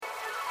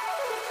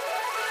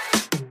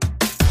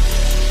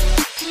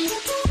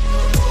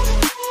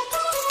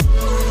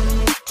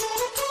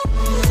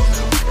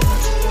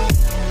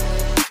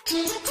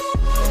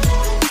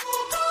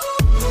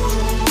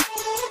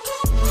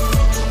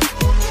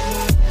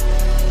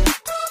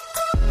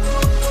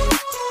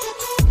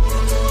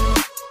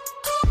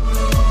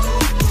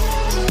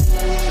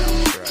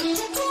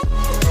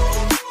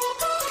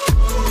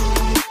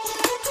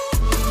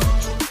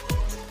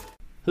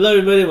Hello,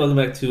 everybody. Welcome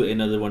back to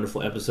another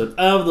wonderful episode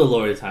of the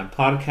Lori Time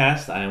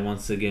Podcast. I am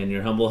once again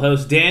your humble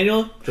host,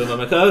 Daniel, joined by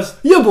my co-host,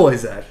 your boy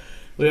Zach.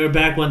 We are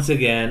back once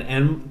again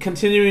and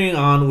continuing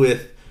on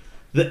with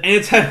the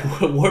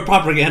anti-war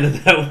propaganda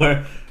that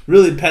we're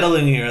really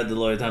peddling here at the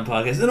Lori Time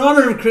Podcast in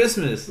honor of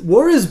Christmas.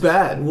 War is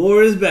bad.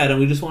 War is bad,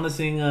 and we just want to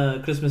sing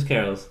Christmas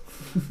carols.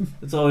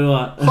 That's all we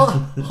want.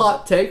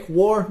 Hot take.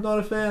 War, not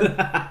a fan.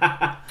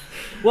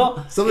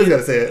 Well, somebody's got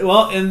to say it.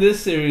 Well, in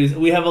this series,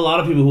 we have a lot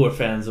of people who are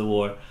fans of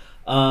war.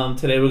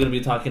 Today we're going to be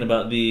talking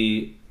about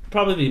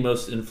probably the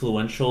most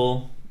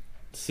influential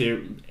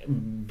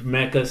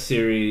mecha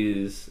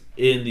series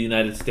in the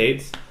United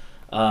States,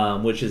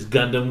 which is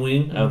Gundam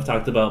Wing. Mm-hmm. I've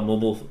talked about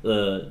Mobile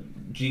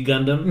G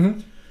Gundam, mm-hmm.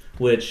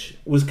 which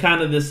was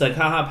kind of this like,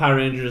 haha, Power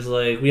Rangers,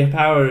 like, we have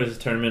powers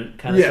tournament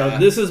kind of stuff.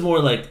 This is more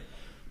like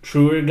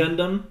truer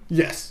Gundam.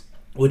 Yes.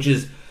 Which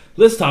is,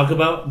 let's talk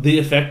about the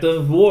effect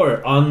of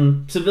war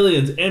on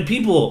civilians and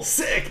people.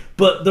 Sick!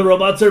 But the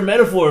robots are a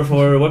metaphor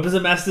for weapons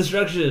of mass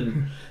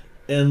destruction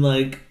and,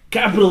 like,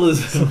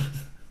 capitalism.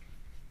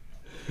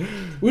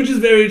 Which is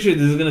very true.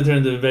 This is going to turn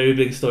into a very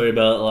big story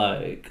about,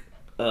 like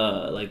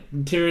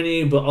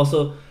tyranny, but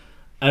also,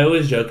 I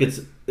always joke,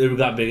 it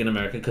got big in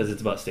America because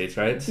it's about states'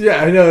 rights.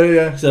 Yeah, I know,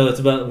 yeah. So it's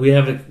about, we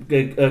have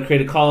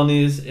created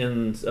colonies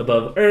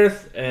above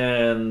Earth,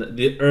 and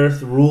the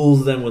Earth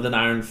rules them with an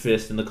iron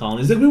fist in the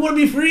colonies. Like, we want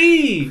to be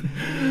free!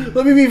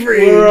 Let me be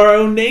free! We're our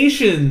own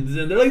nations!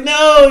 And they're like,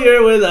 no,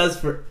 you're with us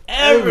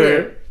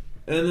forever!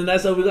 And then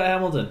that's how we got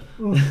Hamilton.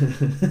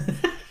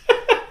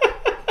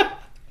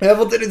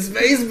 Hamilton in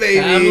space, baby!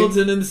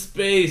 Hamilton in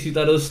space! You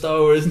thought it was Star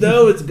Wars.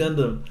 No, it's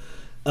Gundam.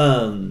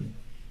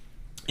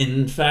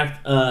 In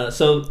fact,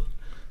 so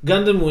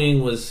Gundam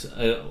Wing was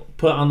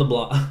put on the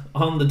blog,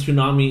 on the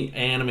Toonami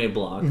anime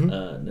blog, mm-hmm.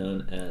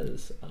 Known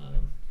as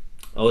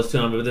it's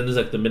Toonami, but then there's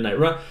like the Midnight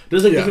Run.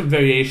 There's like different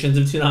variations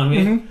of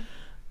Toonami, mm-hmm.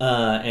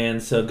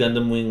 And so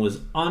Gundam Wing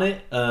was on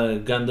it.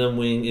 Gundam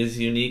Wing is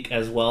unique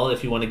as well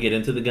if you want to get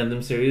into the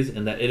Gundam series,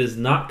 in that it is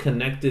not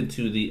connected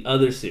to the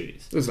other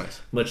series. That's nice.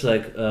 Much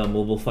like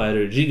Mobile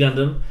Fighter G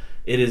Gundam.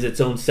 It is its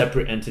own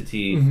separate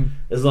entity. Mm-hmm.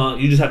 As long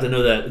you just have to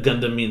know that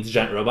Gundam means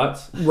giant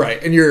robots,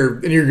 right? And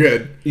you're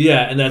good.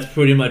 Yeah, and that's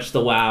pretty much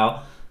the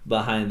wow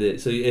behind it.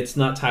 So it's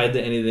not tied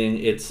to anything.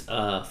 It's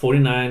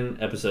 49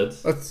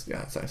 episodes. That's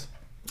nice.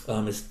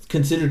 It's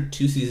considered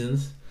 2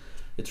 seasons.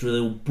 It's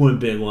really one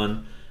big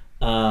one.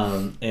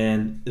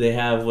 And they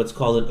have what's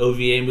called an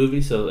OVA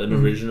movie, so an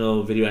mm-hmm.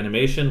 original video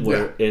animation,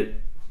 where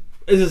it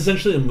is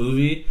essentially a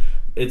movie.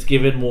 It's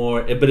given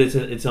more, but it's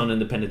its own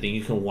independent thing.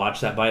 You can watch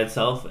that by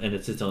itself, and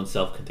it's its own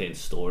self-contained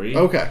story.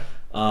 Okay.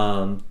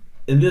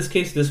 In this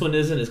case, this one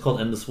isn't. It's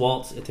called Endless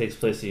Waltz. It takes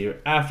place a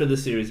year after the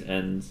series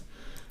ends,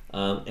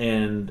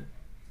 and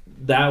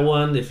that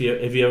one, if you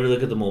ever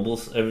look at the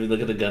mobiles, ever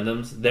look at the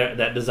Gundams,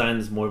 that design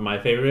is more my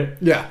favorite.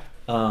 Yeah.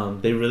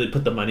 They really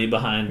put the money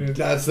behind.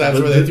 That's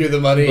where they threw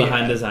the money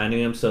behind designing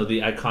him. So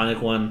the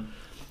iconic one,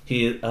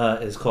 he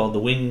is called the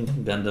Wing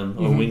Gundam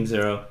or mm-hmm. Wing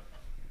Zero.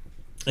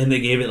 And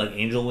they gave it like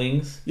angel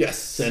wings.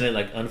 Yes. And it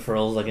like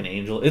unfurls like an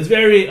angel. It's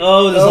very it's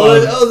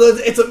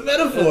a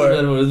metaphor.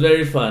 It's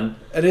very fun.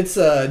 And it's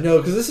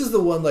because this is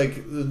the one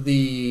like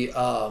the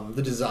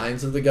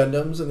designs of the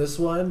Gundams in this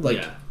one.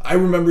 Like I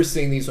remember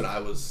seeing these when I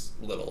was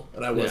little,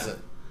 and I wasn't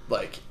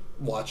like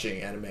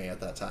watching anime at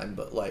that time,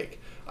 but like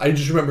I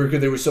just remember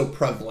because they were so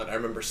prevalent. I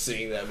remember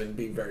seeing them and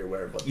being very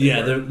aware of what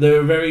they were.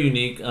 They're very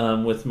unique.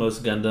 With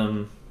most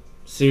Gundam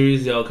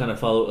series, they all kind of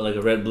follow like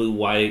a red, blue,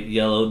 white,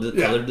 yellow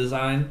color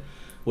design.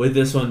 With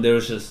this one,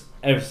 there's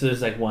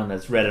like one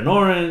that's red and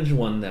orange,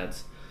 one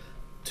that's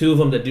 2 of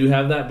them that do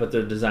have that, but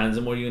their designs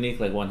are more unique.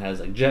 Like one has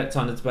like jets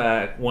on its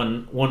back,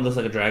 one looks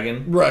like a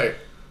dragon. Right.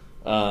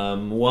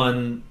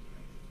 One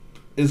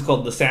is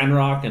called the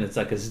Sandrock, and it's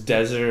like this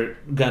desert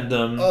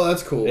Gundam. Oh,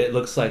 that's cool. It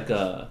looks like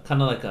kind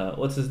of like a,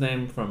 what's his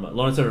name from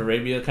Lawrence of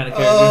Arabia kind of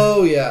character.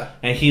 Oh yeah.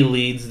 And he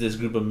leads this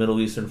group of Middle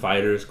Eastern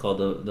fighters called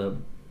the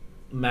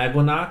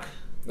Magwanak.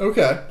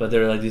 Okay. But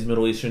they're like these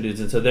Middle Eastern dudes,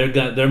 and so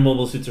their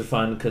mobile suits are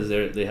fun because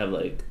they have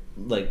like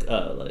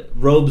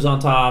robes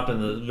on top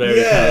and the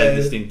very kind of like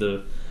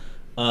distinctive.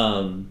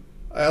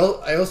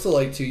 I also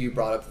like too. You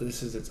brought up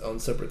this is its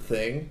own separate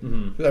thing.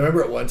 Mm-hmm. I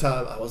remember at one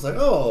time I was like,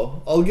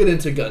 oh, I'll get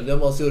into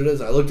Gundam. I'll see what it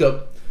is. And I looked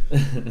up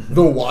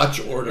the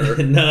watch order.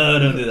 No,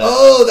 don't do that.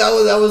 Oh,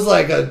 that was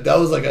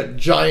like a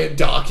giant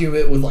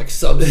document with like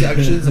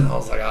subsections, and I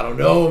was like, I don't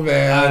know,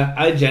 man.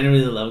 I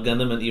genuinely love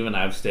Gundam, and even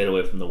I've stayed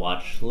away from the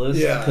watch list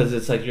because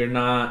it's like you're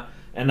not.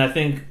 And I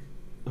think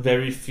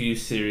very few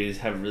series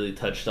have really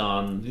touched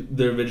on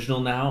the original.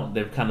 Now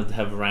they've kind of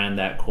have ran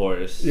that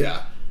course.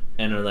 Yeah.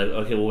 And are like,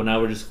 okay, well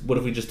now what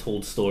if we just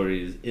told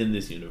stories in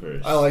this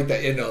universe? I like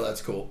that.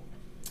 That's cool.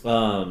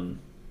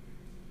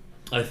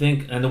 I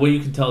think, and the way you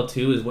can tell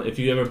too is if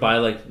you ever buy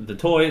like the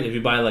toys, if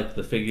you buy like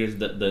the figures,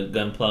 the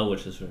Gunpla,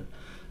 which is,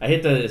 I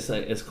hate that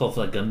it's called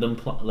for like Gundam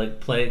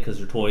play because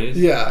they're toys.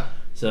 Yeah.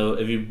 So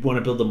if you want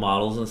to build the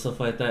models and stuff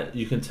like that,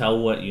 you can tell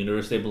what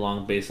universe they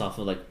belong based off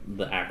of like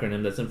the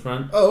acronym that's in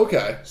front. Oh,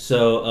 okay.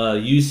 So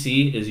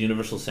UC is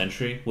Universal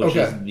Century, which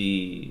is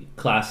the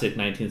classic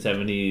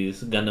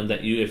 1970s Gundam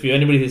that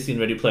anybody who's seen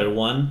Ready Player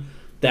One,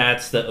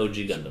 that's the OG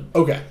Gundam.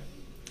 Okay.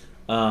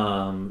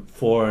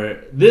 For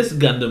this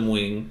Gundam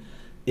Wing,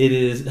 it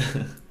is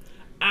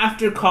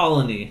after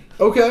Colony.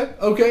 Okay.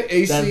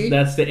 AC.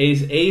 That's the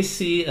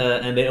AC,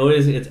 and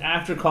it's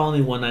after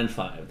Colony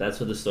 195. That's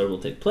where the story will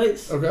take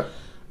place. Okay.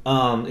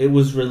 It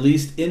was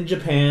released in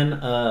Japan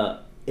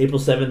April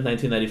 7th,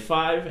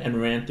 1995,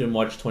 and ran through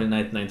March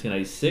 29th,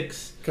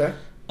 1996. Okay.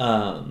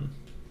 And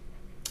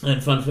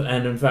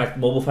in fact,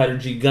 Mobile Fighter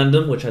G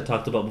Gundam, which I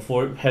talked about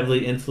before,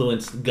 heavily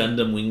influenced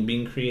Gundam Wing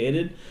being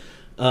created.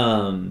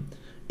 So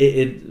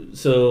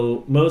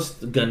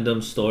most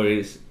Gundam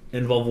stories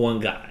involve one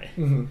guy,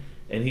 and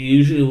he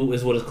usually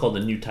is what is called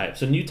a new type.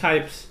 So new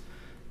types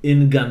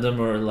in Gundam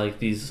are like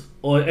these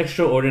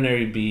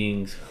extraordinary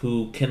beings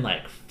who can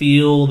like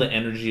feel the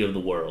energy of the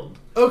world.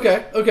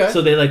 Okay.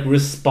 So they like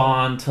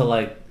respond to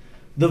like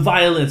the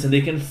violence, and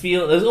they can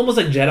feel. It's almost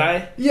like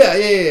Jedi.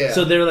 Yeah.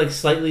 So they're like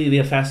they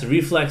have faster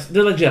reflex.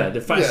 They're like Jedi.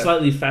 They're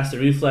slightly faster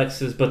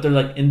reflexes, but they're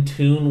like in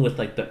tune with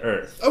like the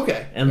Earth.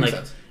 Okay. And makes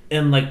like sense.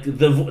 and like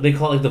they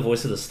call it like the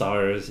voice of the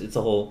stars. It's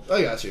a whole.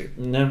 I got you.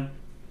 No.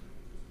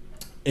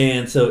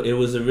 And so it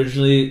was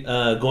originally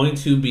going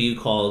to be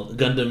called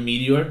Gundam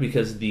Meteor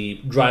because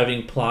the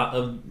driving plot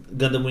of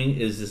Gundam Wing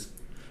is this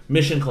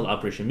mission called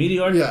Operation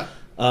Meteor. Yeah.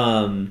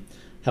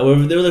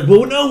 However, they were like,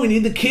 well, no, we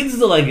need the kids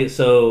to like it.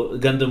 So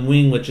Gundam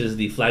Wing, which is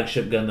the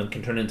flagship Gundam,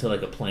 can turn into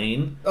like a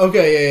plane.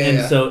 Okay,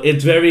 And so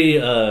it's very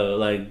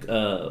like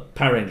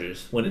Power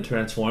Rangers when it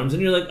transforms.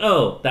 And you're like,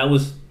 oh, that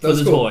was for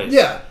the toys.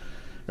 Yeah.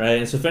 Right?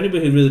 And so for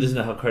anybody who really doesn't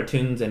know how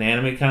cartoons and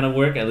anime kind of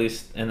work, at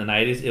least in the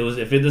 90s, it was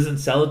if it doesn't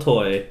sell a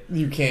toy...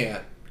 You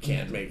can't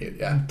make it,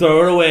 yeah.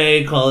 Throw it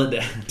away, call it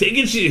down. Take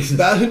and choose.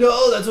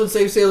 No, that's what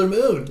saved Sailor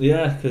Moon.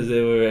 Yeah, because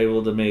they were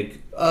able to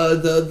make...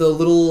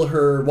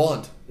 her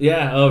wand.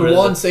 Yeah, her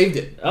wand saved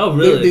it. Oh,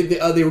 really?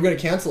 They were going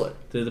to cancel it.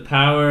 Through the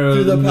power,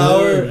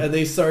 and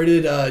they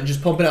started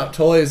just pumping out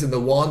toys, and the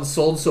wand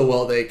sold so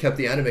well they kept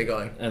the anime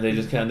going. And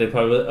they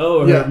probably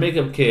her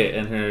makeup kit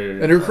and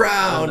her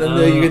crown,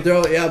 and you could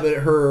throw it. Yeah, but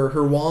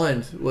her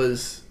wand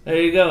was. There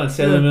you go, and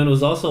Sailor Moon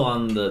was also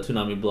on the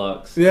toonami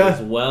blocks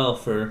as well.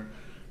 It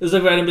was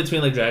like right in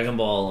between like Dragon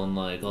Ball and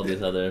like all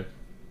these other.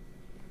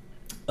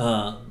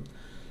 So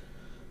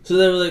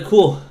they were like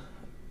cool.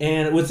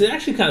 And what's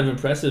actually kind of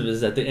impressive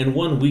is that in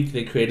 1 week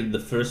they created the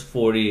first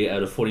 40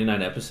 out of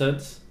 49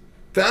 episodes.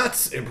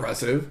 That's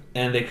impressive.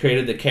 And they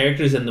created the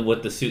characters and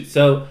what the suits.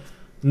 So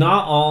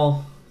not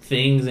all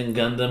things in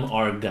Gundam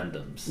are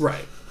Gundams.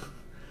 Right.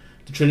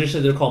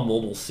 Traditionally they're called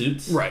mobile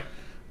suits. Right.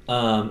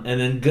 And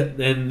then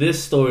in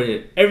this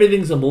story,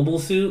 everything's a mobile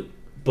suit,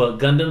 but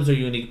Gundams are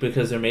unique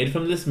because they're made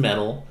from this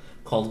metal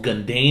called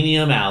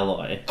Gundanium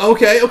alloy.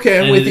 Okay,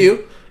 I'm with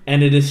you.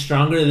 And it is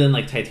stronger than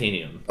like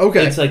titanium.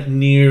 Okay. It's like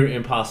near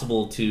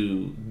impossible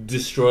to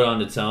destroy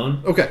on its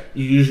own. Okay.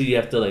 You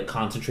have to like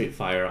concentrate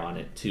fire on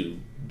it to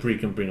bring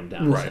them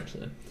down,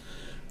 essentially.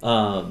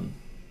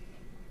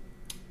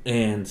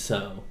 And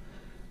so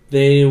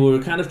they were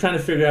kind of trying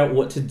to figure out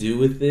what to do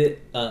with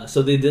it.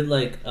 So they did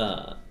like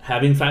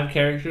having 5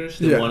 characters.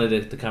 They wanted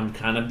it to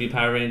kind of be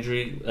Power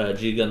Ranger-y.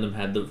 G Gundam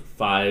had the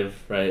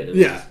 5, right? It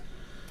was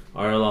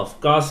Arlof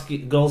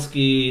Golsky,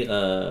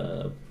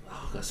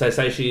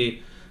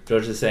 Saishi,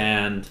 George the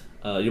Sand,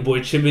 your boy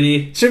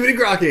Chibity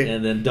Crockett,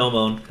 and then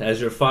Domon as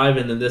your 5,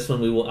 and then this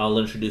one I'll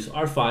introduce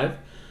our 5.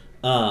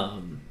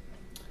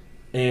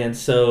 And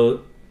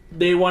so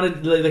they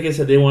wanted, like I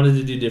said, they wanted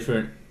to do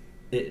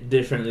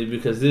differently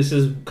because this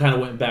is kind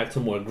of went back to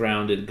more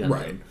grounded Gundam.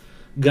 Right.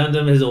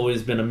 Gundam has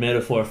always been a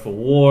metaphor for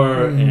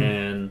war,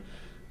 and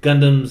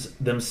Gundams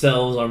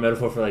themselves are a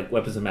metaphor for like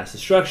weapons of mass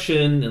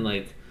destruction and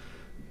like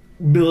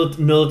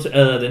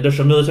the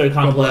industrial military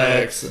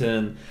complex.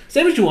 And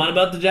say what you want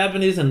about the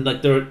Japanese, and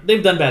like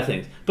they've done bad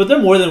things, but they're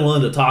more than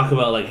willing to talk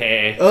about like,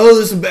 hey,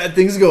 there's some bad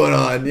things going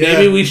on. Yeah.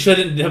 Maybe we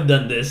shouldn't have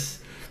done this.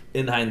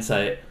 In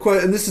hindsight,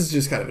 and this is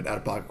just kind of an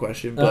out-of-pocket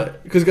question,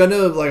 but because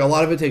Gundam, like a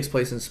lot of it takes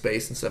place in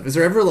space and stuff. Is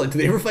there ever do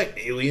they ever fight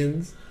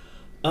aliens?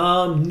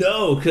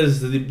 No,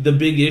 because the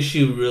big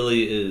issue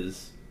really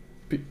is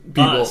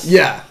people. Us.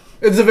 Yeah,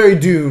 it's a very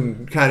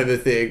Dune kind of a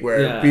thing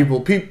where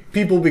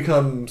people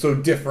become so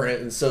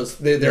different, and so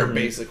they're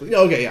basically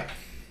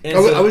I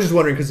was just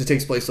wondering because it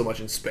takes place so much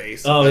in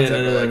space. No.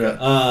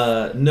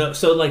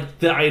 So like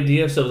the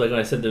idea, like when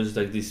I said there's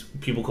like these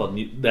people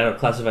that are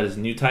classified as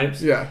new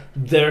types. Yeah,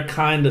 they're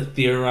kind of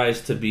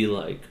theorized to be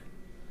like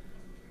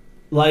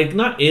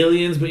not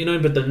aliens, but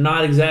but they're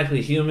not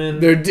exactly human.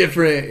 They're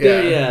different.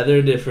 Yeah,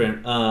 they're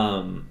different.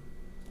 And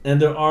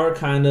there are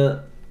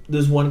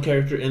there's one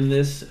character in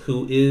this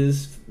who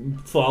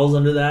falls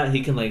under that.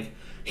 He can like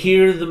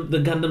hear the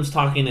Gundams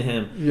talking to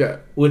him. Yeah.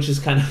 Which is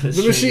kind of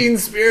the machine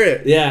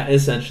spirit. Yeah,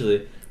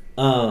 essentially.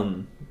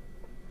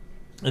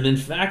 And in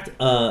fact,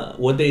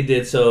 what they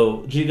did,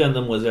 so G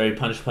Gundam was very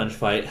punch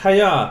fight,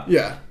 hiya,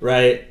 Yeah.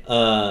 right?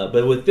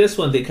 But with this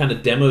one, they kind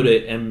of demoed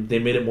it and they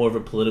made it more of a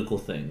political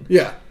thing.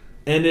 Yeah.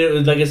 And it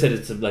was, like I said,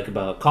 it's like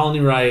about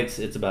colony rights,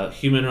 it's about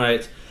human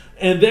rights,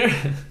 and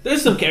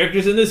there's some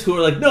characters in this who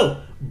are like,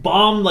 no,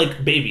 bomb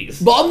like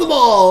babies, Bomb them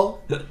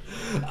all.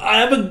 I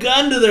have a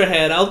gun to their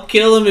head, I'll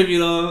kill them if you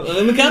don't.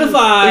 Let me count to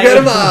 5. Count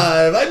to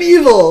 5. I'm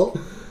evil.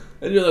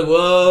 And you're like,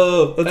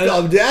 whoa. Let's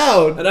calm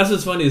down. And that's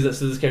what's funny is that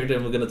so this character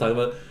I'm going to talk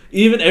about,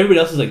 even everybody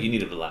else is like, you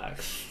need to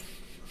relax.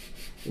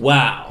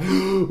 Wow.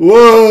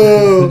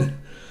 Whoa.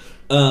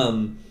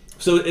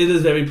 So it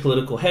is very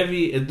political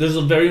heavy. There's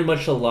very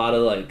much a lot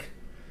of like,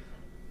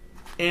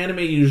 anime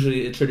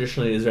usually,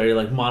 traditionally is very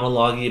like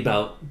monologue-y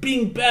about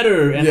being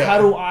better and how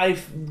do I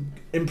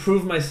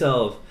improve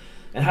myself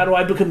and how do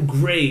I become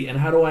great and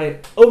how do I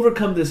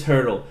overcome this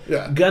hurdle.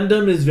 Yeah.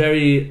 Gundam is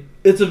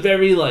it's a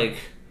very like,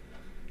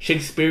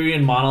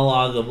 Shakespearean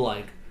monologue of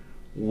like,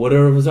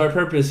 was our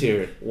purpose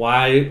here?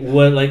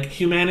 What like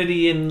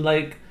humanity and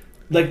like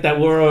that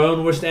we're our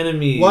own worst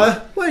enemy?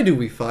 Why do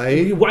we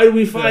fight? Why do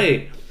we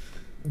fight?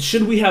 Yeah.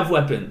 Should we have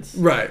weapons?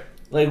 Right.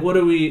 Like what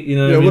are we?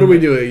 what are we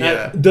doing?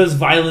 Yeah. Does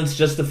violence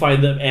justify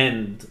the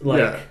end?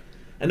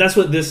 And that's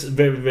what this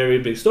very very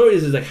big story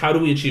is like how do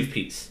we achieve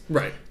peace?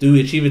 Right. Do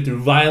we achieve it through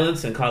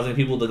violence and causing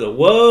people to go,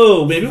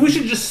 whoa, maybe we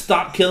should just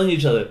stop killing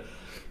each other?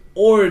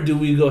 Or do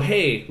we go,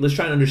 hey, let's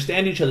try and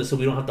understand each other so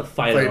we don't have to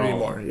fight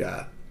anymore?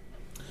 Yeah.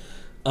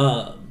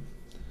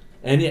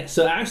 And yeah,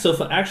 so it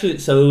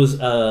was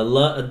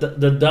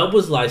the dub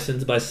was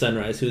licensed by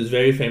Sunrise, who is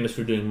very famous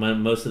for doing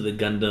most of the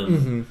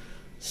Gundam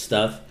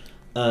stuff.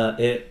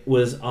 It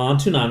was on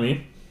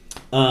Toonami.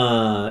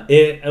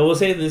 I will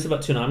say this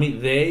about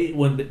Toonami: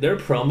 when their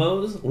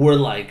promos were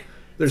like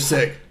they're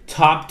sick,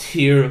 top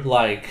tier.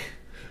 Like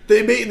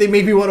they made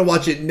me want to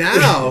watch it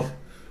now.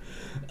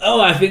 Oh,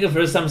 I think the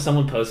first time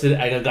someone posted it,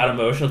 I got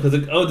emotional because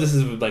like, oh, this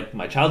is like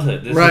my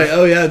childhood.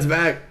 Oh yeah, it's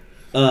back.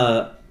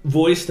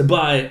 Voiced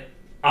by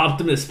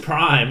Optimus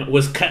Prime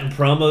was cutting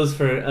promos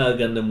for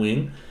Gundam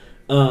Wing,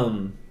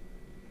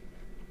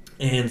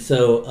 and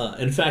so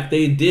in fact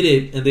they did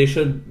it and they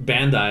showed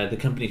Bandai, the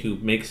company who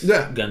makes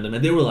Gundam,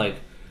 and they were like,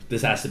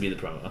 "This has to be the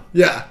promo."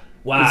 Yeah.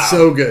 Wow. It's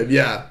so good.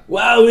 Yeah.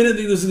 Wow, we didn't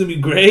think this was gonna be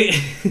great.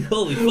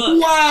 Holy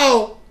fuck.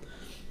 Wow.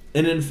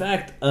 And in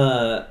fact,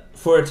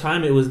 for a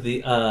time, it was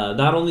the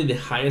not only the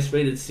highest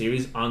rated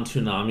series on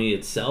Toonami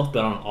itself,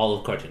 but on all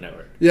of Cartoon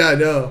Network. Yeah, I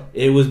know.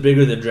 It was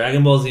bigger than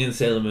Dragon Ball Z and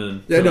Sailor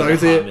Moon. Yeah, no, I can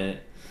see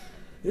it.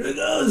 Here we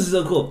go. This is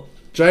so cool.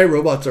 Giant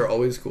robots are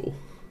always cool.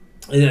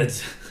 Yeah,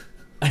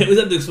 I always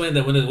have to explain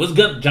that when it was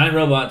giant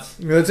robots.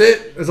 That's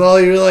it. That's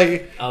all you're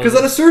like. Because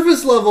on a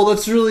surface level,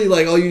 that's really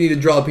like all you need to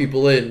draw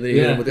people in. Then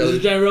you hit them with the there's a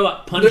giant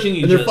robot punching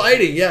each other. And they're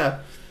fighting, yeah.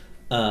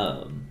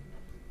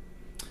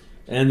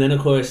 And then,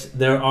 of course,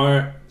 there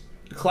are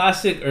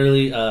classic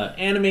early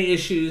anime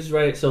issues,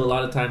 right? So a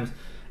lot of times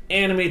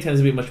anime tends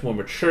to be much more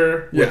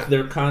mature with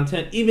their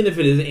content, even if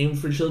it is aimed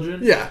for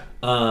children. Yeah.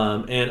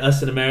 And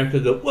us in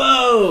America go,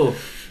 whoa,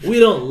 we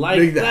don't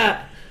like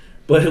that.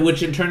 But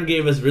which in turn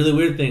gave us really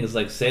weird things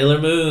like Sailor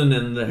Moon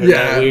and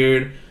that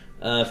weird,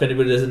 if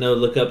anybody doesn't know,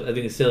 look up, I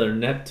think it's Sailor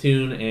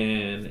Neptune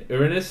and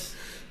Uranus.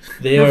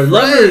 They are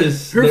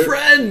lovers. Her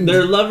friend.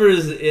 They're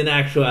lovers in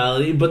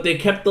actuality, but they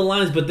kept the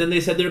lines. But then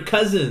they said they're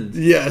cousins.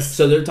 Yes.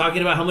 So they're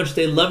talking about how much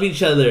they love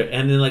each other,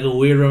 and in like a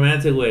weird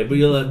romantic way. But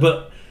you're like,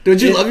 but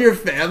don't you love your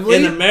family?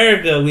 In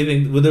America, we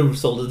think they're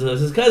sold to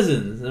us as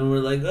cousins, and we're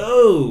like,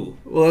 oh.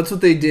 Well, that's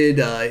what they did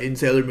in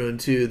Sailor Moon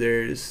too.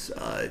 There's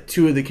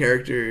two of the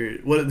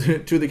characters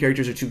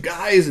are two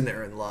guys, and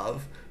they're in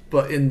love.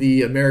 But in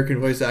the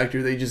American voice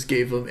actor, they just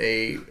gave him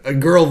a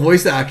girl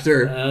voice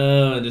actor.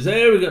 Oh, just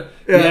there we go.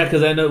 Yeah,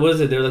 because I know, what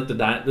is it? They're like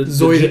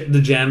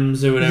the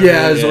gems or whatever.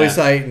 Yeah, Zoe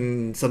Sight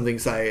and something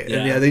Sight.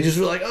 And they just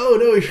were like, oh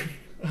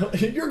no,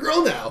 you're a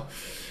girl now.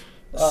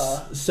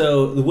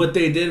 So what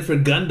they did for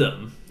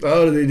Gundam.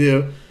 Oh, what did they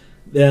do?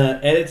 The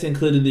edits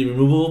included the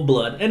removal of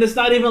blood, and it's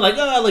not even like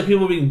like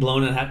people being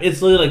blown in half.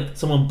 It's literally like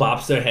someone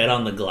bops their head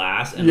on the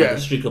glass, and like a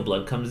streak of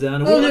blood comes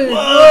down. And we're like,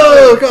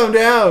 whoa, calm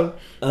down.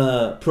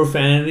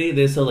 Profanity.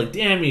 They still like,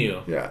 damn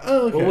you. Yeah.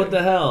 Oh, okay. Well, what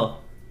the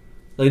hell?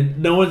 Like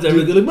no one's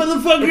ever gonna like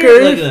motherfucker.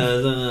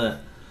 Okay.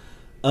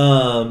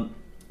 Like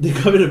they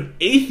covered up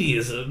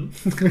atheism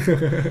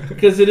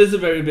because it is a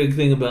very big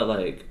thing about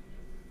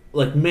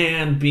like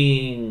man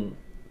being.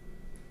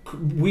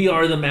 We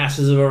are the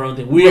masters of our own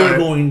thing. We are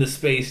going to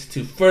space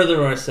to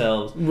further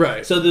ourselves.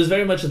 Right. So there's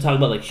very much a talk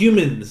about like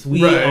humans.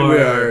 We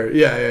are.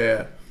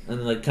 Yeah.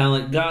 And like kind of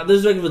like God.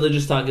 There's like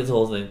religious talk. It's the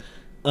whole thing.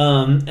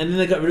 And then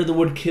they got rid of the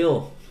word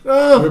kill,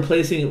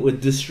 replacing it with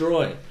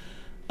destroy.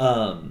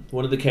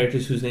 One of the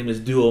characters whose name is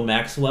Duo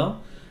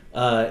Maxwell,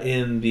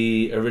 in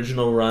the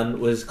original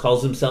run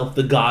calls himself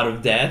the God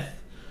of Death.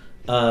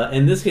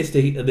 In this case,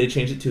 they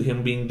changed it to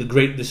him being the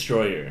Great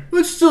Destroyer.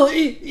 But still,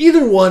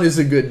 either one is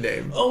a good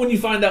name. Oh, when you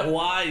find out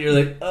why, you're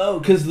like, oh,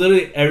 because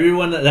literally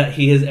everyone that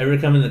he has ever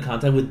come into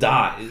contact with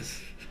dies.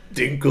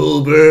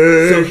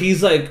 Dinkelberg. So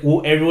he's like,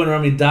 well, everyone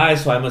around me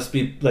dies, so I must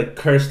be like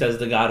cursed as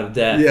the god of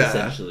death,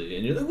 essentially.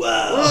 And you're like,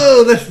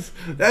 whoa,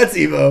 that's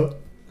Evo.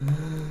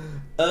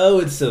 Oh,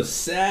 it's so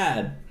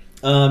sad.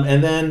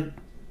 And then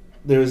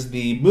there's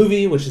the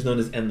movie, which is known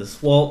as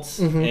Endless Waltz,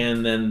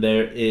 and then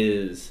there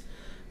is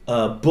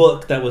a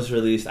book that was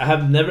released.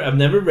 I've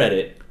never read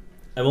it.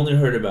 I've only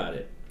heard about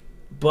it,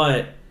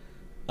 but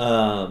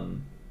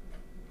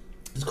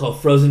it's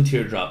called Frozen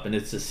Teardrop, and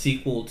it's a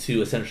sequel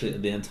to essentially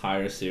the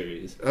entire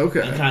series.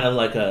 Okay. And kind of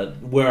like a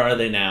where are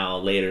they now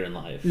later in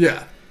life.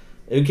 Yeah.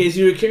 In case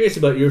you were curious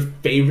about your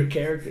favorite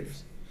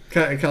characters.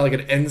 Kind of like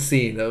an end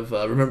scene of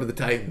Remember the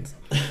Titans.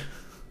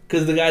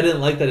 Because the guy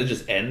didn't like that it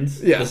just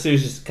ends. Yeah. The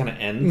series just kind of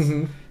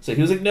ends. So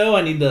he was like, no,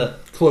 I need the...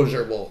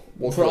 Closure.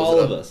 We'll for all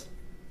of us.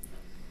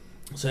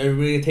 So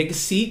everybody take a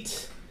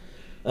seat.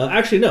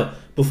 Actually, no.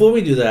 Before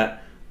we do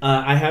that,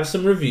 I have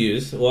some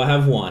reviews. Well, I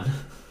have one.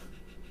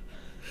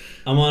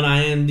 I'm on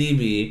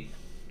IMDb.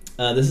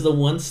 This is a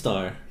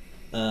 1-star.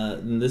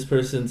 And this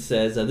person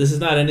says, this is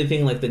not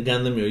anything like the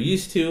Gundam you're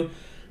used to.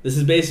 This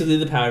is basically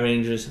the Power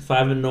Rangers.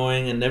 5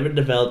 annoying and never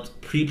developed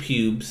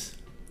pre-pubes.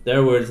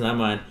 Their words, not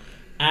mine.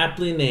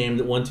 Aptly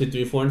named 1, 2,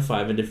 3, 4, and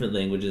 5 in different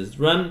languages.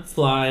 Run,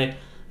 fly,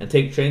 and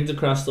take trains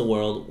across the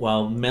world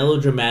while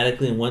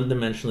melodramatically and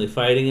one-dimensionally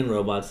fighting in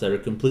robots that are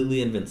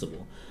completely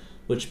invincible.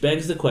 Which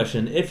begs the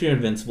question, if you're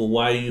invincible,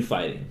 why are you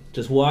fighting?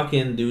 Just walk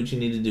in, do what you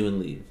need to do, and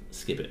leave.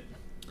 Skip it.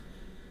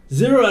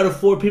 0 out of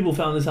 4 people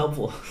found this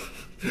helpful.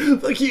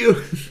 Fuck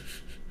you.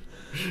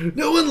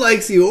 No one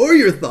likes you or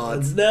your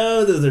thoughts.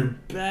 No, those are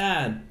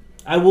bad.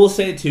 I will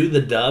say, too, the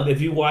dub,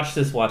 if you watch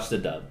this, watch the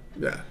dub.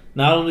 Yeah.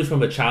 Not only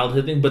from a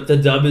childhood thing, but the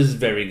dub is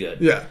very good.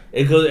 Yeah.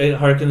 It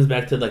harkens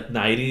back to, like,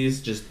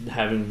 90s, just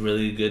having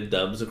really good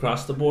dubs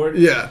across the board.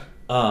 Yeah.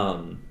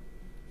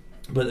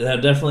 But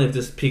definitely, if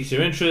this piques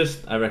your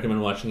interest, I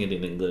recommend watching it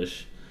in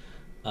English.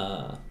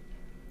 I'll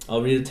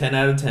read a 10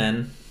 out of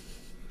 10.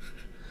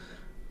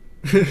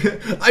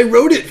 I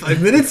wrote it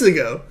 5 minutes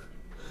ago.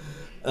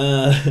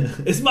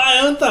 It's my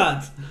own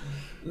thoughts.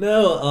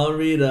 No, I'll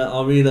read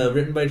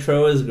written by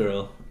Troa's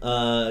Girl.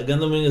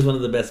 Gundam Wing is one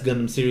of the best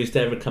Gundam series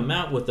to ever come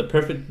out, with the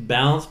perfect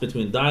balance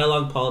between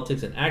dialogue,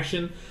 politics, and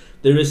action.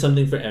 There is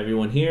something for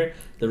everyone here.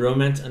 The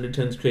romance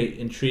undertones create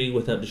intrigue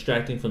without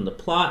distracting from the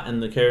plot,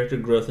 and the character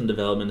growth and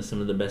development is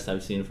some of the best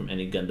I've seen from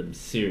any Gundam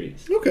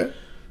series. Okay.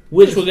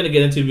 Which we're going to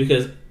get into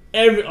because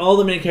all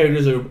the main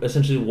characters are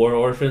essentially war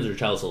orphans or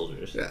child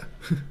soldiers. Yeah.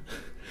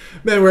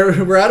 Man,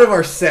 we're out of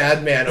our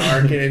sad man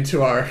arc and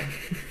into our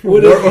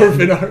war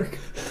orphan arc.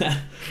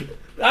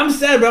 I'm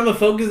sad, but I'm going to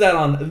focus that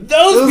on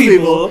those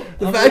people.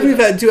 The fact we've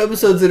had 2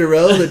 episodes in a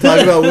row that talk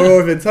about war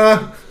orphans,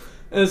 huh?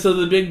 And so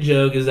the big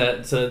joke is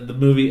that the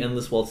movie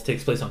Endless Waltz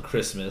takes place on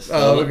Christmas.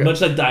 Okay.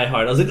 Much like Die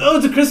Hard. I was like, oh,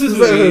 it's a Christmas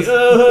movie. It's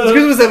a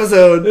Christmas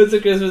episode. It's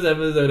a Christmas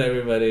episode,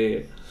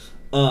 everybody.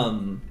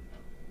 So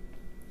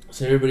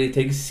everybody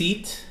take a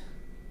seat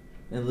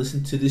and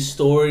listen to the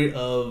story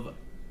of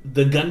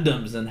the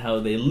Gundams and how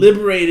they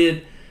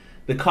liberated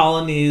the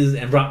colonies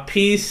and brought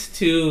peace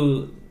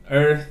to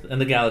Earth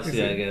and the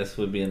galaxy, I guess,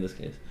 would be in this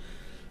case.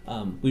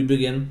 We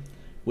begin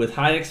with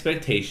high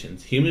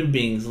expectations. Human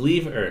beings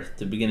leave Earth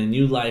to begin a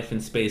new life in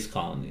space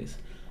colonies.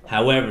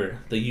 However,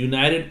 the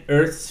United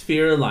Earth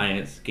Sphere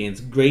Alliance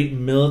gains great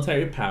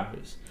military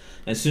powers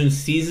and soon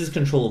seizes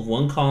control of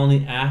one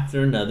colony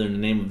after another in the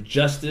name of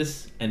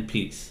justice and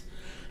peace.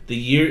 The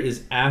year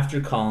is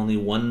after Colony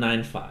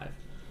 195.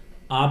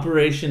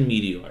 Operation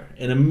Meteor.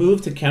 In a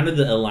move to counter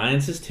the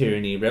Alliance's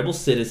tyranny, rebel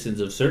citizens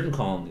of certain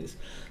colonies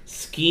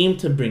scheme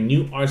to bring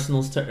new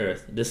arsenals to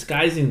Earth,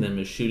 disguising them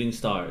as shooting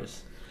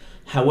stars.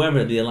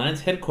 However, the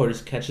Alliance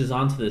headquarters catches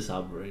on to this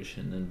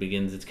operation and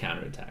begins its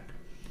counterattack.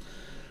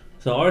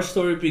 So our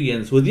story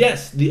begins with,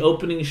 yes, the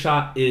opening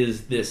shot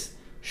is this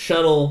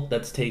shuttle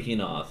that's taking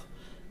off.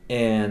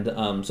 And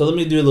so let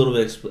me do a little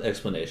bit of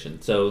explanation.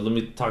 So let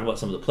me talk about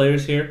some of the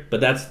players here, but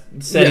that's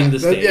setting the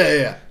stage.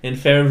 Yeah. In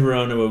Fair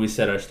Verona, where we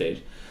set our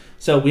stage.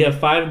 So we have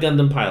 5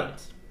 Gundam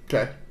pilots.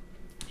 Okay.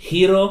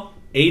 Hiro,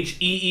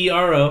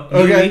 Heero,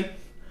 okay.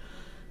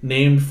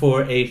 Named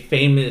for a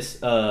famous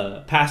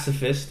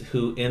pacifist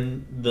who,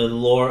 in the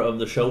lore of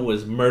the show,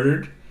 was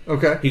murdered.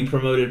 Okay. He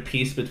promoted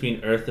peace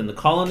between Earth and the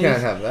colonies.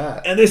 Can't have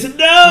that. And they said,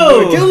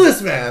 no! Kill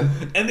this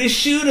man! And they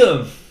shoot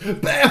him.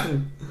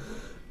 Bam!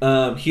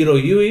 Hiro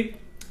Yui,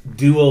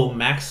 Duo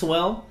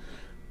Maxwell,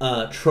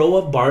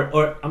 Troa Bart,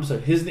 or I'm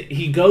sorry,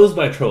 he goes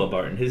by Troa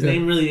Barton. His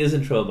name really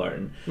isn't Troa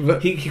Barton.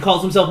 But, he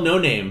calls himself No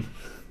Name.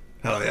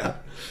 Hell yeah.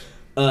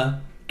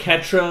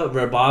 Ketra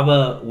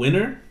Rababa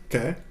Winner.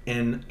 Okay.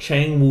 And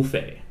Chang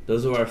Wufei.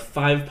 Those are our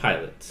 5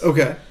 pilots.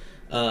 Okay.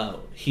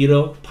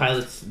 Hiro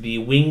pilots the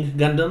Wing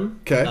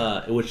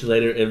Gundam, which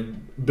later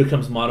it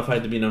becomes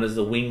modified to be known as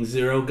the Wing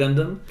Zero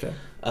Gundam.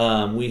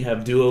 Okay. We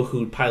have Duo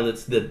who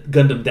pilots the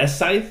Gundam Death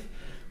Scythe,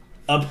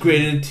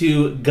 upgraded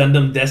to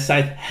Gundam Death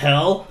Scythe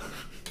Hell.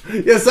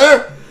 Yes,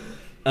 sir.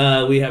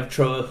 We have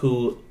Troa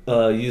who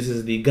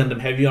uses the Gundam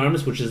Heavy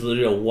Arms, which is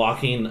literally a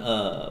walking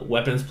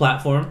weapons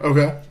platform.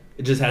 Okay.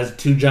 It just has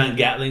 2 giant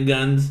Gatling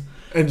guns.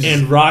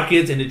 and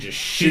rockets, and it just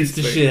shoots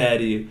the shit out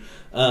of you.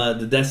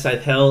 The Death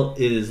Scythe Hell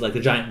is like a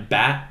giant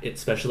bat. It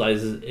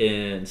specializes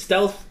in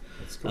stealth,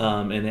 cool.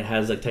 And it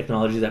has like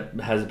technology that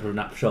has it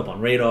not show up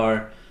on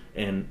radar,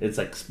 and it's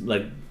like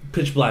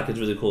pitch black. It's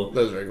really cool.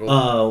 That's very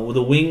cool.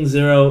 The Wing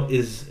Zero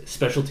is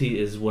specialty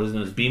is what is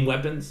known as beam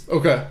weapons.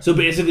 Okay. So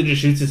basically,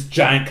 just shoots this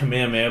giant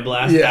Kamehameha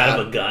blast out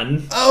of a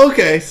gun. Oh,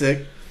 okay,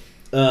 sick.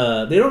 They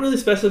don't really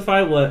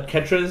specify what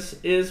Ketra's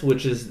is,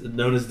 which is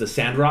known as the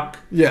Sandrock.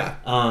 Yeah.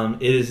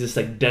 It is this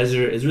like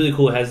desert. It's really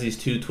cool. It has these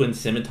two twin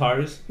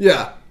scimitars.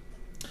 Yeah.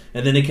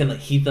 And then it can like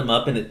heat them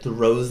up and it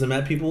throws them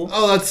at people.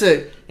 Oh, that's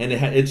it. And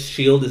its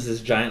shield is this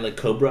giant like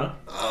cobra.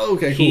 Oh,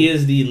 okay. He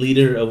is the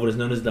leader of what is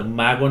known as the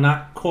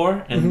Magonak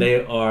Corps, and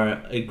they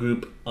are a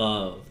group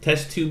of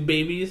test tube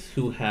babies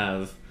who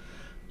have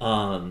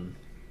kind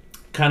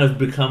of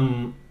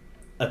become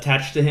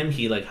attached to him.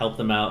 He like helped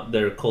them out,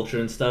 their culture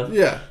and stuff.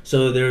 Yeah.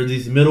 So there are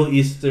these Middle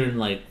Eastern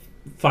like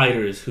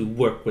fighters who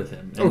work with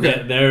him. And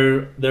okay.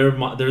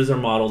 Theirs are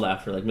modeled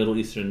after like Middle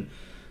Eastern.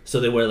 So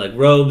they wear like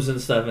robes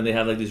and stuff, and they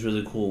have like these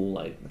really cool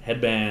like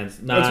headbands.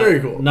 That's very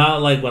cool.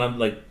 Not like when I'm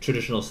like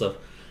traditional stuff,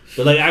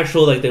 but like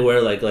actual like they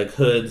wear like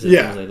hoods and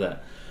things like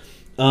that.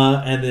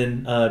 And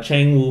then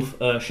Shang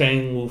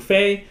Wu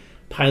Fei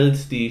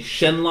pilots the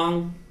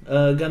Shenlong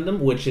Gundam,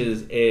 which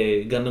is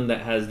a Gundam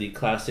that has the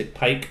classic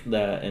pike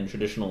that in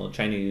traditional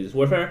Chinese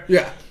warfare.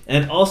 Yeah.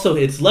 And also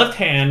its left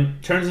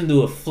hand turns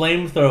into a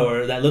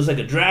flamethrower that looks like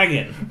a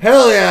dragon.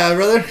 Hell yeah,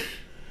 brother.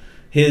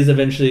 His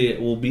eventually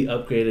will be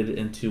upgraded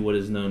into what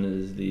is known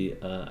as the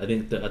I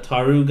think the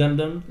Ataru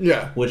Gundam.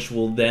 Yeah. Which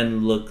will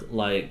then look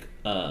like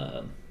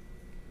a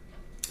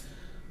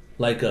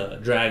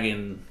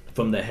dragon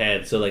from the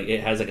head. So like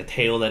it has like a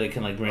tail that it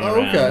can like bring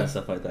around and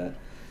stuff like that.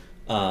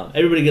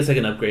 Everybody gets like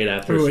an upgrade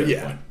after a certain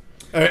point.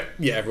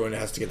 Yeah, everyone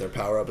has to get their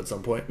power up at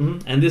some point.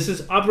 Mm-hmm. And this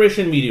is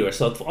Operation Meteor.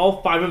 So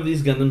all 5 of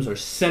these Gundams are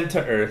sent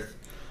to Earth,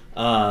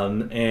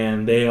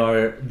 and they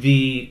are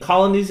the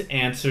colonies'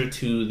 answer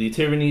to the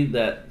tyranny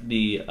that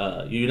the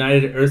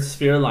United Earth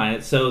Sphere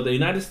Alliance. So the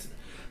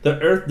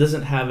Earth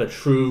doesn't have a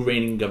true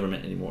reigning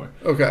government anymore.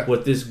 Okay.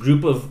 What this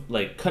group of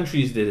like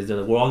countries did is they're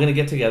like, we're all going to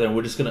get together and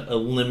we're just going to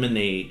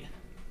eliminate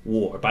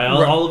war. By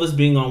all of us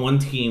being on one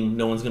team,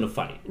 no one's going to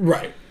fight.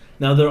 Right.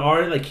 Now there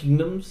are like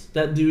kingdoms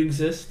that do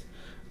exist.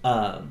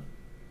 And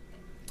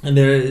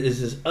there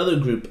is this other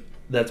group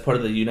that's part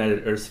of the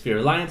United Earth Sphere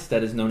Alliance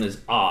that is known as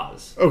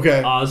Oz.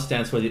 Okay. Oz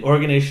stands for the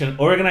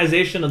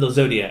Organization of the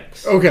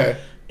Zodiacs. Okay.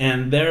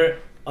 And their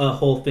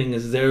whole thing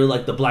is they're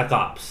like the Black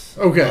Ops.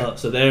 Okay.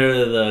 So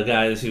they're the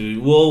guys who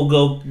will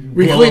go...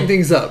 We clean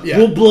things up, yeah.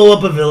 We'll blow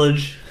up a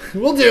village.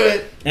 We'll do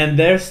it. And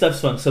their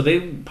stuff's fun. So they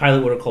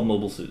pilot what are called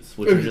mobile suits,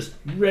 which are just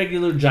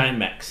regular giant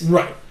mechs.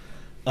 Right.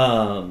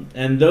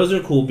 And those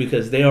are cool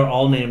because they are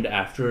all named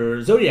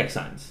after zodiac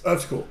signs.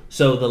 That's cool.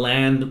 So the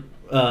land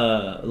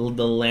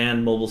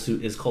mobile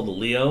suit is called a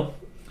Leo.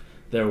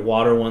 Their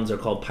water ones are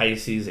called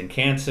Pisces and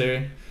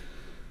Cancer.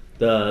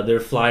 Their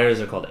flyers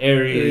are called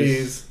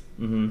Aries.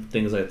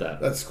 Things like that.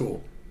 That's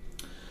cool.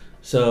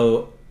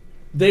 So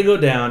they go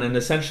down, and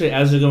essentially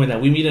as they're going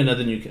down, we meet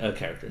another new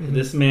character.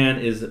 This man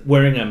is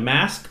wearing a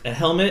mask, a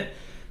helmet.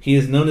 He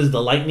is known as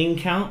the Lightning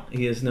Count.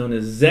 He is known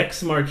as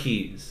Zex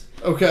Marquise.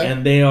 Okay.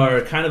 And they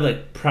are kind of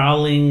like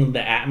prowling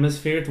the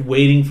atmosphere,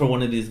 waiting for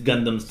one of these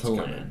Gundams to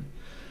land.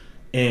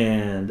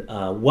 And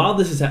while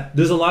this is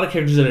there's a lot of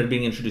characters that are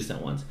being introduced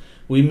at once.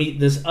 We meet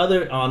this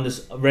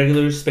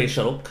regular space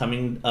shuttle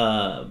coming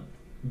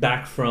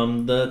back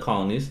from the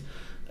colonies.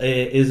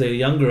 Is a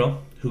young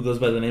girl who goes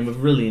by the name of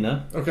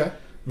Relina. Okay.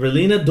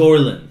 Relina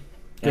Dorlin.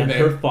 Good name.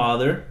 Her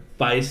father,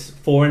 Vice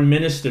Foreign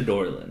Minister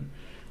Dorlin.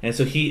 And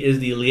so he is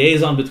the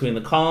liaison between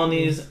the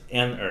colonies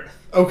and Earth.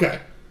 Okay.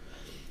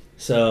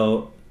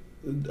 So,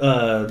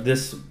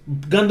 this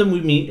Gundam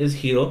we meet is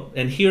Hiro,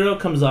 and Hiro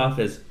comes off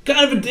as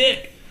kind of a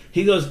dick.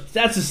 He goes,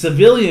 "That's a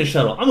civilian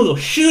shuttle. I'm gonna go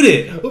shoot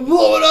it,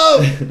 blow it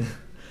up,"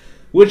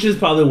 which is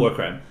probably a war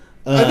crime.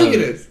 I think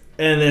it is.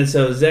 And then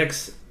so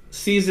Zex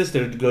sees this.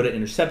 They go to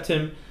intercept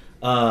him.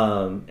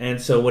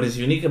 And so what is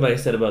unique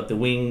about the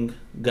Wing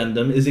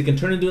Gundam is it can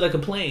turn into like a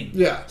plane.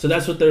 Yeah. So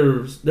that's what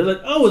they're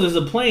like, oh, there's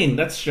a plane.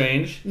 That's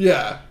strange.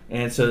 Yeah.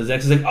 And so Zex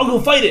is like, I'll go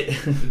fight it.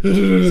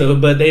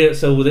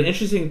 So the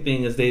interesting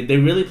thing is they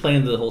really play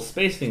into the whole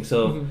space thing.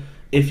 So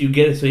if you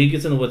get it, so he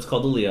gets into what's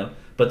called the Leo,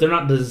 but they're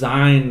not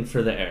designed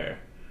for the air.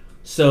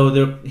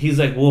 So he's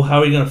like, well, how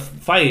are we gonna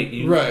fight?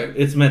 Right.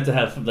 It's meant to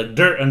have like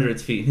dirt under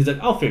its feet. He's like,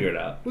 I'll figure it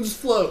out. We'll just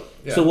float.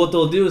 Yeah. So what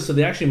they'll do is,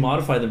 they actually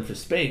modify them for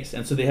space,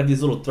 and so they have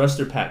these little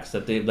thruster packs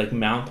that they like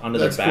mount onto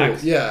their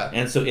backs. Cool. Yeah.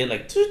 And so it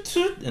like toot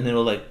toot, and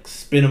it'll like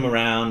spin them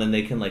around, and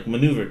they can like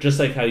maneuver just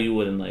like how you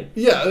would in like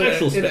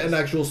actual space. In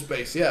actual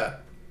space. Yeah.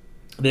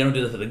 They don't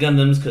do that for the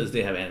Gundams because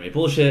they have anime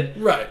bullshit.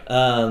 Right.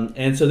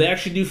 And so they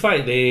actually do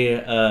fight.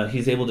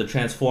 He's able to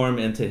transform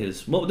into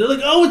his... They're like,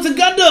 oh, it's a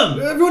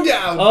Gundam! Everyone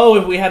down! Oh,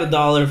 if we had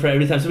 $1 for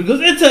every time somebody goes,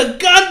 it's a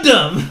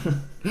Gundam!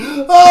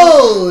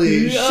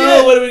 Holy shit!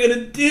 Oh, what are we going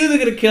to do? They're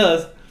going to kill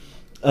us.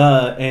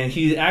 And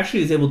he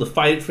actually is able to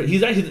fight for.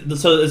 He's actually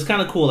so it's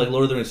kind of cool, like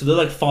Lord of the Rings. So they're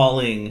like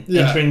falling,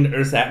 entering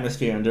Earth's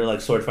atmosphere, and they're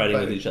like sword fighting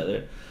with each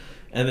other.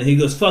 And then he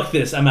goes, "Fuck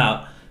this, I'm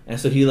out." And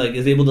so he like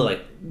is able to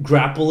like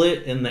grapple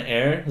it in the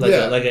air, like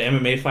like an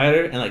MMA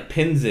fighter, and like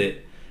pins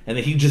it. And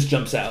then he just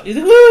jumps out. He's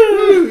like,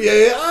 "Woo!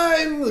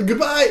 I'm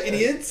goodbye,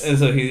 idiots." And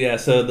so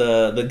so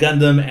the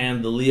Gundam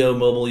and the Leo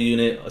mobile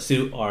unit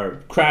suit are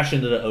crash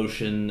into the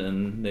ocean,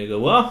 and they go,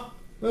 "Well,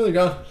 there they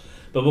go."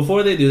 But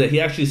before they do that, he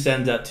actually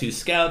sends out 2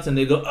 scouts, and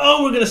they go,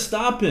 "Oh, we're gonna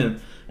stop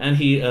him!" And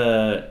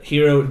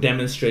Hiro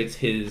demonstrates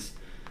his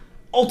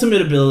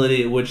ultimate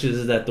ability, which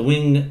is that the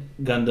Wing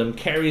Gundam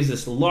carries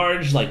this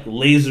large, like,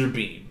 laser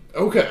beam.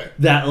 Okay.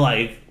 That,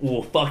 like,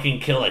 will fucking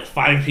kill, like,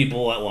 5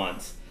 people at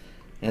once.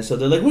 And so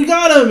they're like, "We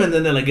got him!" And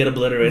then they, like, get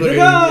obliterated.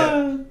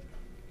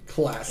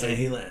 Classic. And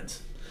he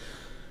lands.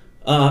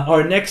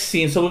 Our next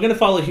scene, so we're going to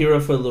follow Hiro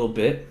for a little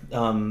bit.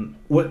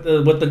 What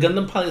the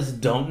Gundam pilots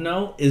don't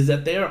know is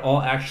that they are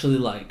all actually,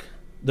 like,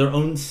 their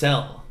own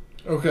cell.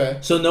 Okay.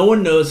 So no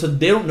one knows, so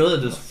they don't know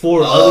that there's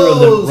 4 other of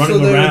them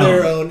running around.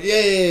 Their own.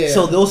 Yeah.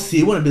 So they'll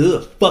see one and be like, "Who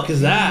the fuck is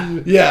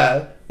that?"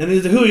 Yeah. And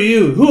he's like, "Who are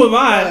you? Who am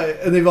I?"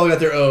 And they've all got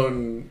their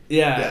own.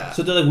 Yeah.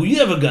 So they're like, "Well, you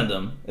have a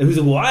Gundam." And he's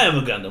like, "Well, I have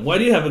a Gundam. Why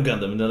do you have a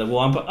Gundam?" And they're like, "Well,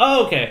 I'm..."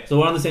 Oh, okay. So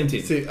we're on the same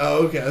team.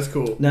 Okay, that's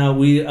cool. Now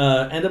we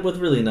end up with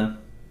Relina.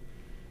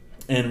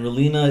 And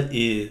Relina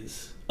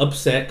is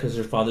upset because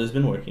her father's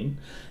been working.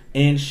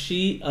 And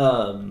she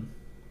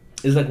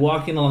is like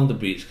walking along the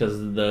beach because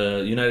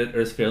the United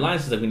Earth Sphere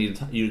Alliance is like, "We need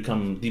you to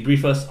come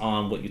debrief us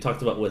on what you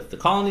talked about with the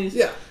colonies."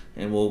 Yeah.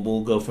 And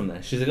we'll go from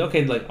there. She's like,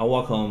 "Okay, like I'll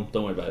walk home.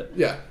 Don't worry about it."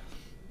 Yeah.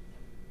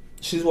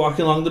 She's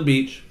walking along the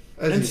beach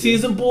and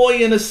sees do. a boy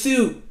in a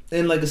suit,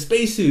 in like a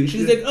spacesuit.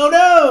 She's like, "Oh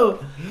no!"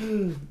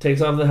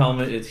 Takes off the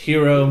helmet. It's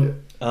Hiro.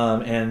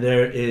 And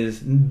there is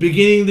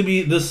beginning to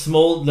be this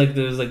small, like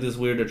there's like this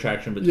weird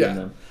attraction between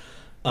them.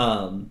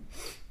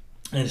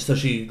 And so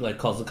she like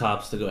calls the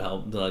cops to go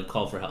help, to like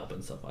call for help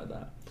and stuff like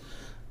that.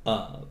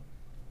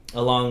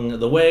 Along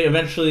the way,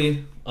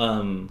 eventually,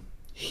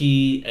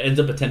 he ends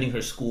up attending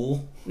her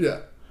school. Yeah.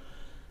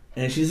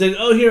 And she's like,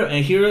 "Oh, Hiro,"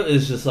 and Hiro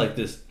is just like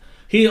this.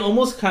 He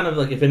almost kind of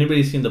like, if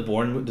anybody's seen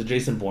the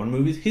Jason Bourne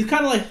movies, he's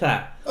kind of like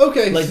that.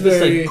 Okay. Like this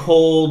like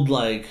cold,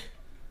 like,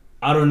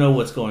 I don't know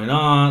what's going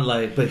on,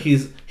 like, but he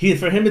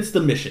for him it's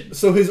the mission.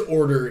 So his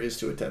order is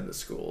to attend the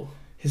school.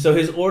 So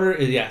his order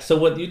is So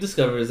what you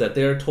discover is that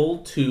they are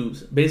told to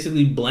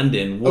basically blend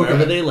in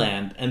wherever they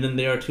land, and then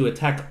they are to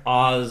attack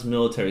Oz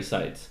military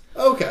sites.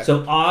 Okay.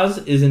 So Oz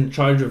is in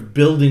charge of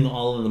building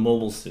all of the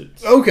mobile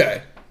suits.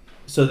 Okay.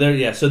 So they're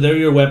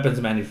your weapons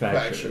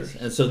manufacturers,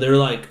 and so they're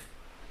like,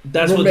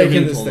 that's what they're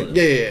being told.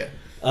 Yeah.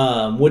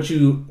 What we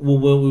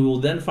will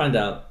then find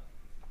out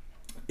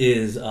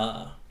is.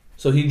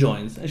 So he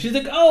joins, and she's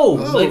like,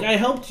 "Oh, like I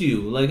helped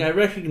you, like I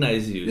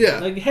recognize you,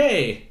 like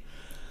hey."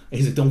 And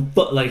he's like, "Don't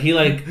fuck," like he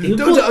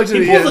pulls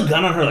a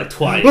gun on her like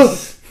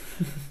twice,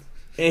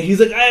 and he's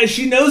like,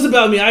 "She knows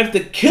about me. I have to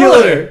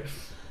kill her."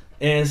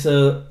 And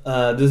so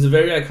there's a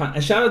very iconic.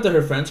 And shout out to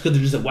her friends because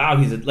they're just like, "Wow,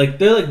 he's like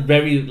they're like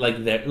very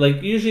like that."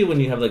 Like usually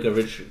when you have like a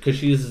rich, because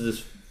she uses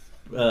this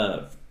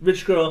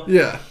rich girl,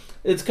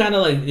 it's kind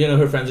of like,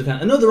 her friends are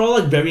kind of, no, they're all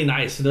like very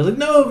nice. And they're like,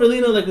 "No,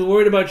 Relina, like we're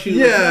worried about you.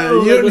 Yeah,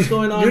 like, no, like, what's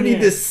going on here? You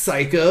need this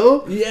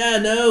psycho." Yeah,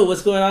 no,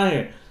 what's going on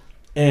here?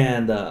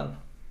 And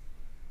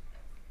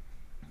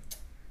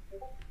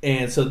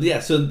so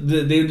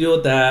they deal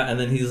with that, and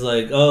then he's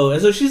like, "Oh,"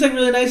 and so she's like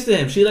really nice to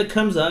him. She like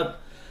comes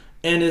up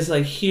and is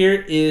like,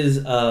 "Here is,"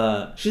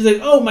 she's like,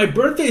 "Oh, my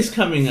birthday's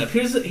coming up.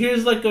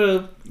 Here's like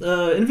a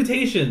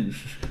invitation."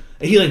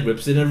 And he like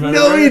rips it in front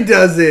of her. No, he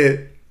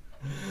doesn't.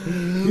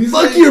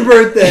 Fuck your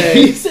birthday.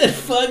 He said,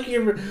 "Fuck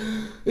your birthday.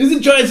 This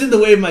is in the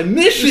way of my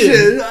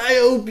mission. I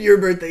hope your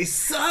birthday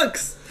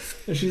sucks."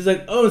 And she's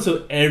like, "Oh," and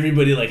so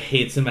everybody like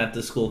hates him at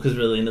the school because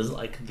Relina's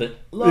like,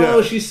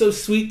 she's so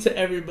sweet to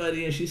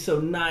everybody and she's so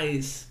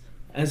nice.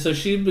 And so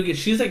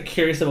she's like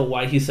curious about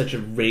why he's such a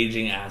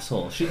raging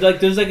asshole. She's like,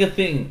 there's like a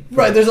thing.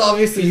 Right, there's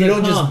obviously, you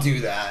don't just do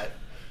that.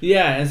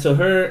 Yeah, and so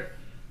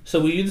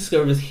what you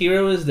discover is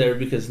Hiro is there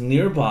because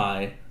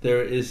nearby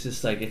there is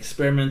this like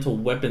experimental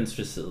weapons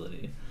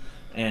facility.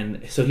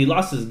 And so he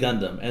lost his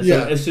Gundam. And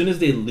so as soon as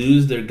they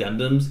lose their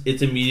Gundams,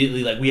 it's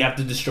immediately like, we have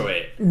to destroy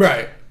it.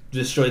 Right.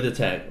 Destroy the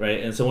tech,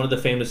 right? And so one of the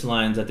famous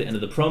lines at the end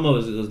of the promo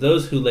is, it goes,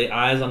 "Those who lay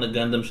eyes on the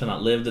Gundam shall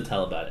not live to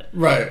tell about it."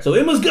 Right. So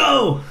it must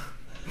go!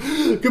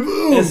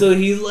 Kaboom! And so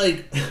he's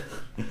like...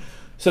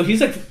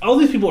 all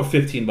these people are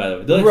 15, by the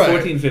way. They're like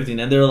 14, 15,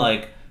 and they're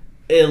like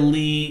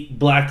elite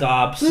Black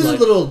Ops. These like, are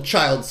little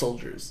child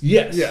soldiers.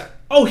 Yes. Yeah.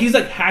 Oh, he's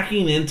like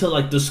hacking into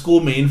like the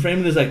school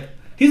mainframe, and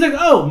he's like,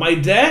 "Oh, my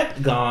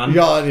debt? Gone.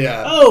 Gone,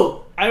 yeah.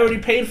 Oh, I already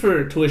paid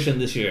for tuition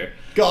this year.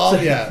 Gone,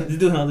 so, yeah. He's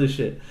doing all this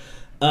shit.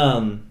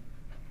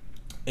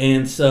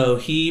 And so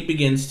he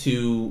begins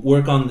to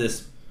work on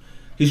this.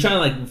 He's trying to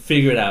like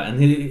figure it out,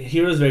 and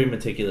Hiro's very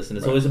meticulous, and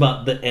it's always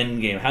about the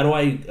end game. How do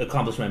I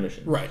accomplish my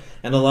mission? Right.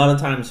 And a lot of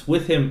times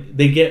with him,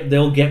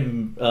 they'll get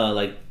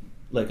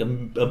like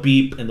a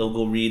beep, and they'll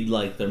go read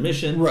like their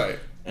mission. Right.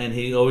 and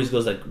he always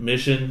goes like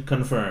mission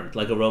confirmed,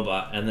 like a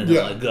robot, and then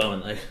he'll like go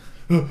and like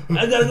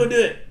I gotta go do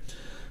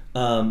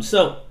it.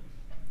 So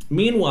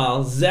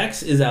meanwhile,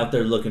 Zex is out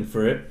there looking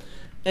for it.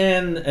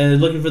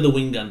 And looking for the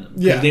Wing Gundam.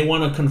 Yeah. They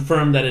want to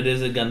confirm that it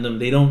is a Gundam.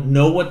 They don't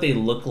know what they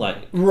look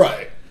like.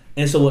 Right.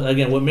 And so,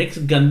 again, what makes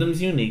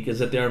Gundams unique is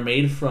that they are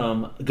made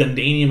from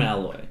Gundanium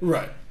alloy.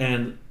 Right.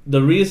 And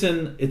the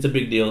reason it's a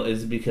big deal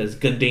is because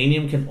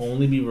Gundanium can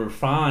only be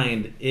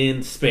refined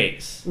in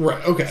space.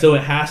 Right, okay. So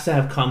it has to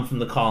have come from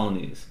the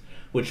colonies,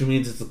 which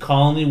means it's a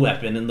colony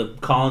weapon, and the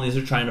colonies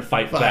are trying to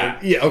fight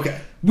back. Yeah, okay.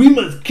 We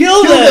must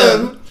kill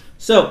them!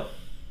 So,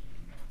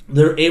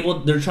 they're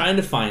trying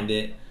to find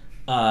it.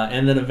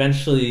 And then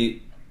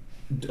eventually,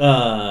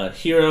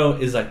 Hiro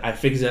is like,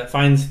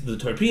 finds the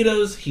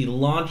torpedoes, he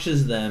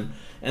launches them,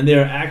 and they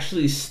are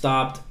actually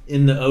stopped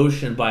in the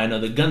ocean by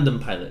another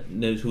Gundam pilot,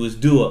 who is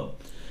Duo,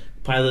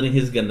 piloting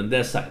his Gundam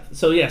their side.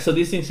 So yeah, so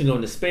these things can go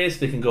into space,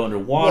 they can go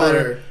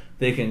underwater,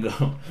 they can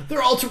go...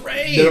 They're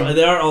all-terrain!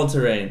 They are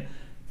all-terrain.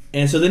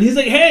 And so then he's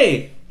like,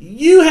 hey,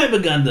 you have a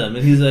Gundam!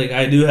 And he's like,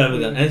 I do have a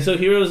Gundam. And so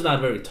Hiro's not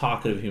a very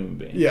talkative human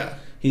being. Yeah.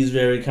 He's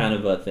very kind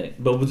of a thing.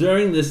 But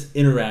during this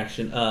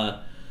interaction, so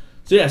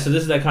this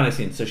is that kind of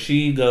scene. So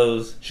she's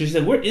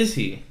like, where is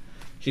he?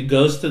 She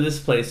goes to this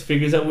place,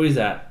 figures out where he's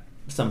at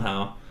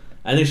somehow.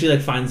 I think she like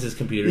finds his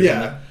computer.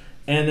 Yeah.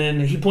 And then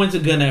he points a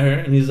gun at her,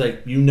 and he's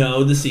like, you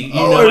know the secret.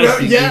 My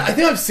secret. Yeah, I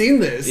think I've seen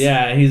this.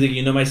 Yeah, and he's like,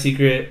 you know my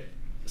secret.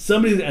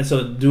 And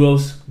so Duo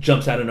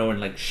jumps out of nowhere and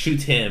like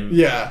shoots him.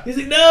 Yeah. He's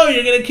like, no,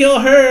 you're gonna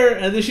kill her.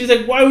 And then she's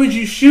like, why would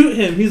you shoot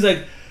him? He's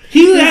like,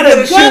 he had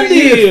a gun to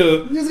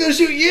you. He's gonna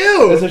shoot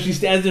you. And so she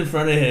stands in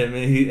front of him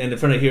and in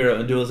front of Hiro,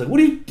 and Duo's like, "What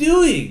are you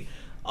doing?"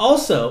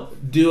 Also,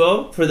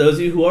 Duo, for those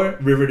of you who are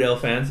Riverdale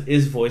fans,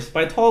 is voiced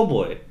by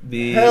Tallboy,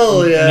 the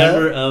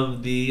member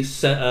of the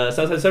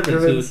Southside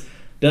Serpents, who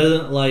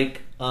doesn't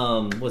like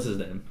what's his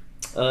name,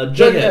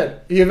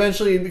 Jughead. He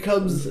eventually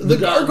becomes the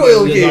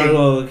Gargoyle King. The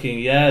Gargoyle King,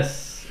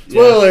 yes.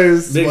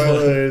 Spoilers. Yes.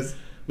 Spoilers.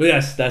 But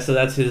yes,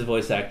 that's his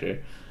voice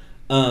actor.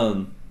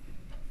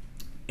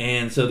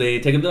 And so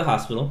they take him to the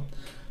hospital,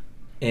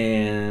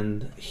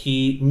 and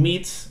he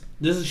meets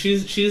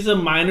she's a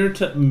minor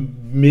to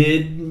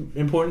mid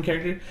important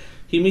character.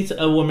 He meets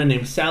a woman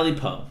named Sally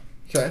Poe.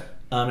 Okay.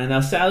 And now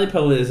Sally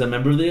Poe is a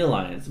member of the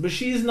Alliance, but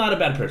she's not a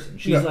bad person.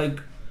 She's like,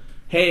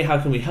 hey, how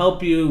can we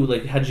help you?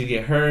 Like, how'd you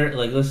get hurt?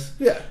 Like, let's...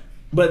 Yeah.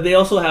 But they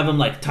also have him,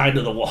 like, tied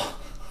to the wall.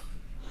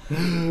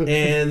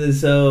 And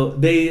so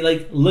they,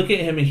 like, look at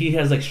him, and he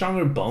has, like,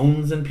 stronger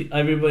bones than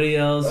everybody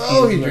else.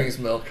 Oh, he drinks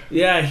milk.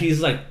 Yeah,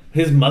 he's, like,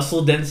 his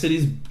muscle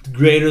density's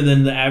greater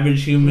than the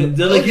average human.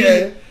 They're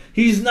like,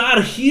 he's not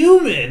a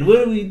human.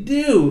 What do we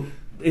do?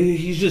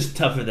 He's just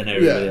tougher than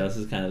everybody else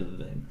is kind of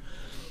the thing.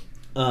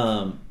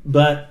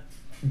 But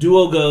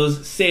Duo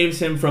goes, saves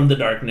him from the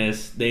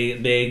darkness.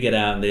 They get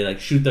out, and they,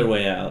 like, shoot their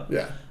way out.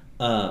 Yeah.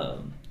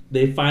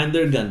 They find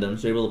their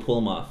Gundams. They're able to pull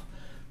them off.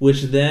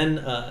 Which then,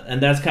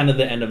 and that's kind of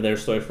the end of their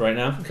story for right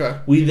now. Okay.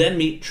 We then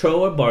meet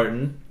Troa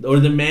Barton, or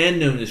the man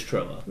known as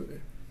Troa.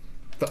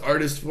 The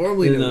artist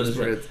formerly known as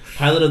Troa.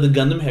 Pilot of the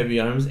Gundam Heavy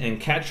Arms,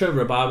 and Katra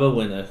Rababa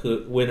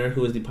Winner,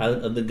 who is the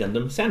pilot of the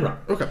Gundam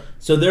Sandrock. Okay.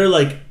 So they're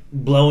like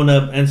blowing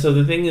up, and so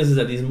the thing is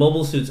that these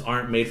mobile suits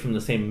aren't made from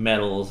the same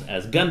metals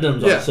as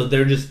Gundams are, so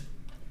they're just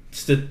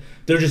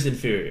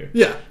inferior.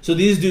 Yeah. So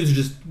these dudes are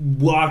just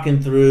walking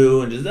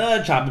through and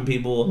just chopping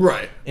people.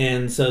 Right.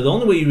 And so the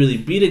only way you really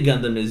beat a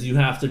Gundam is you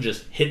have to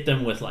just hit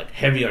them with like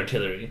heavy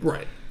artillery.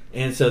 Right.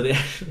 And so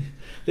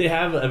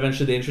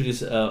eventually they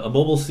introduce a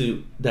mobile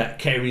suit that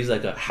carries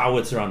like a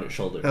howitzer on its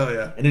shoulder. Oh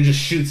yeah. And it just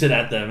shoots it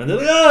at them, and they're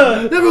like,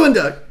 ah! Everyone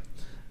duck.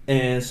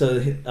 And so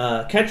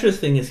Ketra's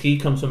thing is he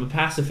comes from a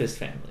pacifist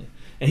family,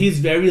 and he's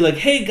very like,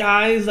 hey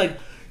guys, like,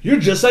 you're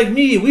just like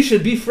me, we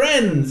should be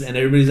friends. And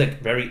everybody's like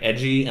very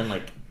edgy and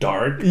like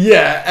dark.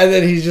 Yeah, and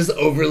then he's just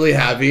overly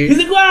happy. He's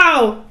like,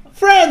 wow,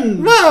 friends.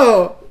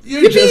 Wow,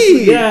 you're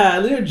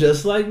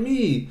just like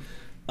me.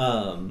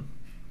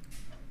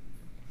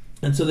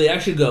 And so they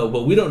actually go,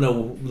 but we don't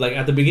know, like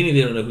at the beginning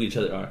they don't know who each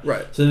other are.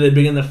 Right. So they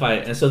begin the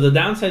fight. And so the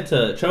downside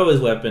to Troa's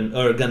weapon,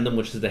 or Gundam,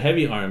 which is the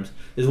heavy arms,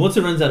 is once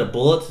it runs out of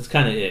bullets, it's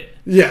kind of it.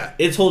 Yeah.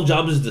 Its whole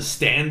job is to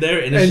stand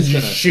there and it's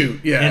just gonna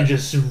shoot, and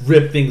just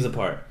rip things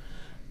apart.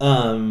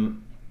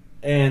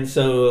 And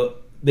so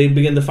they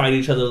begin to fight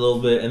each other a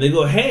little bit, and they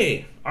go,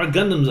 hey, our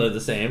Gundams are the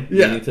same,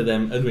 leading to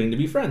them agreeing to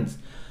be friends.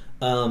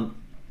 And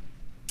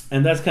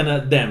that's kind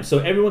of them. So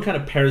everyone kind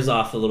of pairs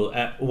off a little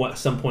at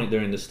some point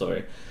during the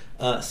story.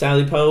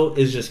 Sally Poe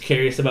is just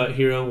curious about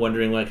Hiro,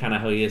 wondering what kind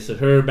of how he is. So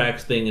her back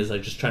thing is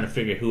like just trying to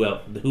figure who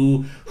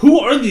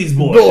are these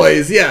boys?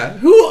 Boys, yeah.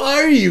 Who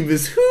are you,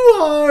 miss? Who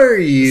are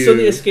you? So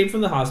they escape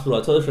from the hospital. I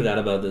totally forgot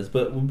about this,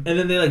 and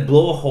then they like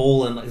blow a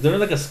hole, and like they're in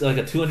like a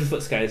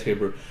 200-foot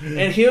skyscraper,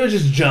 and Hiro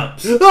just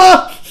jumps.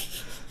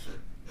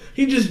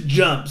 He just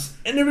jumps,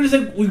 and everybody's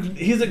like,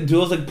 he's like,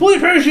 Duel's like, pull your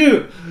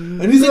parachute,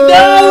 and he's like,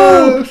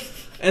 no.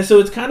 And so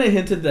it's kind of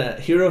hinted that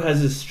Hiro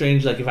has this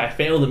strange, like, if I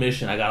fail the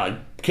mission, I gotta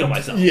like kill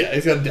myself. Yeah,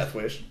 he's got a death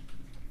wish.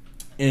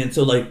 And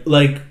so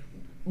like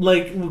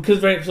like,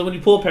 because right, so when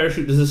you pull a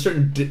parachute, there's a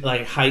certain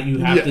like height you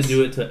have to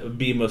do it to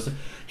be most.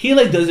 He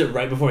like does it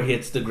right before he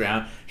hits the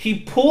ground. He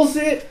pulls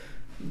it,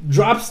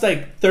 drops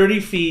like 30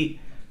 feet,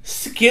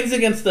 skids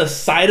against the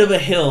side of a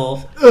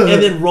hill,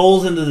 and then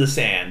rolls into the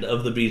sand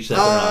of the beach that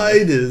they're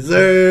on. I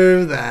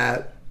deserve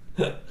that.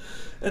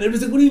 And it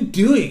was like, what are you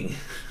doing?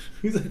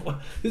 He's like,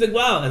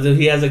 wow. And then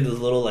he has like this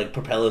little like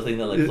propeller thing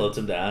that like floats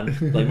him down,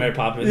 like Mary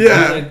Poppins.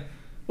 Yeah. He's like,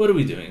 what are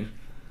we doing?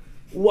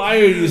 Why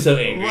are you so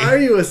angry? Why are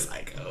you a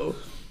psycho?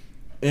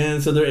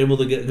 And so they're able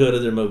to go to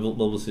their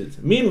mobile suits.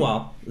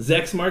 Meanwhile,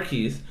 Zex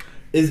Marquis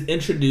is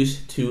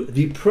introduced to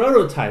the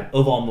prototype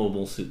of all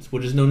mobile suits,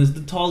 which is known as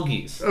the Tall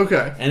Geese.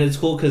 Okay. And it's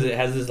cool because it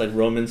has this like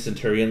Roman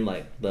centurion,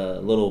 like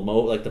the little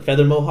like the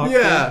feather mohawk.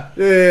 Yeah.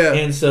 Thing. Yeah.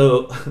 And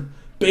so,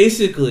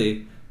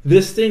 basically,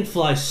 this thing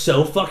flies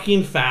so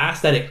fucking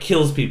fast that it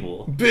kills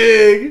people.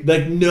 Big.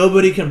 Like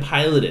nobody can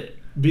pilot it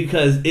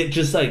because it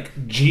just like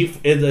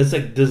it's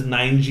like does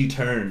 9G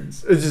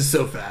turns. It's just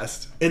so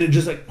fast, and it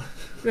just like.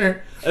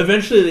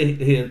 Eventually,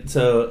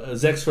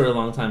 Zex for a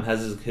long time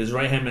has his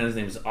right hand man's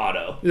name is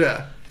Otto.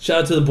 Yeah.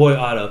 Shout out to the boy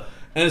Otto.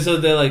 And so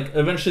they're like,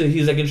 eventually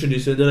he's like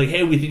introduced to it. They're like,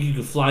 hey, we think you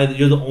could fly.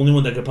 You're the only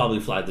one that could probably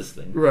fly this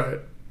thing. Right.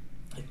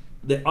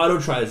 Otto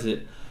tries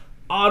it.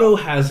 Otto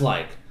has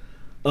like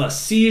a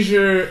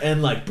seizure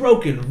and like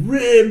broken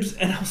ribs.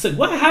 And I was like,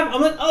 what happened?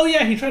 I'm like, oh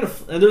yeah, he tried to.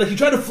 And they're like, he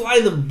tried to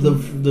fly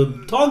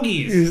the Tall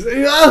Geese.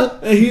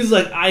 And he's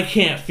like, I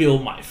can't feel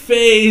my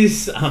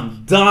face.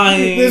 I'm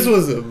dying. This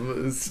was a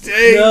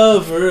mistake. No,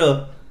 for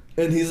real.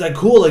 And he's like,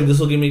 cool, like this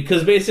will give me,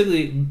 because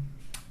basically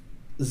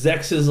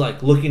Zex is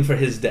like looking for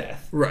his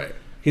death. Right.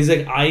 He's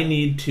like, I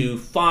need to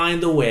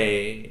find a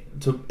way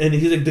to, and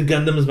he's like, the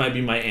Gundams might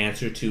be my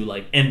answer to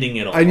like ending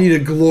it all. I need a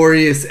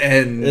glorious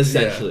end.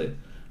 Essentially.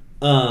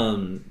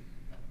 Yeah.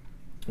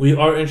 We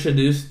are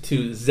introduced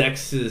to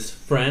Zex's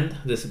friend,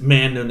 this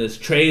man known as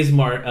Trey's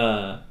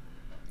Marquis.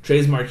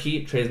 Trey's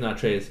not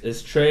Trey's.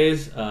 It's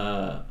Trey's,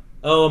 I'm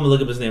gonna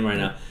look up his name right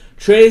now.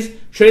 Trey's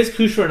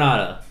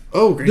Kushranada.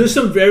 Oh, great. There's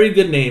some very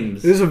good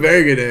names. There's some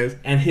very good names.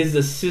 And his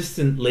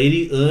assistant,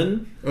 Lady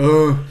Un.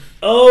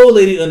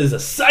 Lady Un is a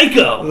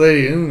psycho.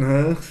 Lady Un,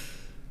 huh?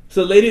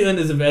 So Lady Un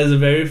has a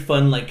very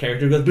fun like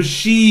character growth, but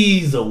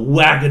she's a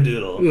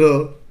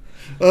wackadoodle.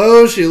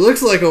 Oh, she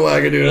looks like a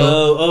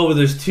wackadoodle. Well,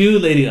 there's two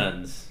Lady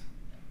Uns.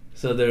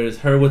 So there's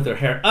her with her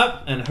hair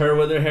up and her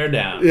with her hair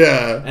down.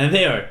 Yeah. And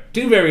they are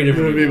two very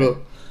different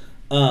people.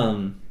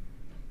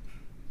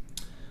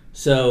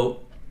 So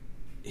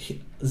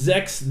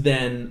Zex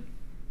then,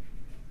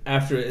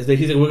 after he's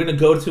like, we're gonna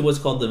go to what's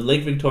called the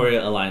Lake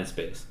Victoria Alliance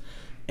base,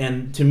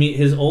 and to meet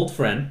his old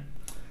friend,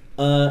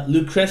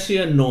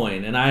 Lucretia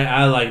Noin, and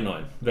I like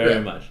Noin very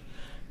much,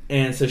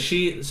 and so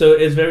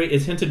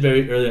it's hinted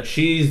very early on,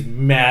 she's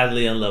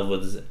madly in love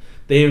with Zex.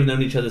 They've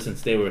known each other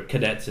since they were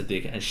cadets at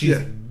the, and she's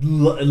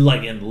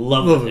like in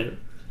love with him.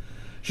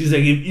 She's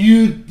like, if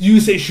you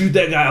say shoot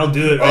that guy, I'll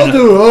do it.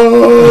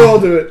 I'll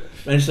do it.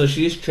 And so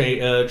she's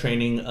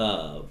training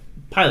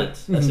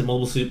pilots. That's the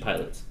mobile suit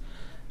pilots.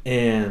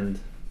 And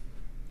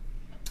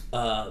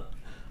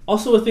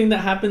also a thing that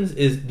happens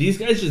is these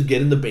guys just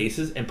get in the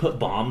bases and put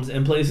bombs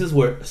in places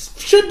where it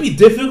should be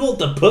difficult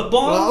to put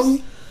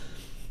bombs.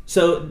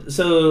 So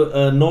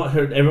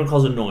everyone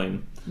calls her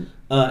Noin.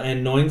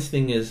 And Noin's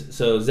thing is,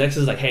 so Zex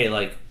is like, hey,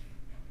 like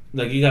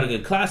you got a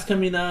good class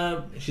coming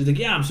up. She's like,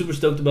 yeah, I'm super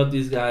stoked about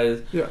these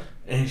guys. Yeah.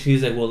 And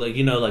she's like, well, like,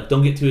 like,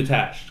 don't get too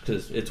attached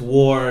because it's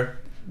war.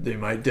 They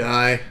might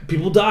die.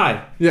 People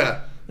die.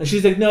 Yeah. And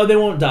she's like, no, they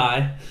won't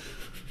die.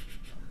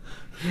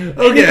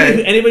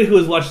 Okay. Anybody who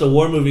has watched a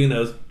war movie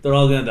knows they're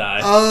all gonna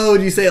die. Oh,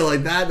 do you say it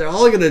like that? They're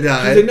all gonna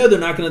die. She's like, no, they're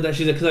not gonna die.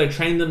 She's like, because I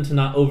trained them to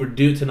not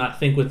overdo, to not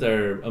think with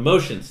their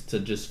emotions, to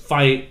just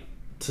fight,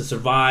 to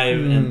survive,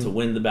 and to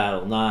win the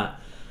battle, not.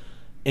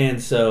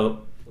 And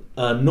so,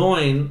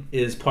 Noin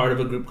is part of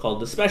a group called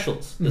the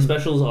Specials. The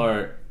Specials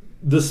are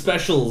the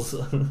Specials.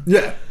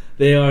 Yeah.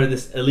 They are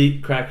this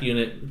elite crack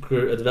unit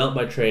developed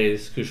by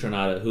Trey's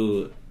Kushranada,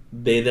 who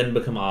they then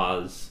become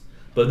Oz.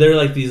 But they're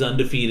like these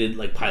undefeated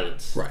like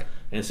pilots. Right.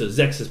 And so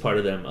Zex is part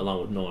of them,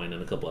 along with Noin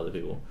and a couple other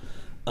people.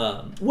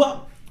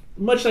 Well,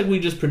 much like we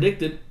just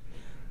predicted,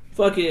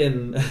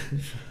 fucking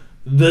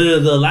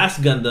the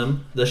last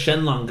Gundam, the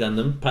Shenlong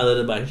Gundam,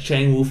 piloted by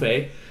Chang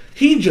Wu-Fei,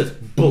 he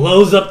just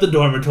blows up the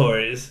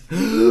dormitories.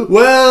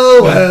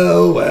 Well.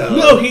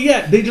 No,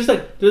 they just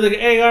like, they're like,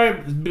 hey, all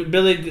right,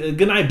 Billy,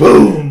 good night,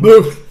 boom.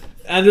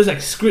 And there's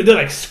like they're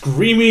like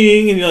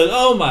screaming, and you're like,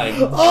 oh my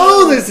god.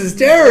 Oh, this is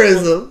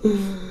terrorism.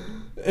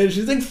 And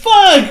she's like,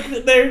 fuck!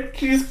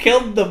 She just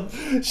killed them.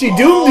 She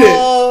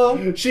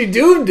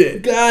doomed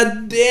it.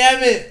 God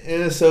damn it.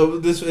 And so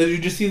you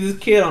just see this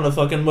kid on a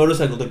fucking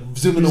motorcycle like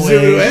zooming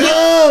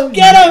away.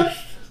 Get him!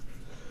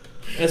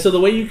 And so the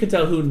way you can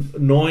tell who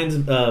Noin's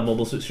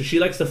mobile suit, so she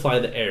likes to fly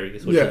the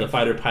Ares, which is the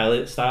fighter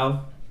pilot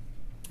style.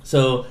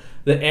 So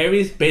the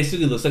Ares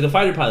basically looks like a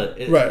fighter pilot.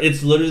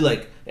 It's literally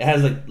like, it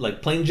has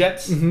like plane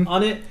jets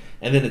on it,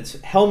 and then its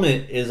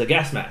helmet is a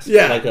gas mask.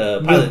 Yeah. Like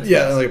a pilot's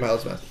mask. Like a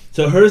pilot's mask.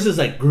 So hers is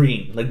like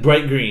green, like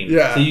bright green.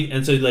 Yeah.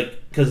 So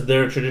like because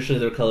traditionally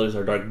their colors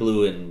are dark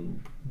blue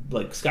and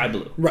like sky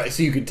blue. Right.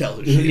 So you could tell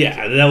who she is.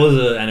 Yeah, that was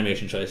an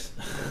animation choice.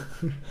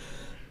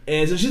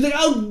 And so she's like,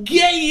 "I'll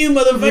get you,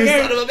 motherfucker! You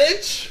son of a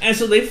bitch!" And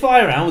so they fly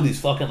around with these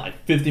fucking like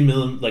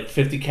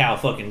 50 cal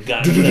fucking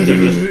guns.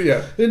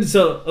 Yeah. And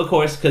so of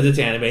course, because it's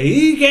anime,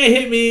 you can't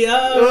hit me.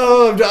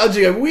 Oh, I'm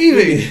dodging. I'm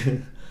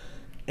weaving.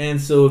 And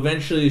so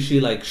eventually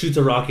she like shoots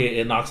a rocket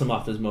and knocks him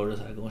off his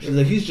motorcycle. She's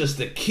like, "He's just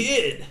a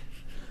kid."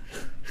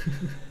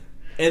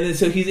 And then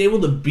so he's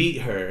able to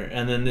beat her.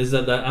 And then there's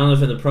that I don't know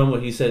if in the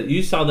promo he said,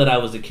 "You saw that I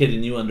was a kid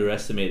and you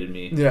underestimated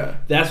me." Yeah.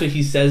 That's what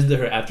he says to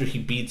her after he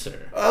beats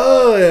her.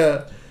 Oh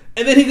yeah.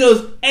 And then he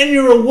goes, "And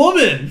you're a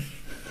woman."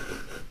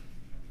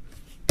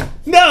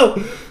 No,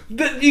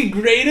 the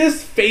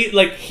greatest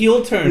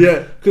heel turn.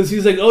 Yeah. Because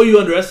he's like, "Oh, you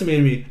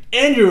underestimated me,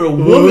 and you're a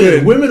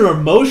woman. Women are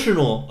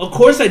emotional. Of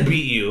course, I'd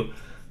beat you."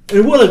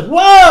 And we're like,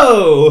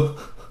 "Whoa!"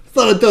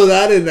 Thought I'd throw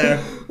that in there.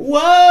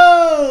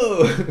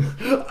 Whoa!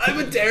 I'm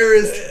a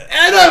terrorist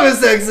and I'm a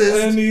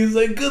sexist. And he's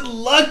like, "Good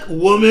luck,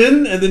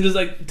 woman," and then just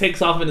like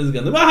takes off in his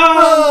gun.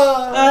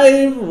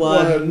 I've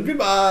won.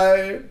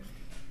 Goodbye.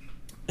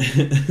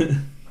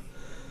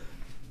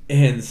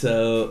 And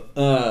so,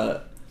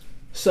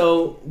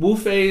 Wu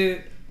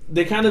Fei,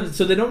 they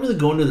don't really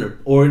go into their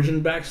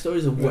origin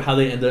backstories of how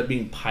they ended up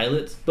being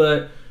pilots,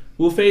 but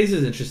Wu Fei's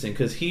is interesting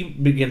because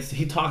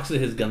he talks to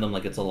his Gundam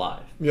like it's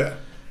alive. Yeah.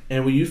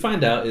 And what you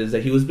find out is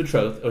that he was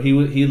betrothed, or he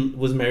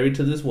was married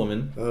to this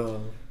woman,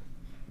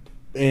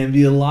 and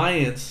the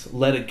Alliance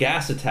led a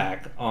gas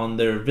attack on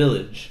their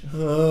village.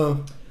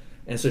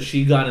 And so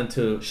she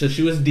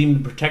was deemed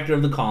the protector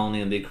of the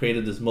colony, and they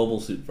created this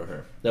mobile suit for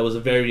her. That was a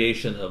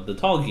variation of the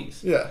tall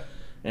geese. Yeah.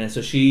 And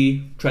so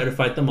she tried to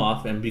fight them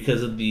off, and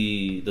because of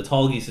the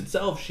tall geese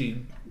itself,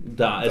 she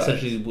died.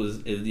 Essentially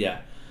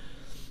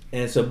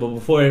And so, but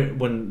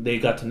when they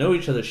got to know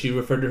each other, she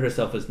referred to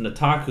herself as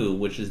Nataku,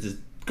 which is this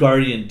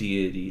guardian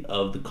deity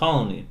of the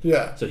colony.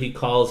 Yeah. So he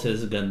calls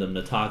his Gundam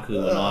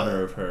Nataku in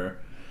honor of her.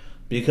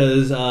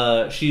 Because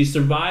she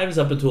survives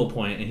up until a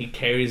point, and he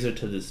carries her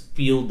to this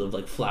field of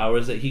like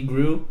flowers that he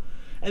grew,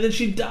 and then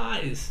she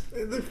dies.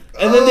 And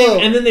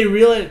then they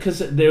realize, because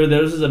there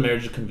was a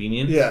marriage of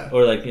convenience,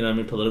 or like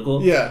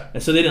political,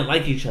 and so they didn't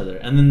like each other.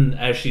 And then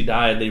as she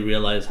died, they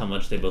realized how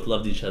much they both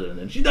loved each other, and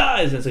then she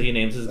dies, and so he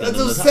names his Gundam.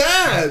 That's so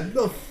sad.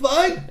 The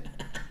fuck.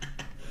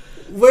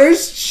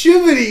 Where's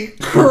Chimney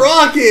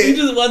Crockett? He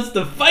just wants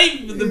to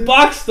fight, to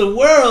box the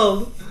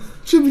world.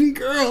 Chimney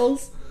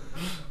girls.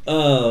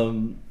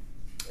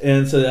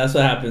 And so that's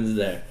what happens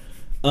there.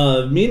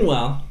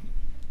 Meanwhile,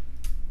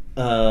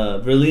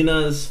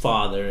 Verlina's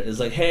father is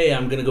like, "Hey,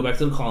 I'm gonna go back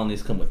to the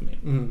colonies. Come with me."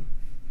 Mm-hmm.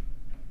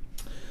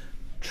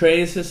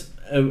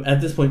 At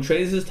this point,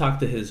 Trey's has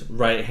talked to his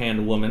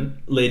right-hand woman,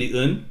 Lady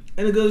Un,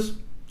 and it goes,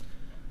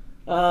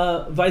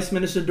 "Vice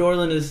Minister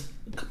Dorland is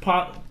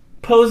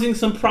posing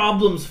some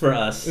problems for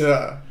us.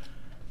 Yeah,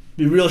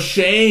 be real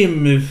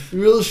shame if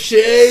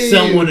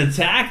someone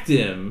attacked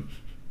him."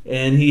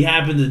 And he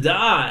happened to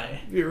die.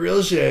 Be a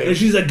real shame. And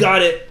she's like,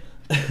 "Got it."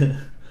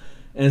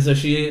 And so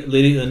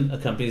Lady Un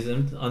accompanies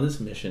them on this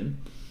mission.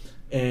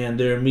 And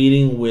they're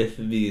meeting with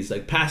these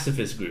like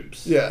pacifist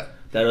groups. Yeah.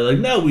 That are like,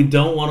 "No, we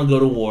don't want to go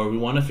to war. We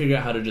want to figure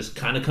out how to just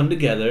kind of come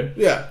together."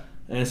 Yeah.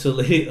 And so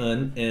Lady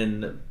Un,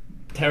 in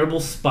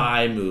terrible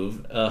spy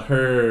move,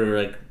 her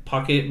like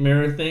pocket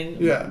mirror thing,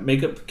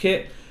 makeup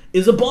kit,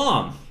 is a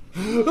bomb.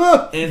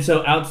 And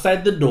so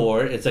outside the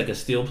door, it's like a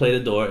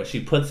steel-plated door. She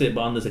puts it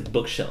on this like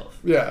bookshelf.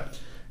 Yeah.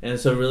 And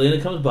so Relina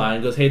comes by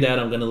and goes, "Hey, Dad,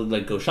 I'm gonna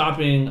like go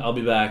shopping. I'll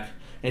be back."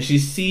 And she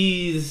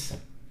sees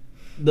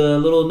the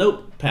little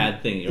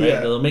notepad thingy,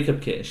 right? The little makeup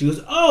kit. And she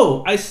goes,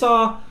 "Oh, I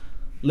saw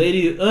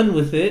Lady Un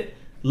with it.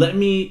 Let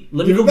me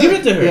go give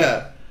it to her."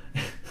 Yeah.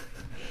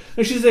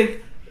 And she's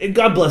like,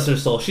 God bless her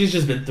soul. She's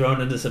just been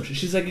thrown into some shit.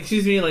 She's like,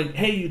 "Excuse me, like,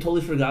 hey, you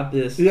totally forgot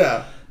this."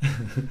 Yeah.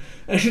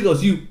 And she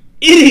goes, "You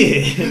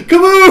idiot!"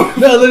 Come on!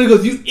 No, Lily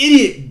goes, "You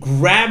idiot!"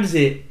 Grabs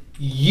it,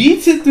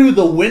 yeets it through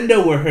the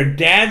window where her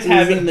dad's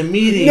having the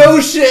meeting.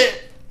 No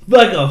shit!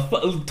 Like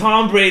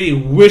Tom Brady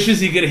wishes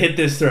he could hit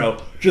this throw.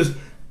 Just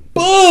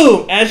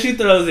boom! As she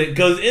throws it,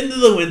 goes into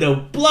the window,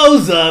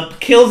 blows up,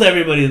 kills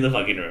everybody in the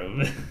fucking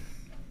room.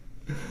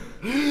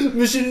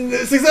 Mission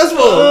successful!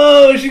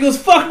 Oh, she goes,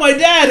 "Fuck my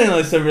dad!" And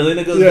like, so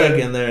Relina goes back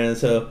in there, and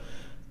so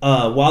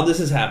while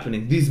this is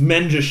happening, these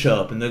men just show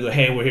up, and they go,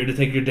 "Hey, we're here to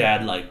take your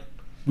dad, like,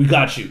 we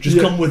got you. Just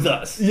come with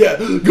us." Yeah,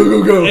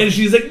 go. And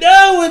she's like,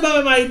 "No,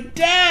 about my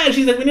dad."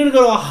 She's like, "We need to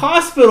go to a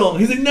hospital."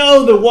 He's like,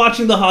 "No, they're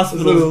watching the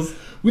hospitals.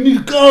 We need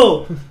to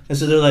go." And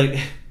so they're like,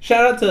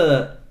 shout out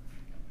to,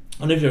 I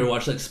don't know if you ever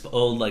watched like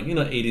old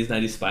 80s,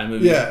 90s spy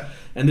movies. Yeah.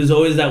 And there's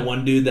always that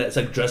one dude that's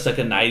like dressed like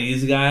a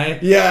 90s guy.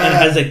 Yeah. And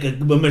has like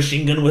a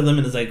machine gun with him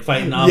and is like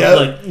fighting off.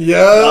 Yeah.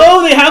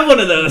 Oh, they have one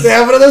of those. They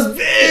have one of those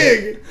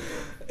big.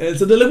 And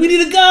so they're like, "We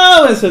need to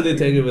go!" And so they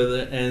take her with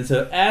her. And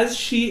so as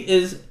she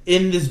is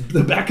in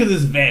the back of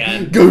this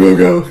van,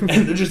 go,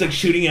 and they're just like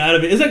shooting out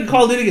of it. It's like a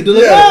Call of Duty. They're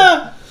like,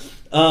 "Ah!"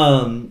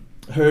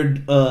 Her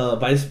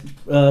Vice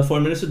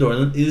Foreign Minister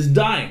Dorland is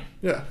dying.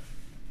 Yeah.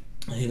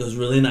 And he goes,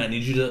 "Relina, I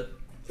need you to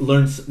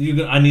learn.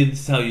 I need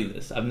to tell you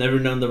this. I've never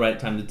known the right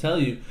time to tell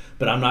you,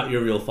 but I'm not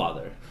your real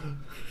father.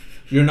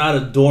 You're not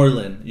a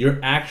Dorlin. You're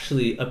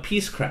actually a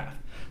Peacecraft.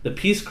 The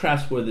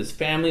Peacecrafts were this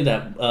family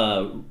that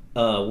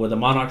were the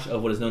monarchs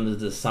of what is known as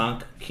the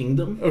Sank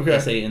Kingdom. Okay.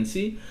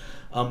 SANC.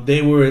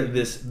 They were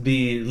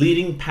the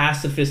leading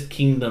pacifist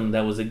kingdom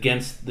that was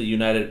against the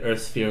United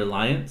Earthsphere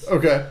Alliance.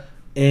 Okay.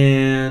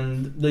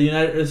 And the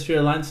United Earthsphere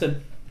Alliance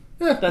said,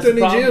 that's a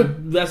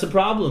problem. That's a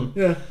problem.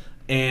 Yeah.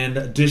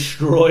 And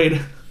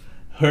destroyed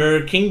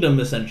her kingdom,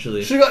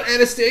 essentially. She got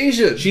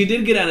Anastasia. She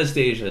did get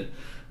Anastasia.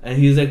 And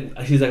he's like,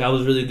 I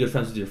was really good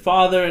friends with your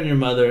father and your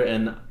mother,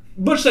 and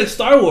much like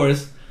Star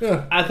Wars,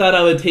 I thought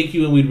I would take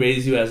you and we'd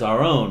raise you as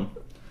our own.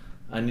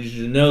 I need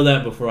you to know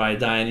that before I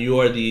die, and you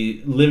are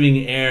the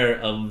living heir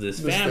of this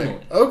family.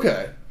 Thing.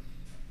 Okay.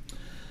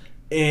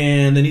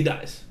 And then he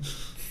dies.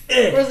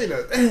 Of course he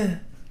does.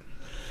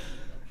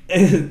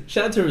 And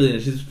shout out to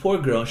Relina. She's a poor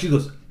girl. And she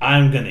goes,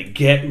 I'm going to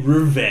get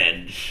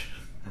revenge.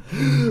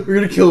 We're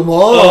going to kill them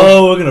all.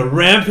 Oh, we're going to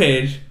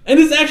rampage. And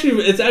it's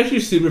actually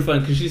super fun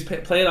because she's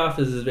played off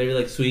as this very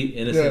like sweet,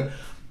 innocent. Yeah.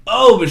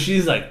 Oh, but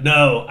she's like,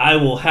 no, I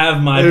will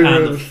have my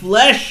pound of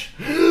flesh,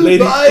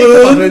 Lady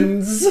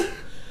Un.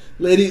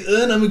 Lady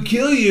Un, I'm going to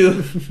kill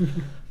you.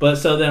 But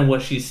so then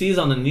what she sees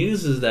on the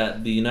news is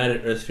that the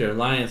United Earthsphere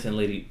Alliance and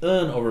Lady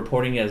Un are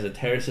reporting it as a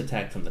terrorist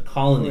attack from the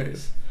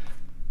colonies.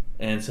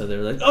 Right. And so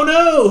they're like, oh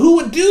no, who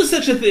would do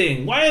such a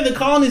thing? Why are the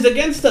colonies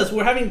against us?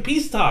 We're having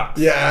peace talks.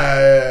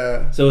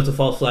 Yeah. So it's a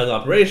false flag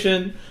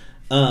operation.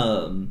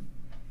 Relina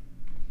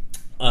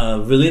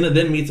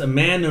then meets a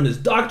man known as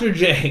Dr.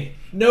 J.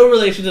 No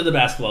relation to the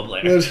basketball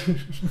player.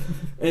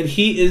 And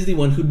he is the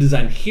one who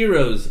designed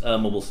Hero's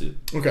mobile suit.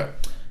 Okay.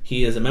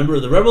 He is a member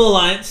of the Rebel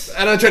Alliance.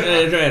 And a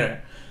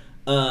trainer.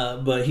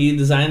 But he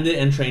designed it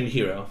and trained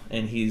Hero.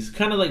 And he's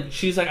kind of like,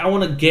 she's like, I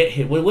want to get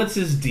him. What's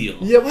his deal?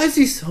 Yeah, why is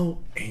he so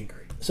angry?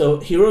 So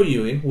Hiro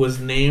Yui was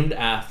named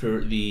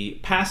after the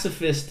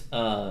pacifist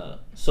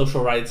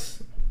social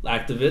rights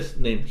activist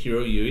named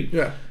Hiro Yui.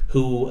 Yeah.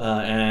 Who,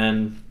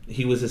 and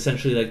he was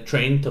essentially like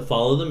trained to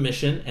follow the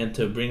mission and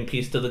to bring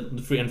peace to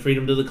and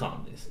freedom to the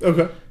colonies.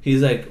 Okay.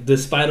 He's like,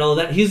 despite all of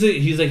that, he's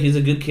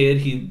a good kid.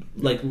 He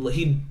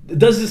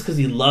does this because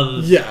he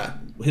loves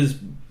his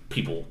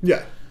people.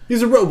 Yeah.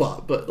 He's a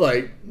robot, but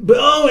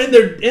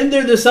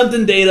there's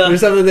something data.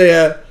 There's something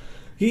there.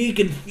 He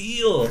can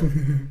feel.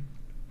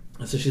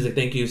 So she's like,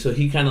 thank you. So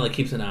he kind of like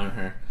keeps an eye on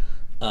her,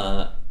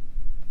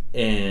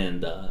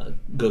 and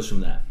goes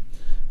from that.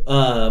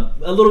 A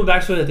little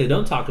backstory that they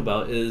don't talk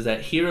about is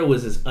that Hiro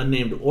was this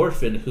unnamed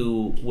orphan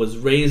who was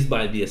raised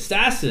by the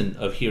assassin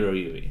of Hiro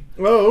Yui.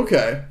 Oh,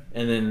 okay.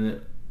 And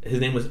then his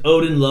name was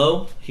Odin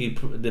Lowe. He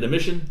did a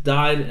mission,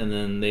 died, and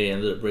then they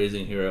ended up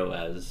raising Hiro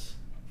as.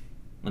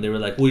 And they were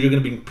like, well, you're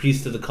going to bring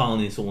peace to the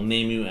colony, so we'll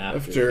name you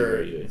after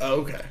Hiro Yui.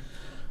 Oh, okay.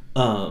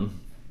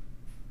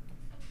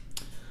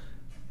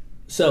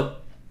 So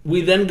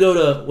we then go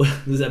to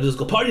this episode's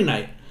called Party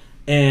Night,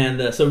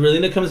 and so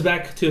Relina comes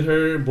back to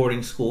her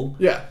boarding school.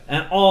 Yeah,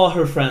 and all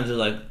her friends are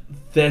like,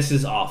 "This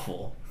is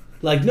awful."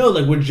 Like, no,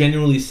 like we're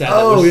genuinely sad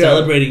that we're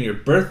celebrating your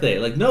birthday.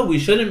 Like, no, we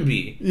shouldn't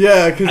be.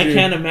 Yeah, because I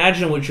can't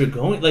imagine what you're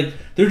going. Like,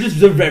 they're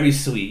very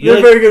sweet.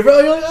 They're very good.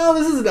 You're like, oh,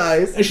 this is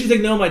nice. And she's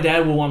like, no, my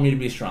dad will want me to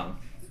be strong.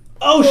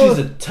 Oh, she's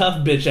a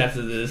tough bitch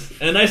after this,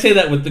 and I say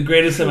that with the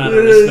greatest amount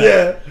of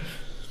respect. Yeah.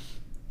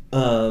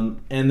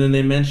 And then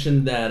they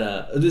mentioned that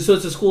so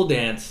it's a school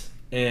dance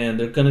and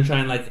they're gonna try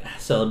and like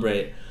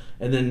celebrate,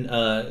 and then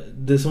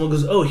someone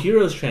goes, oh,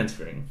 Hiro's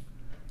transferring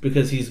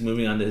because he's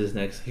moving on to his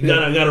next. You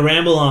gotta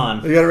ramble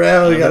on. You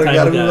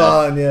gotta move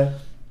on.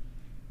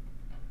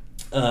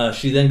 Yeah.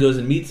 She then goes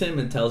and meets him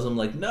and tells him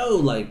like, no,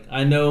 like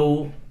I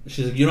know.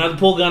 She's like, you don't have to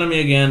pull a gun on me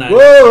again.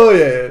 Whoa,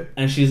 yeah.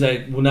 And she's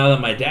like, well, now that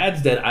my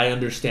dad's dead, I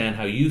understand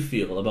how you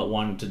feel about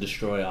wanting to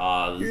destroy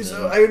Oz.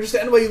 I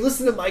understand why you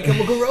listen to My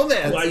Chemical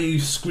Romance. Why you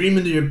scream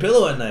into your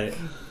pillow at night.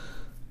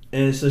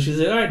 And so she's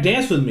like, all right,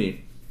 dance with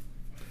me.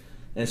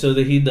 And so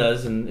that he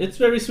does, and it's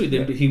very sweet.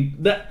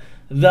 The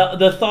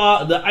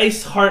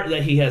ice heart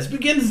that he has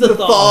begins to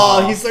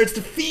thaw. He starts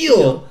to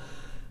feel.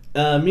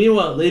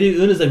 Meanwhile, Lady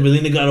Un is like,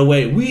 Relina got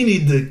away. We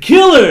need to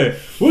kill her.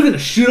 We're gonna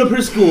shoot up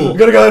her school.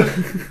 Gotta go.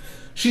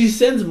 She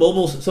sends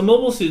mobile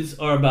suits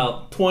are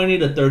about 20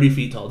 to 30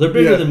 feet tall. They're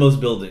bigger than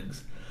most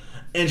buildings.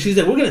 And she's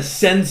like, we're going to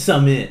send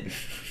some in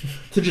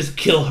to just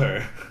kill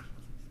her.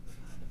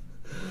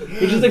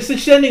 Which is like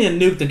sending a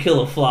nuke to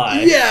kill a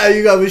fly. Yeah,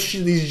 you got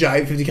these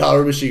giant 50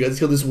 caliber machine guns to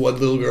kill this one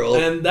little girl.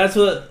 And that's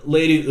what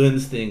Lady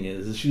Un's thing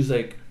is. She's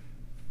like,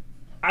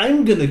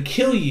 I'm going to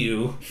kill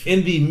you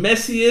in the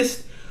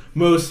messiest,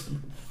 most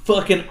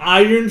fucking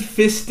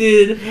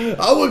iron-fisted. I'm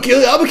gonna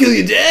kill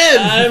you dead.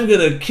 I'm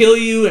gonna kill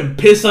you and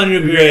piss on your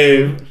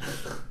grave.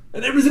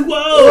 And everybody's like,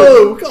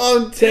 whoa,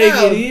 calm down. Take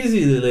it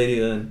easy,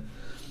 Lady Un.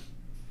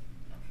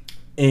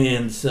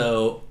 And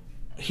so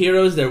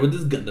Hero's there with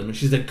this Gundam, and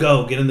she's like,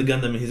 go, get in the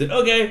Gundam. And he's like,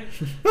 okay.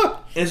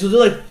 And so they're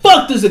like,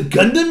 fuck, there's a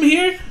Gundam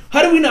here?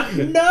 How do we not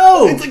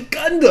know? It's a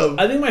Gundam.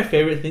 I think my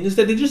favorite thing is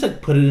that they just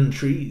like put it in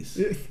trees.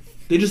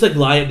 They just like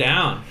lie it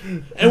down,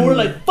 and we're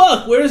like,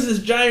 "Fuck! Where's this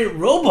giant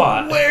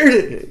robot? Where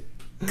did it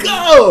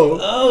go?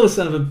 Oh,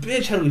 son of a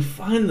bitch! How do we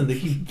find them? They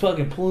keep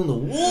fucking pulling the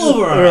wool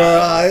over our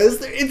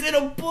eyes. It's in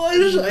a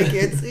bush. I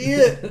can't see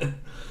it."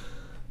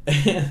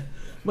 And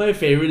my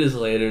favorite is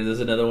later.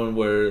 There's another one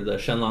where the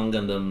Shenlong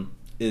Gundam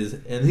is,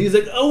 and he's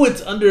like, "Oh,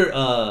 it's under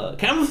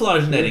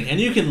camouflage netting," and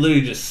you can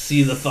literally just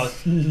see the fuck.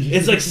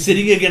 It's like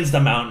sitting against a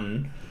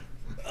mountain.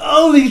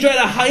 Oh, he's trying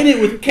to hide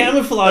it with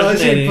camouflage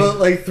netting. She put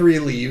like 3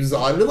 leaves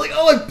on it. Like,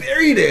 oh, I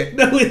buried it.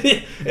 No,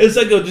 it's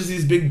like just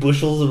these big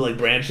bushels of like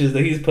branches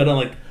that he's put on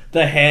like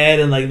the head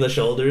and like the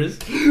shoulders.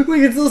 We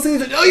can still see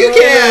it. No, you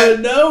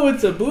can't. No,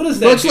 it's a Buddha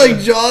statue. Much like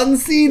John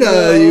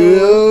Cena, you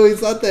know,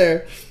 he's not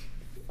there.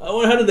 I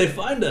wonder, how did they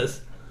find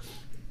us?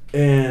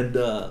 And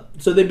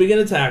so they begin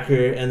to attack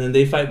her, and then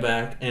they fight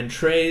back. And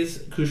Trey's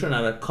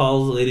Kushonada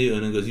calls Lady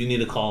Un and goes, "You need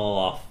to call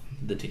off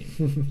the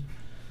team."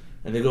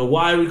 And they go,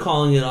 "Why are we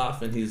calling it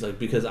off?" And he's like,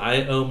 "Because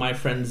I owe my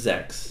friend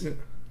Zex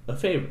a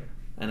favor,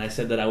 and I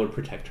said that I would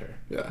protect her."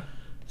 Yeah.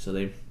 So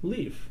they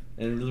leave,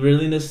 and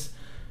Relina's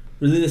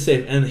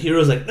safe. And the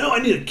hero's like, "No, I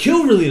need to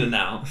kill Relina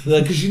now,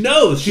 because she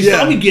knows she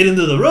saw me get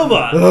into the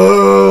robot."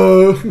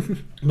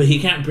 But he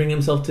can't bring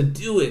himself to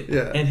do it.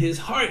 Yeah. And his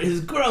heart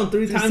has grown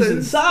 3 times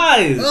in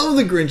size. Oh,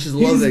 the Grinch is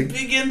loving. He's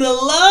big into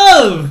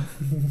love.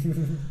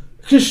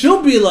 Because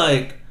she'll be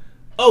like,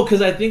 oh,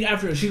 because I think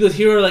after she goes,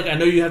 "Hero, like, I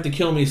know you have to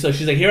kill me." So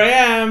she's like, "Here I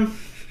am.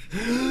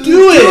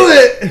 Do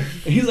it."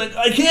 And he's like,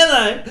 "Why can't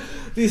I?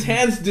 These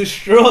hands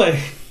destroy."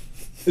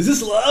 Is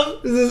this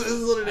love? Is this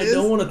what it is? I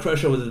don't want to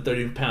crush her with a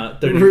 30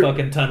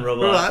 fucking ton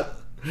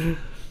robot.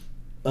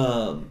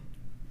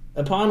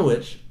 Upon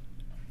which,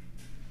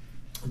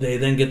 they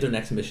then get their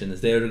next mission.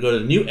 Is they are to go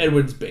to New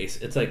Edwards base.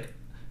 It's like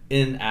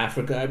in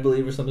Africa, I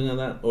believe, or something like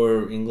that,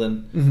 or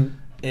England. Mm-hmm.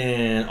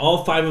 And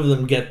all 5 of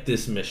them get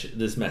this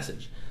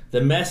message.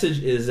 The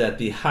message is that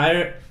the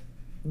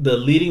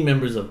leading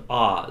members of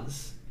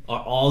Oz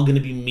are all going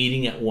to be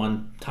meeting at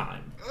one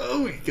time.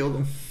 Oh, we killed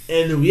them.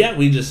 And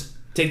we just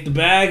take the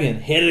bag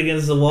and hit it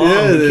against the wall.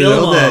 Yeah, and we kill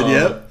them all. Dead,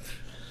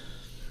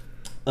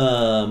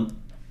 yep.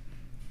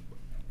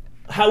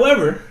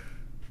 However,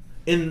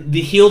 in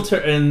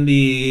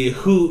the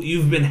who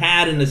you've been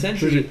had in a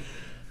century,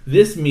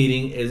 this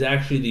meeting is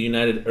actually the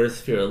United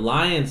Earthsphere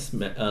Alliance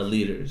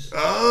leaders.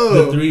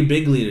 Oh. The 3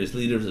 big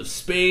leaders of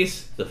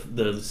space, the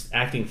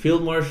acting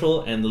field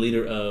marshal, and the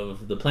leader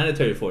of the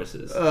planetary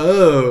forces.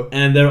 Oh.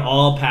 And they're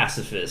all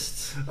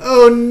pacifists.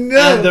 Oh,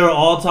 no. And they're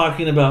all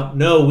talking about,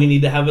 no, we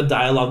need to have a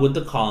dialogue with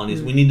the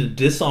colonies. We need to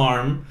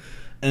disarm.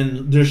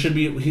 And there should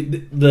be,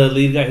 the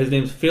lead guy, his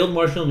name's Field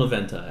Marshal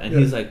Noventa. And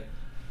he's like,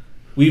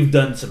 "We've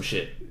done some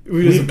shit.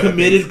 We've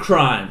committed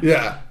crime.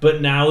 Yeah.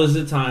 But now is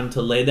the time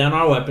to lay down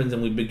our weapons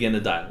and we begin a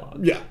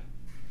dialogue." Yeah.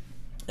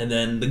 And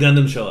then the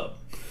Gundams show up.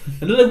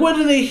 And they're like, "What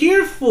are they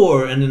here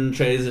for?" And then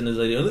Trey's and his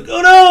lady are like,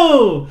 "Oh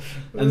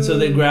no!" And so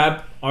they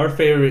grab our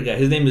favorite guy.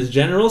 His name is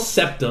General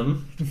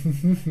Septum.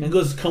 And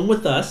goes, "Come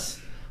with us.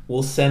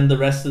 We'll send the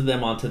rest of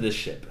them onto this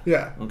ship."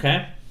 Yeah.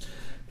 Okay?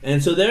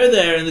 And so they're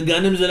there, and the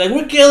Gundams are like,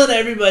 "We're killing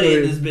everybody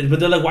in this bitch." But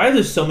they're like, "Why are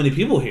there so many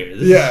people here?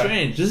 This is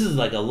strange. This is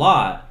like a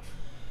lot."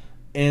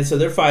 And so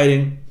they're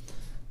fighting,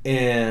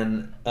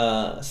 and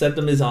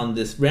Septum is on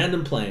this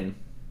random plane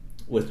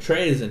with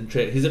Trey's, and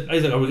he's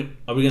like, "Are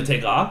we gonna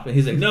take off?" And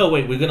he's like, "No,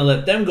 wait, we're gonna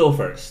let them go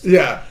first."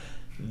 Yeah.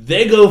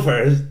 They go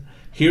first.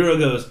 Hero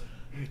goes,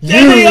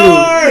 "There they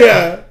are!"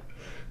 Yeah.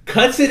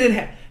 Cuts it in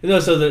half.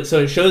 So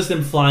it shows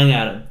them flying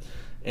at him,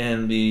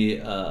 and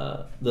the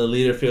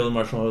leader, Field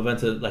Marshal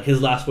Moventa, like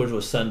his last words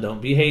was, "Son, don't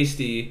be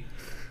hasty,"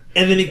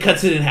 and then he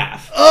cuts it in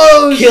half.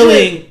 Oh,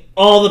 killing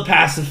all the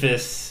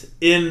pacifists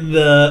in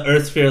the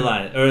Earthsphere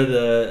Alliance, or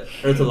the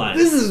Earth Alliance.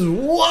 This is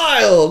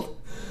wild.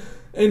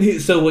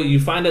 And so what you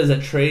find out is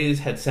that Trey's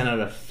had sent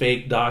out a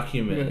fake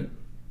document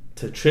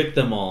to trick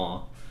them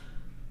all,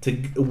 to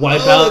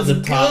wipe out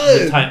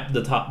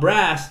the top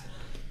brass.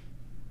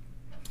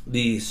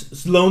 The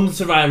lone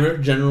survivor,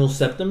 General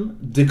Septum,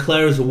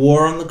 declares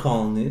war on the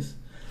colonies,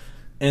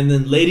 and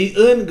then Lady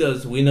Un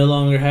goes, "We no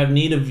longer have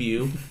need of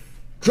you."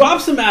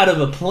 Drops him out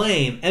of a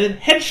plane and then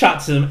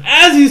headshots him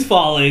as he's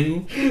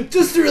falling,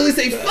 just to really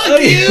say "fuck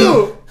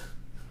you."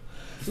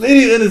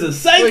 Lady Un is a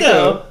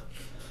psycho.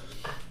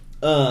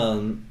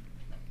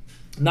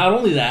 Not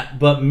only that,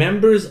 but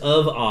members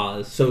of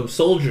Oz, so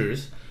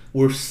soldiers,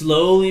 were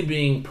slowly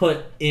being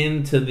put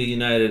into the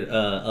United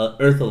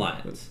Earth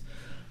Alliance.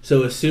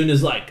 So as soon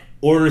as like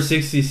Order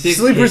 66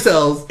 sleeper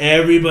cells,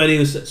 everybody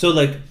was they're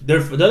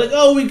like,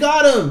 "Oh, we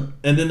got him,"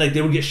 and then like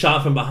they would get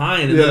shot from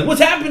behind, and they're like,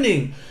 "What's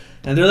happening?"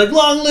 And they're like,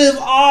 "Long live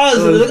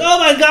Oz!" And they're like, "Oh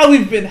my god,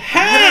 we've been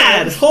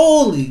had!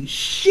 Holy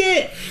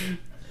shit!"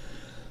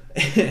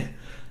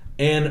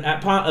 And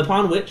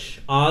upon which,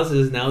 Oz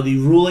is now the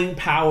ruling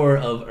power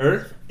of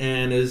Earth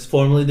and is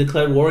formally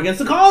declared war against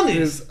the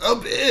colonies.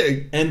 It's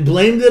big. And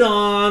blamed it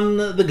on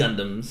the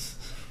Gundams.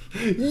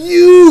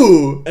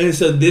 And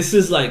so this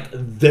is like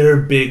their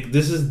big,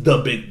 this is the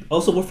big,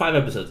 also we're 5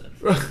 episodes in.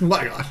 Oh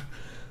my god.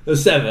 It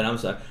was 7, I'm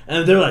sorry.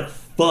 And they're like,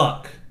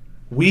 fuck,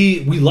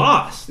 we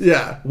lost.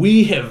 Yeah.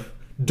 We have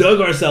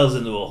dug ourselves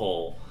into a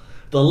hole,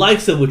 the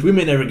likes of which we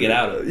may never get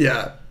out of.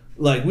 Yeah.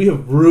 Like, we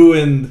have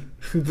ruined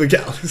the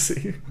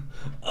galaxy.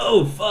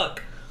 Oh,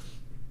 fuck.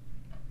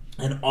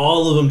 And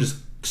all of them just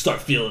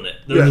start feeling it.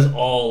 They're just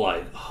all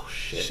like, oh,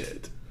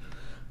 shit.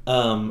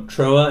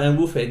 Troa and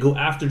Wu Fei go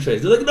after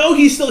Trace. They're like, no,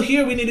 he's still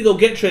here. We need to go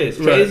get Trace.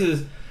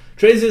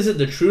 Trace isn't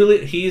the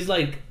truly... He's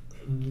like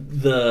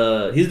he's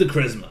the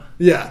charisma.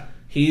 Yeah.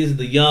 He's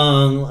the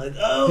young, like,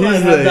 oh, I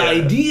have the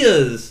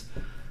ideas.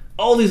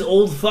 All these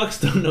old fucks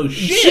don't know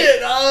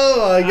shit.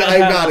 Oh, I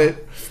got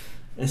it.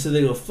 And so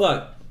they go,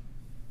 fuck.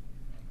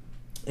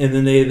 And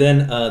then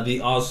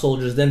the Oz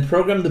soldiers then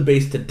program the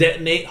base to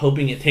detonate,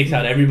 hoping it takes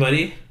out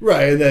everybody.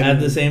 Right. And then, at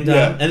the same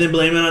time. And then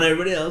blame it on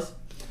everybody else.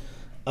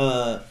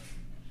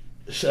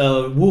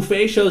 Wu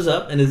Fei shows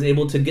up and is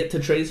able to get to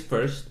Trace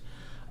first.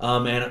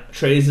 And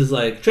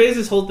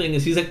Trace's whole thing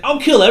is he's like, I'll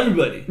kill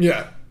everybody.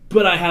 Yeah.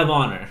 But I have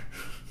honor.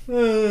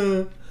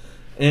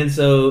 And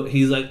so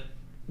he's like,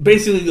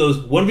 basically goes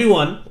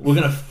 1v1. We're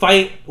gonna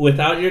fight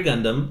without your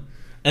Gundam,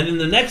 and then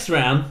the next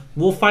round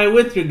we'll fight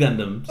with your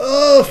Gundams.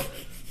 Oh,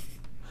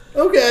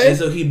 okay. And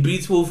so he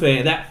beats Wu Fei,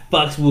 and that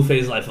fucks Wu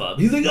Fei's life up.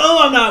 He's like, "Oh,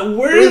 I'm not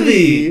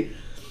worthy."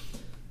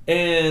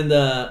 And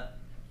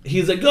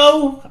he's like,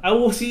 "Go, I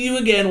will see you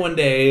again one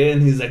day."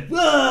 And he's like,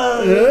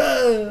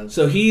 "Ah."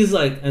 So he's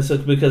like, and so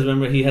because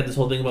remember he had this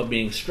whole thing about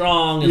being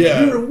strong and like,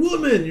 you're a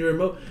woman,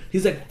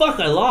 he's like, "Fuck,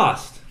 I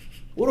lost.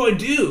 What do I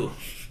do?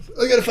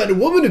 I gotta find a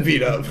woman to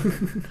beat up."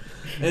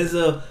 And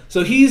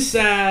so he's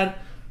sad.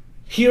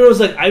 Hero's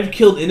like, I've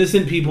killed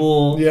innocent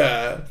people.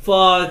 Yeah.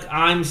 Fuck,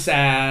 I'm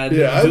sad.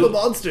 Yeah, I'm a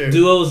monster.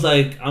 Duo's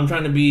like, I'm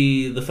trying to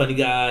be the funny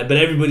guy, but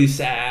everybody's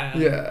sad.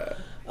 Yeah.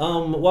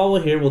 While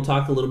we're here, we'll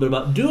talk a little bit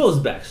about Duo's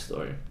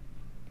backstory.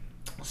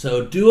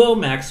 So Duo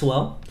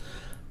Maxwell,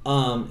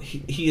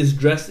 he is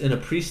dressed in a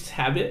priest's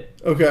habit.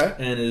 Okay.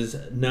 And is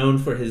known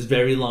for his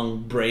very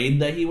long braid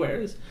that he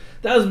wears.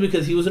 That was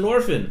because he was an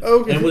orphan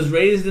and was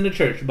raised in a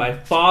church by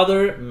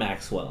Father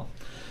Maxwell.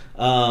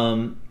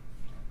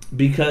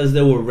 Because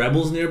there were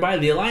rebels nearby,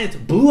 the Alliance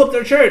blew up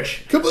their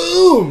church.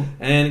 Kaboom!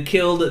 And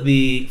killed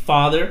the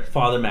Father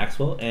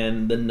Maxwell,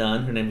 and the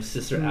nun, her name is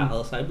Sister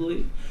Alice, I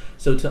believe.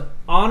 So to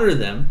honor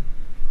them,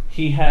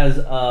 he has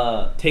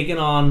taken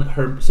on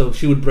her, so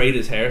she would braid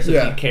his hair, so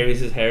he carries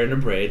his hair in a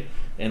braid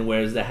and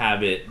wears the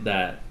habit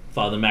that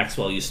Father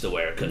Maxwell used to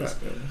wear.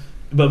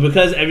 But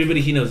because everybody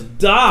he knows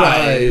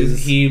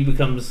dies, he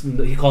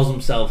calls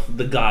himself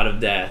the God of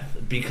Death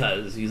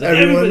because he's like,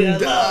 everybody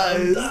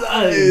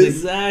dies.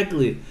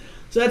 Exactly.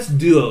 So that's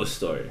Duo's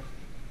story.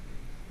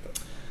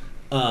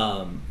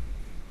 From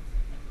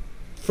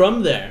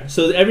there,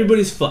 so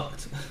everybody's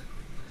fucked.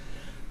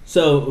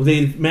 So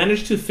they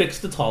managed to fix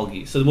the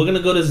Talgi. So we're going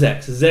to go to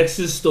Zex.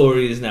 Zex's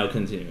story is now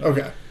continuing.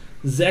 Okay.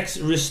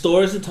 Zex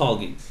restores the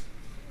Talgis.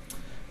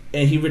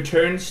 And he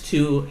returns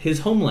to his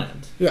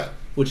homeland. Yeah.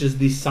 Which is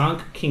the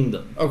Sank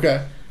Kingdom.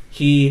 Okay.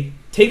 He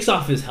takes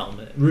off his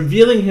helmet,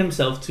 revealing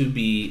himself to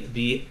be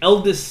the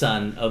eldest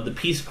son of the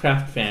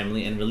Peacecraft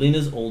family and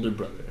Relina's older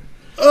brother.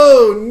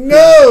 Oh,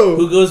 no!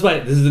 Who goes by,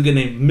 this is a good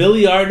name,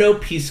 Miliardo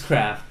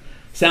Peacecraft.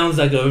 Sounds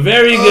like a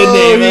very good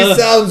name. Oh, he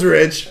sounds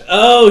rich.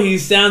 Oh, he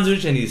sounds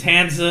rich, and he's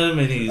handsome,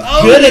 and he's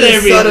good at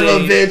everything. Son of a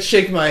bitch,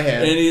 shake my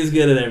hand. And he's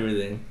good at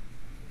everything.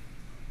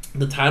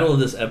 The title of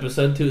this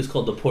episode, too, is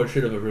called The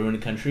Portrait of a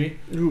Ruined Country.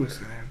 Ooh,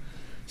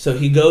 so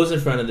he goes in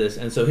front of this,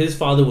 and so his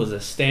father was a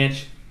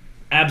stanch,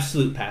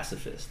 absolute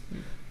pacifist.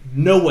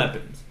 No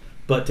weapons.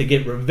 But to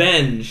get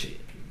revenge,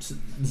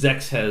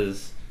 Zex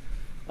has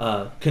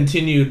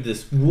continued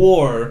this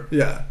war.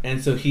 Yeah.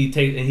 And so he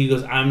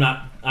goes, I'm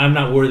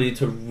not worthy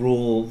to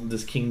rule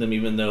this kingdom,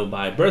 even though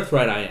by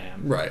birthright I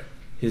am. Right.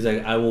 He's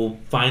like, I will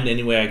find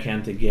any way I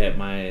can to get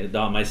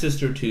my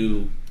sister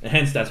to.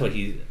 Hence, that's why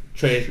he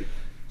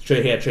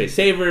had Trey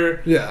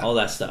Saver. Yeah. All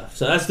that stuff.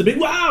 So that's the big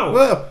wow.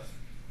 Whoa.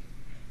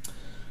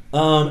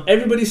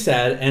 Everybody's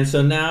sad, and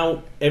so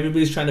now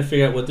everybody's trying to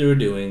figure out what they were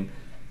doing.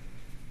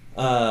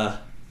 So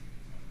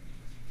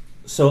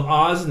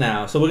Oz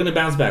now. So we're gonna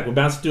bounce back. We're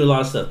bouncing through a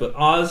lot of stuff, but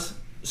Oz.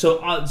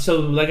 So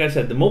like I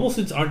said, the mobile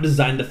suits aren't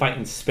designed to fight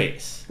in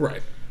space.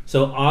 Right.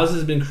 So Oz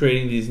has been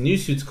creating these new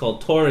suits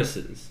called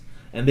Tauruses,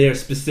 and they are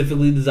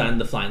specifically designed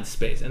to fly in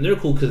space. And they're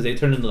cool because they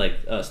turn into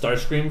like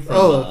Starscream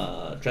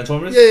from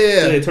Transformers.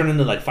 Yeah. So they turn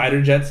into like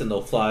fighter jets, and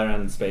they'll fly around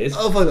in space.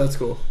 Oh, fuck, that's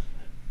cool.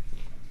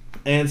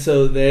 And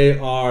so they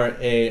are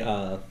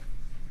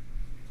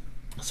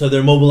so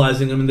they're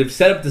mobilizing them, and they've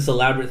set up this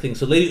elaborate thing.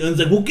 So Lady Un's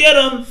like, we'll get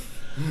them!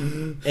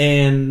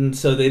 And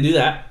so they do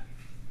that.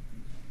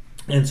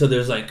 And so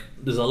there's a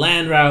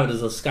land route,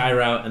 there's a sky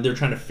route, and they're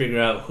trying to figure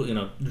out who,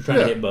 they're trying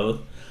to hit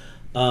both.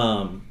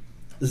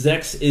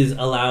 Zex is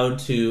allowed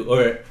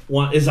to,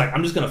 is like,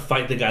 I'm just going to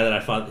fight the guy that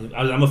I fought. I'm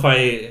going to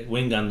fight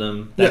Wing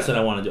Gundam. That's what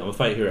I want to do. I'm going to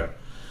fight Hero.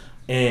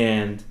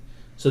 And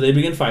so they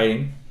begin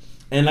fighting.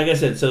 And like I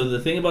said, so the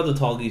thing about the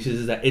Talgis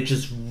is that it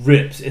just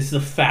rips. It's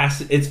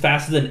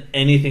faster than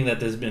anything that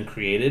has been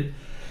created.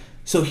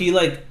 So he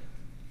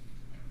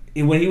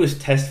when he was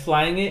test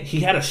flying it, he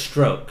had a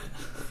stroke.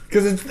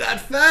 Because it's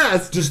that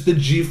fast. Just the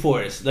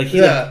G-force.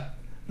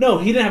 No,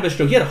 he didn't have a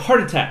stroke. He had a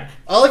heart attack.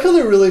 I like how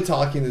they're really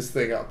talking this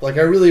thing up. Like,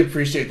 I really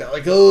appreciate that.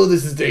 Like, oh,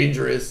 this is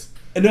dangerous.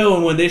 No,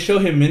 and when they show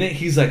him in it,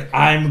 he's like,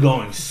 I'm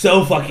going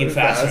so fucking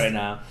fast right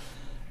now.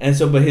 And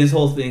so, but his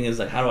whole thing is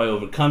like, how do I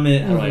overcome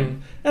it? How do I? And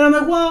I'm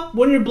like, well,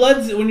 when your blood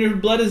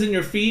is in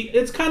your feet,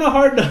 it's kind of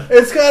hard to.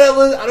 It's kind of.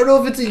 I don't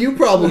know if it's a you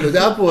problem at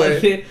that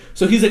point.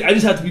 So he's like, I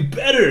just have to be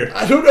better.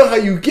 I don't know how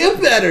you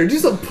get better. Do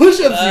some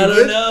push-ups. I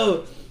don't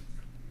know.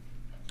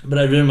 But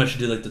I very much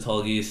do like the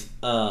tall geese.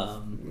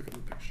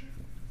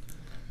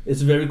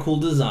 It's a very cool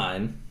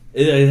design.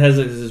 It has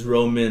like this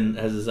Roman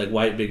has this like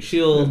white big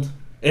shield.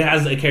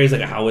 It carries like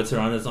a howitzer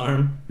on its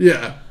arm.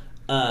 Yeah.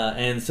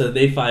 And so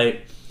they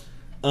fight.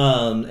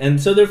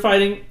 And so they're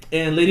fighting,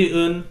 and Lady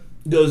Un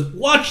goes,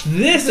 "Watch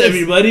this,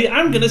 everybody!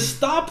 I'm gonna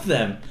stop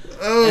them."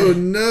 Oh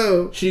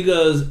no! She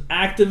goes,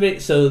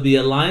 "Activate." So the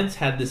Alliance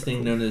had this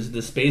thing known as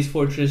the Space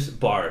Fortress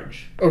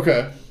Barge.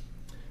 Okay.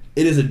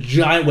 It is a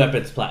giant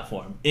weapons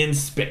platform in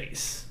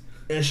space.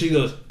 And she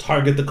goes,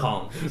 target the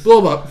colonies.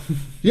 Blow them up.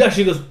 Yeah,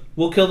 she goes,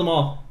 we'll kill them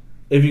all.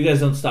 If you guys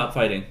don't stop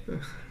fighting.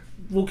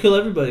 We'll kill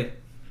everybody.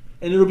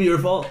 And it'll be your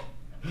fault.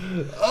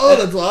 Oh,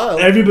 that's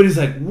wild. Everybody's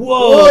like,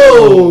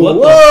 whoa.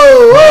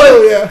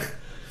 Whoa, yeah.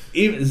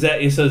 Even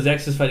so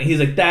Zex is fighting.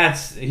 He's like,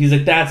 that's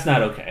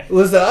not okay.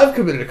 Listen, I've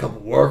committed a couple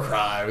war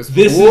crimes.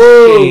 This is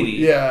shady.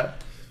 Yeah.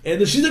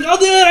 And then she's like, I'll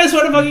do it, I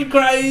swear to fucking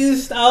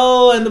Christ.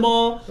 I'll end them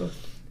all.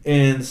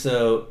 And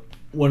so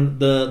when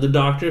the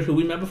doctor who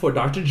we met before,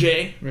 Dr.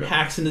 J,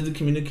 hacks into the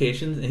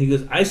communications and he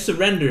goes, I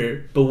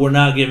surrender, but we're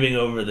not giving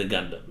over the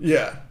Gundam.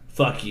 Yeah.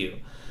 Fuck you.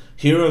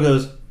 Hero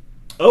goes,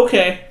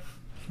 okay.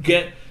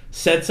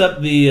 Sets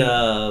up the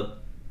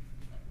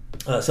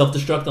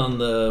self-destruct on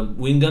the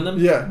Wing Gundam.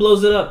 Yeah.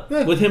 Blows it up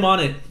with him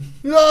on it.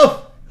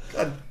 No!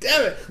 God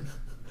damn it.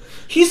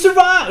 He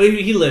survived.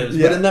 He lives,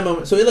 but in that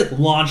moment, so it like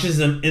launches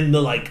him in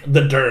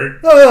the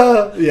dirt.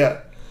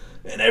 Yeah.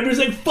 And everybody's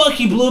like, fuck,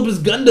 he blew up his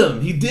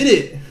Gundam. He did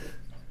it.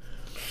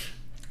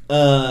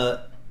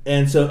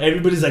 And so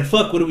everybody's like,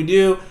 fuck, what do we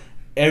do?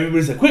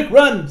 Everybody's like, quick,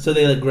 run. So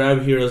they like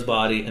grab Hero's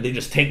body and they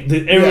just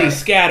everybody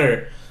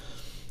scatter.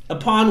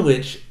 Upon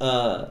which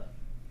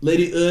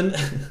Lady Un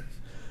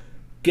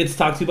gets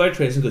talked to by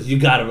Trace and goes, you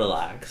gotta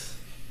relax.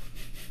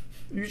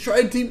 You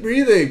tried deep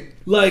breathing.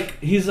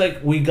 He's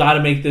like, we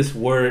gotta make this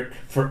work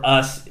for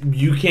us.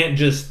 You can't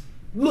just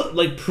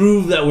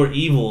prove that we're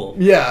evil.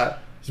 Yeah.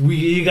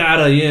 You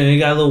got a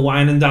little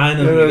wine and dine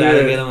him. You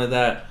gotta get him with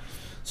that.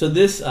 So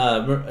this,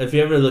 if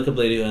you ever look up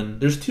Lady Un,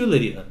 there's two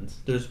Lady Uns.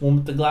 There's one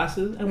with the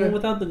glasses and one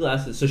without the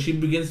glasses. So she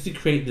begins to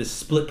create this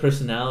split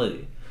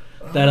personality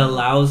that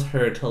allows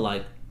her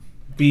to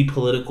be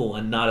political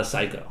and not a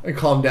psycho. And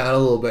calm down a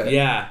little bit.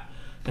 Yeah.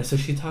 And so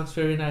she talks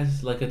very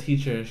nice like a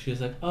teacher.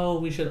 She's like, oh,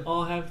 we should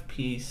all have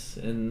peace.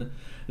 And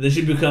then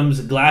she becomes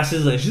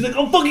glasses. And she's like,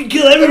 I'll fucking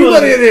kill everyone.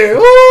 Everybody in here.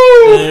 Woo!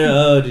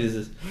 Oh,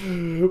 Jesus.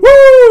 Woo!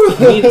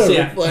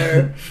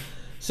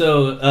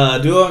 So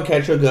Duo and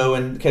Ketra go,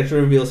 and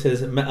Ketra reveals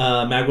his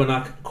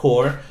Magwanok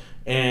core.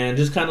 And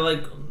just kind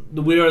of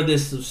we are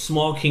this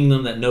small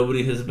kingdom that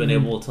nobody has been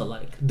able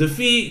to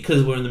defeat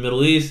because we're in the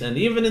Middle East. And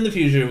even in the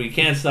future, we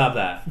can't stop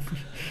that.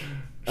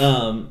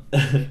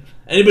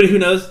 Anybody who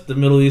knows, the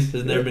Middle East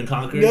has never been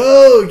conquered.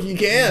 No, you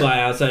can't.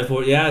 By outside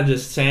force. Yeah,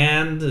 just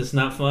sand. It's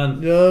not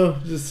fun. No,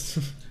 just...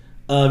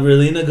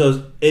 Relina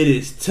goes, it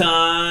is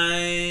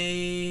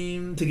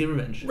time to get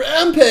revenge.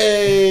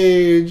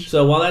 Rampage!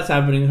 So while that's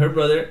happening, her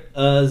brother,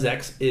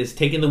 Zex, is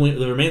taking the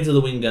remains of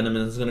the Wing Gundam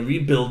and is going to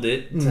rebuild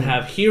it to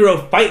have Hero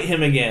fight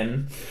him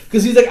again.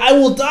 Because he's like, I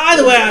will die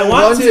the way I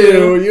want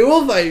to. You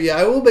will fight me.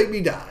 I will make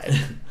me die.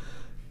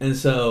 And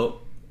so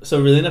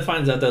Relina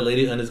finds out that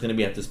Lady Un is going to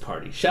be at this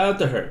party. Shout out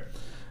to her.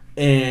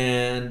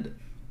 And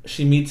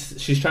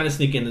she's trying to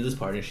sneak into this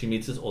party, and she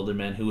meets this older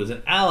man who was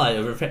an ally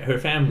of her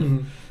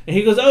family. And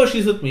he goes, oh,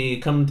 she's with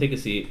me, come take a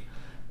seat.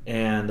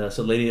 And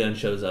so Lady Un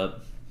shows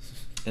up,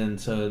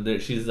 and so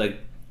she's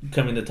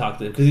coming to talk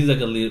to him because he's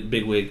a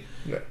big wig.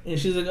 And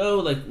she's like,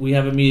 oh, we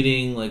have a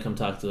meeting, come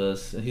talk to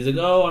us. And he's like,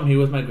 oh, I'm here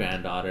with my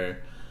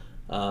granddaughter.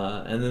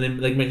 And then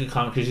they make a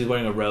comment because she's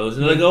wearing a rose,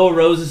 and they're like, oh,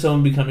 Rose is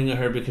someone becoming a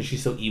her because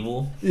she's so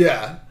evil.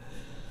 Yeah.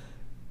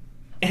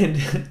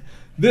 And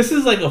this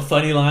is a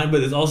funny line,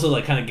 but it's also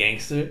kind of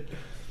gangster.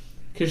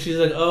 Because she's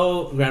like,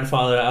 oh,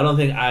 grandfather, I don't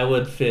think I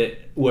would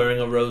fit wearing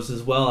a rose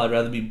as well. I'd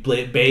rather be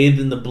bathed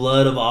in the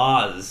blood of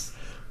Oz.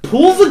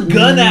 Pulls a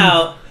gun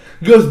out,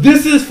 goes,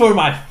 this is for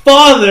my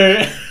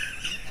father.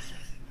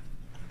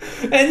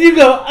 And you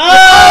go,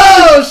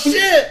 oh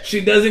shit! She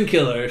doesn't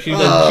kill her. She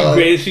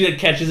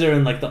catches her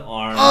in the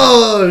arm.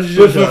 Oh shit!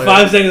 But for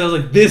 5 seconds, I was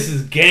like, this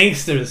is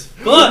gangster as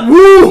fuck.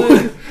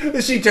 Woo!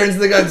 She turns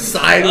the gun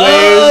sideways.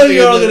 Oh,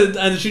 you're all gonna,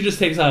 and she just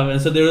takes off.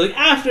 And so they were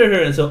after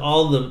her, and so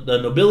all the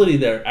nobility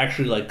there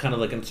actually kind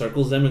of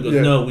encircles them and goes,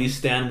 no, we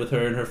stand with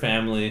her and her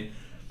family.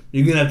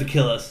 You're gonna have to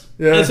kill us.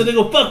 Yeah. And so they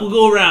go, fuck, we'll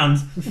go around.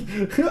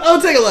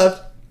 I'll take a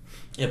left.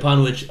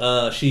 Upon which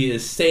she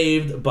is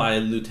saved by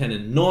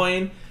Lieutenant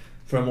Noin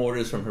from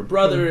orders from her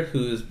brother,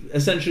 who is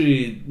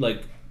essentially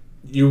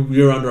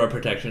you're under our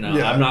protection now.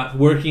 Yeah. I'm not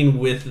working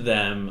with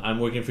them. I'm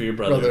working for your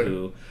brother.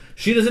 Who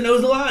She doesn't know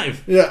he's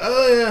alive. Yeah.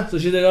 Oh, yeah. So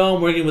she's like, oh,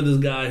 I'm working with this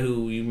guy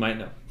who you might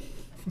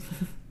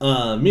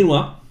know.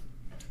 Meanwhile,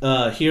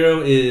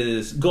 Hiro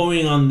is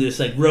going on this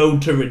like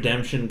road to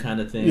redemption kind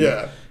of thing.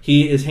 Yeah.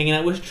 He is hanging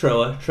out with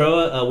Troa.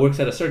 Troa works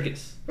at a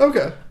circus.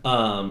 Okay.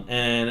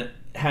 And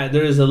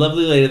there is a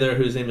lovely lady there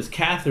whose name is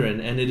Catherine,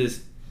 and it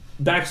is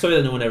backstory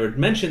that no one ever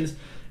mentions.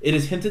 It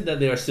is hinted that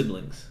they are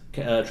siblings,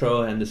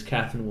 Troa and this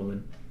Catherine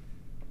woman.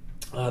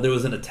 There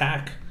was an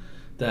attack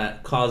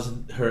that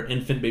caused her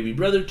infant baby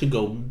brother to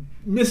go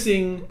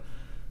missing,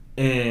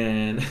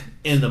 and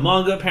in the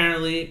manga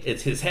apparently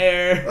it's his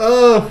hair.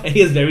 Oh. And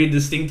he has very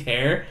distinct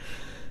hair.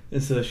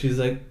 And so she's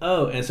like,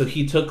 oh, and so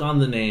he took on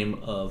the name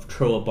of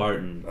Troa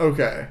Barton.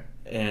 Okay.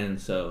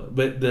 And so,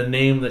 but the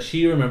name that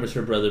she remembers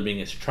her brother being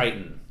is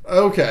Triton.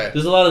 Okay.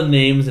 There's a lot of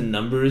names and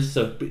numbers.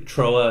 So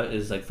Troa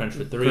is like French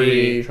for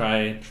three.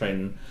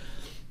 Triton.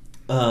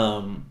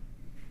 And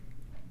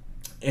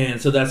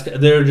so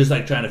they're just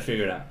like trying to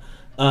figure it out.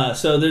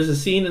 So there's a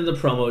scene in the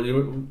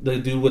promo, the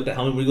dude with the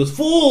helmet where he goes,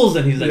 fools!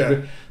 And he's like,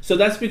 yeah. So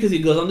that's because he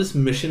goes on this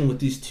mission with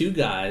these two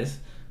guys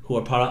who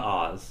are part of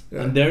Oz.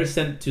 Yeah. And they're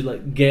sent to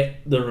like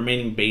get the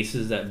remaining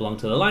bases that belong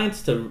to the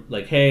Alliance to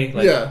like, hey,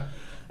 like, yeah.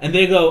 And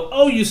they go,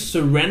 oh, you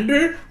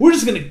surrender? We're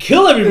just going to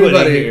kill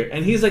everybody here.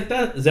 And he's like,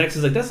 Zex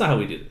is like, that's not how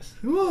we do this.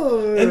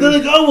 Whoa. And they're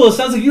like, oh, well, it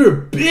sounds like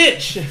you're a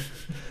bitch.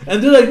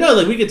 And they're like, no,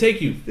 like we can take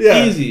you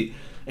easy.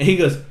 And he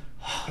goes,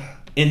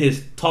 in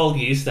his tall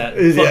geese that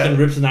fucking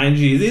rips 9Gs.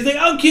 He's like,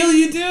 I'll kill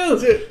you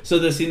too. So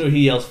the scene where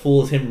he yells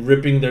fool is him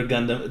ripping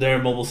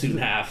their mobile suit in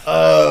half.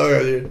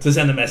 Oh, to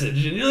send a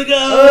message. And you're like,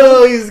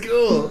 oh, he's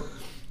cool.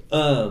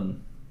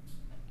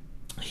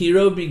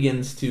 Hiro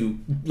begins to,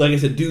 like I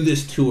said, do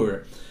this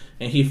tour.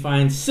 And he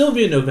finds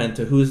Sylvia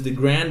Noventa, who is the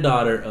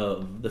granddaughter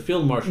of the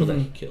field marshal that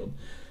he killed.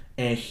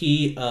 And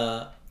he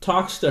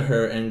talks to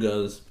her and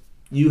goes,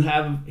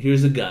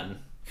 here's a gun.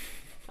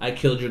 I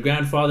killed your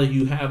grandfather.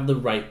 You have the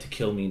right to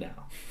kill me now.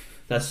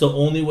 That's the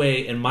only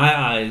way, in my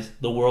eyes,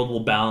 the world will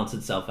balance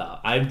itself out.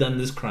 I've done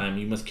this crime.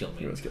 You must kill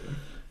me.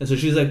 And so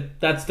she's like,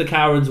 that's the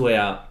coward's way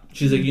out.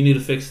 She's like, you need to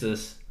fix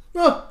this.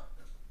 Oh,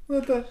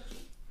 what the?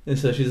 And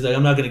so she's like,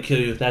 I'm not going to kill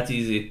you. That's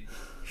easy.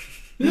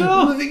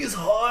 No, living is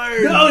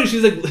hard. No,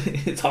 she's like,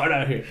 it's hard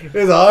out here.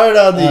 It's hard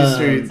on these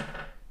streets.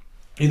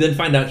 You then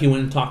find out he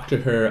went and talked to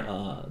her,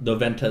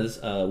 Noventa's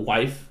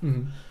wife,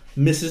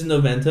 Mrs.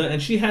 Noventa,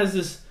 and she has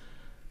this.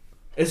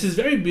 It's this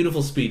very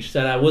beautiful speech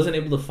that I wasn't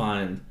able to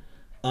find,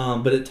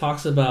 but it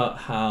talks about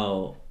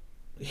how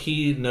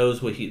he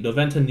knows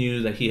Noventa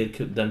knew that he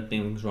had done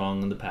things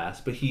wrong in the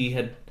past, but he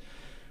had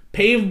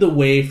paved the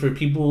way for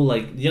people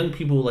like young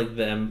people like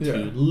them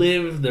to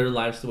live their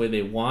lives the way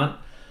they want.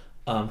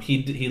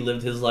 He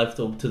lived his life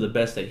to the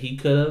best that he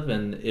could have,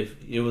 and if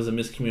it was a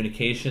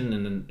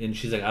miscommunication, and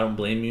she's like, I don't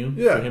blame you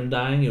for him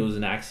dying. It was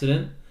an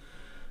accident.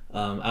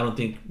 I don't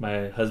think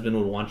my husband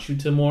would want you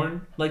to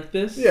mourn like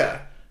this.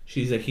 Yeah.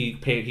 She's like, he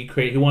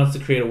wants to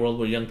create a world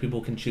where young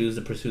people can choose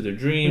to pursue their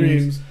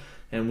dreams.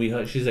 And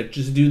she's like,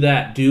 just do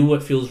that. Do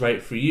what feels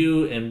right for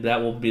you, and that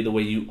will be the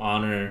way you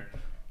honor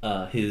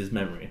his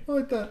memory. I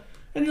like that.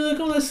 And you're like,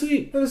 oh, that's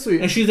sweet. That is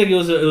sweet. And she's like, it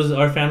was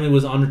our family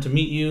was honored to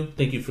meet you.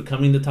 Thank you for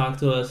coming to talk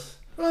to us.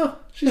 Oh,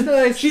 she's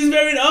nice. She's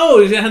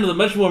handled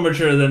much more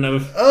mature than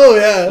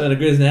a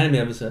Grey's Anatomy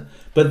episode.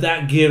 But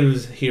that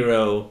gives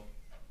Hiro.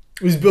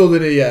 He's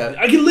building it. Yeah,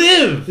 I can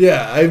live.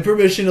 Yeah, I have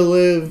permission to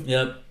live.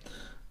 Yep.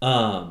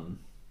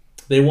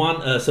 They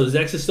want so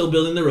Zex is still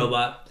building the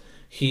robot.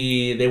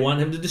 They want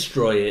him to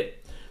destroy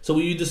it. So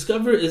what you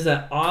discover is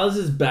that Oz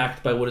is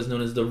backed by what is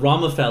known as the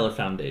Rockefeller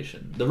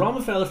Foundation. The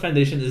Rockefeller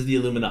Foundation is the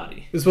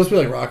Illuminati. It's supposed to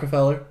be like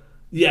Rockefeller?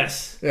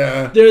 Yes.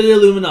 Yeah. They're the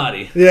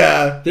Illuminati.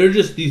 Yeah. They're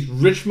just these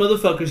rich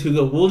motherfuckers who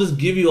go, we'll just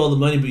give you all the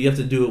money, but you have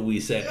to do what we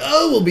say.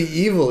 Oh, we'll be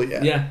evil,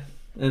 yeah. Yeah.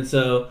 And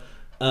so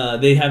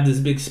they have this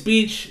big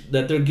speech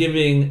that they're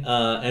giving,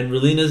 and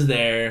Relina's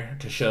there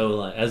to show,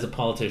 like, as a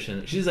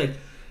politician. She's like,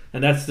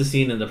 and that's the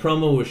scene in the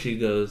promo where she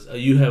goes,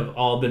 you have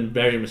all been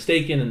very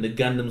mistaken, and the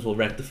Gundams will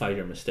rectify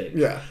your mistakes.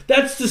 Yeah.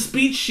 That's the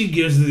speech she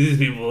gives to these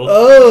people.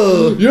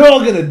 Oh. You're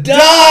all gonna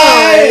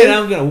die, and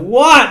I'm gonna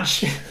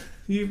watch.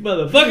 You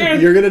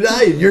motherfucker. You're gonna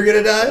die. You're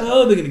gonna die.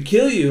 Oh, they're gonna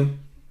kill you.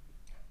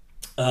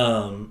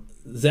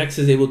 Zex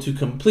is able to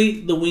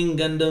complete the Wing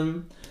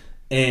Gundam,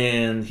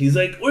 and he's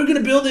like, we're gonna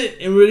build it,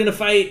 and we're gonna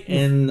fight.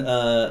 And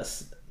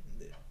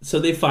so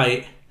they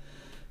fight.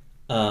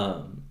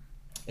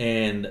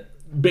 And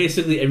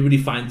basically everybody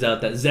finds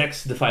out that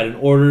Zex defied an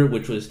order,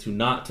 which was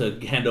not to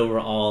hand over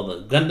all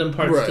the Gundam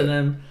parts to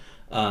them.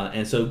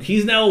 And so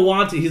he's now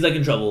wanted. He's like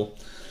in trouble.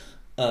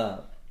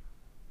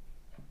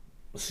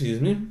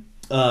 Excuse me.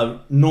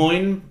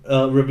 Noin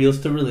reveals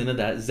to Relina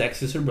that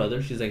Zex is her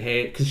brother. She's like,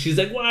 hey, because she's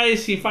like, why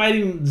is she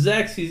fighting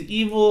Zex? He's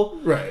evil.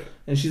 Right.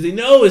 And she's like,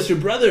 no, it's your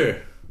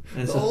brother.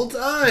 And the whole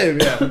time,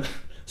 yeah.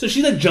 So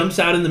she like jumps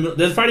out in the middle.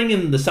 They're fighting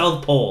in the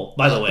South Pole,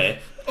 by the way.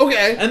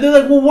 Okay. And they're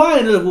like, well, why?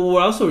 And they're like, well,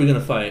 where else are we going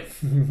to fight?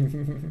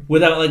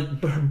 Without, like,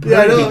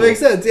 yeah, I know, it makes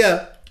sense,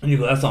 yeah. And you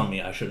go, that's on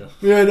me. I should have.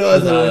 Yeah, no, I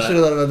should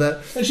have thought about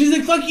that. And she's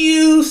like, fuck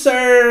you,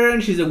 sir.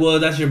 And she's like, well,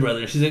 that's your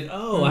brother. She's like,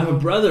 oh, I have a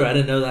brother. I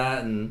didn't know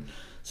that. And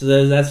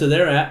so that's where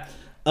they're at.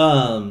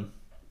 And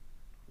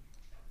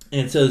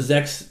so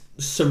Zex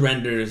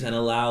surrenders and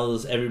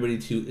allows everybody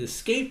to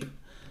escape.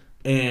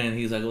 And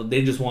he's like, well,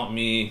 they just want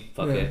me.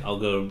 Fuck it. I'll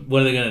go.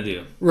 What are they going to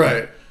do?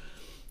 Right.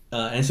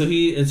 And so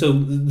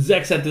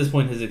Zex at this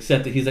point has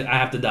accepted. He's like, I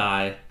have to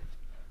die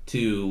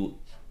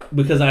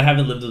because I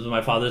haven't lived up to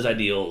my father's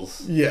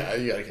ideals. Yeah,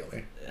 you gotta kill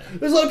me. Yeah.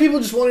 There's a lot of people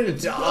just wanting to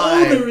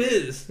die. Oh, there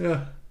is.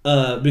 Yeah.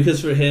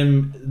 Because for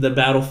him, the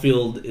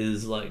battlefield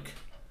is like,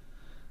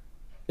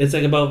 it's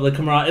like about like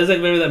camaraderie. It's like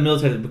maybe that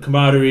military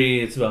camaraderie.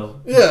 It's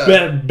about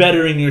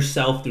bettering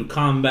yourself through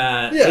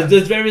combat. Yeah.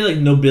 There's very like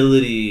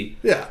nobility.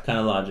 Yeah. Kind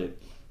of logic.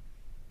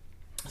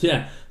 So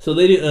yeah. So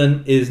Lady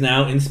Un is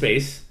now in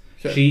space.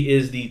 Okay. She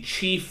is the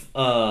chief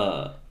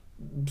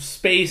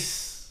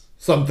space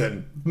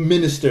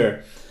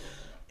minister.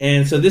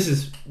 And so this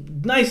is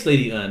nice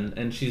Lady Un,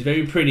 and she's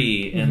very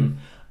pretty. And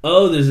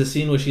there's a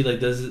scene where she like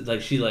does it, like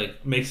she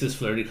like makes this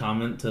flirty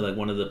comment to like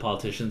one of the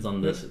politicians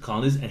on the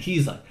colonies, and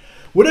he's like,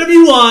 "Whatever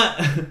you want."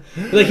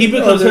 Like he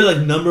becomes her like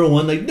number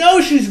one. Like, no,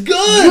 she's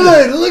good.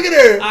 Good. Look at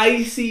her.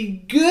 I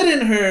see good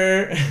in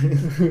her.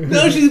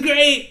 No, she's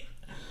great.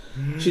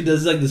 She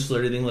does like this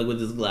flirty thing like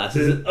with his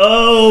glasses.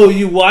 Oh,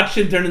 you watch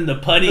him turn into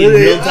putty in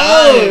real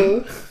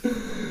time.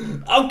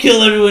 I'll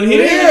kill everyone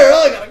here.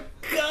 Oh, I got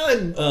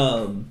a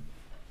gun.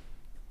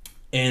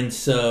 And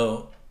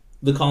so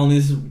the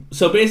colonies.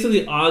 So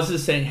basically, Oz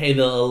is saying, "Hey,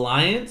 the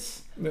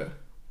Alliance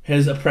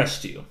has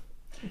oppressed you.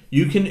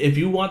 You can, if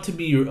you want to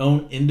be your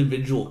own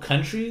individual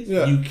countries,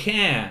 you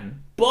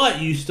can.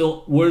 But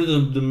we're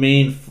the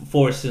main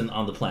force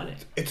on the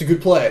planet. It's a good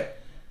play.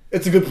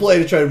 It's a good play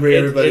to try to bring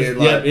everybody in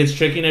line. Yeah, it's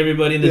tricking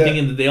everybody into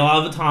thinking that they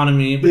all have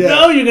autonomy. But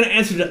no, you're going to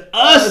answer to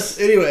us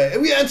anyway.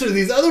 And we answer to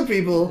these other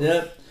people.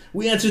 Yep,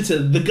 we answer to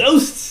the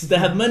ghosts that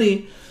have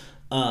money."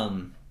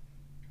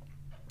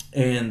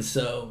 And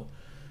so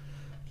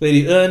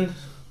Lady Un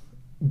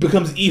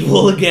becomes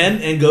evil again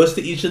and goes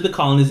to each of the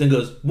colonies and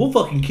goes, "We'll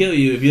fucking kill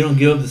you if you don't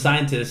give up the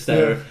scientists."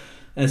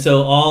 And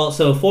so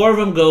 4 of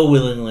them go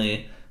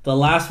willingly. The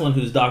last one,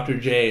 who's Dr.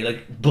 J,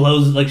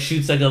 like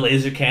shoots like a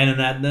laser cannon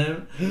at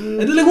them,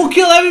 and they're like, "We'll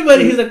kill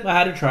everybody." He's like, "I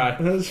had to try.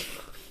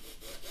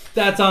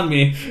 That's on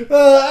me."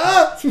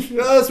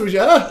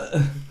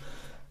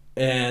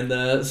 And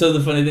so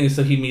the funny thing is,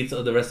 so he meets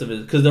the rest of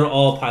it because they're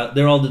all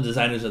the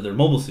designers of their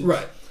mobile suits,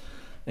 right?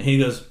 And he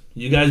goes,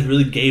 "You guys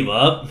really gave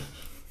up?"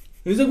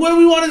 He's like, "What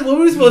were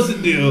we supposed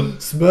to do?"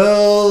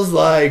 "Smells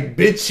like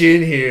bitch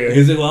in here."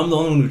 He's like, "Well, I'm the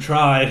only one who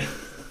tried."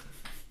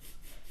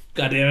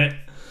 God damn it.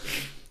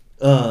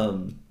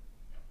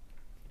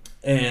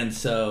 And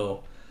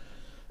so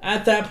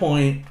at that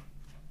point,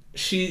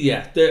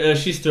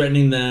 she's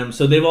threatening them.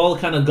 So they've all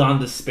kind of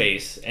gone to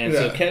space, and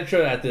so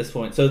Ketra at this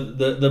point, so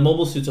the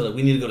mobile suits are like,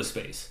 "We need to go to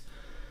space."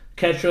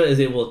 Ketra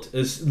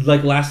is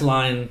like last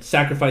line,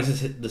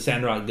 sacrifices the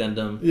Sandrock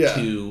Gundam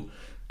to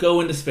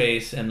go into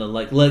space and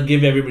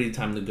give everybody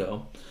time to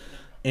go.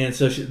 And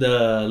so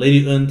the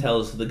Lady Un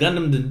tells the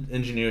Gundam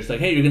engineers, like,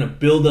 "Hey, you're gonna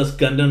build us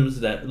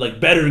Gundams that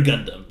better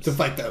Gundams to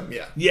fight them."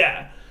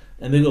 Yeah.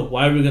 And they go,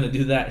 "Why are we gonna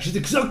do that?" She's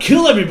like, "'Cause I'll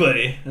kill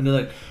everybody." And they're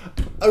like,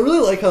 I really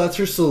like how that's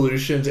her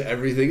solution to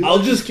everything. I'll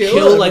just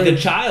kill like a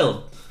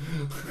child.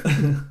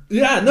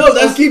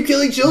 I'll keep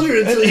killing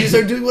children until you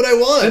start doing what I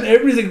want. And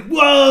everybody's like,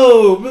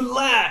 "Whoa,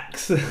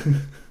 relax."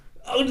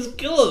 I'll just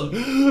kill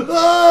him.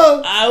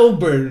 I'll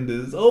burn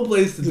this whole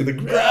place to the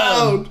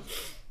ground.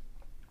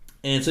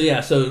 And so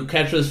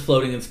Ketra's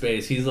floating in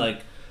space. He's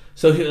like,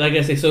 so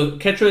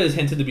Ketra is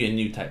hinted to be a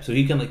new type, so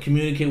he can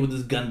communicate with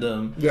his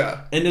Gundam.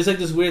 Yeah. And there's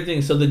this weird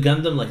thing. So the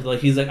Gundam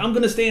he's like, "I'm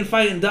gonna stay and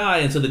fight and die,"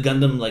 and so the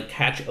Gundam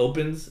hatch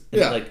opens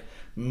and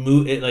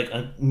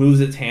moves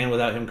its hand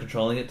without him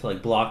controlling it to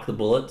block the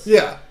bullets.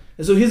 Yeah.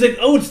 And so he's like,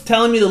 "Oh, it's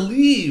telling me to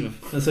leave."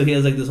 And so he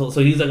has this whole.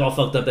 So he's all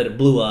fucked up that it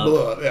blew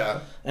up. Yeah.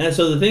 And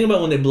so the thing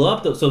about when they blow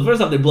up, so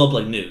first off, they blow up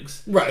like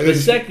nukes. Right. But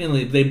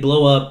secondly, they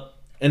blow up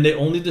and they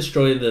only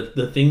destroy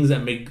the things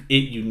that make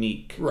it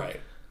unique. Right.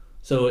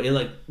 So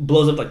it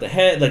blows up the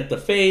head, the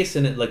face,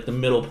 and it the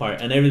middle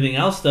part, and everything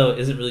else though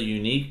isn't really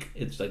unique.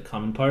 It's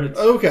common parts.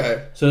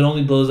 Okay. So it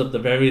only blows up the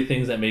very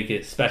things that make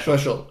it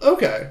special.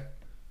 Okay.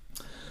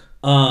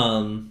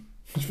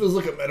 Which feels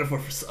like a metaphor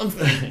for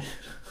something.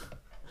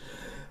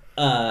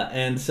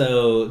 And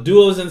so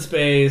Duo's in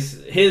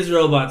space. His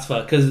robots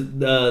fuck because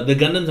the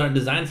Gundams aren't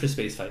designed for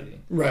space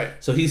fighting. Right.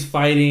 So he's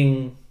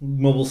fighting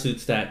mobile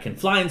suits that can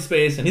fly in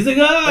space, and he's like,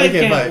 "Oh, I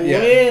can't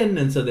win!"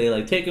 And so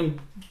they take him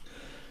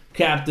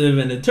captive,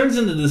 and it turns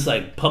into this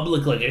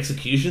public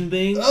execution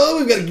thing. Oh,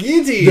 we've got a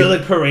guillotine. They're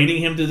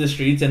parading him through the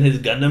streets and his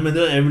Gundam, and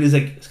everybody's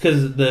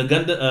because the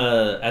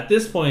Gundam at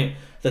this point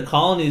the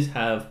colonies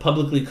have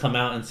publicly come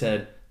out and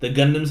said the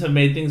Gundams have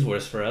made things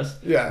worse for us.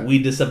 Yeah, we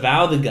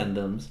disavow the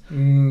Gundams.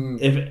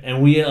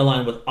 And we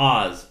align with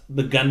Oz.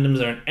 The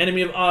Gundams are an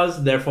enemy of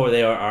Oz, therefore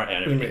they are our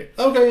enemy.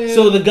 Okay. Yeah.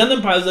 So the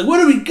Gundam pilot's like,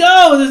 "Where do we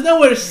go? There's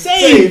nowhere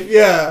safe."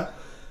 Yeah.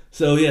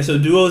 So yeah, so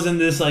Duo's in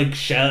this like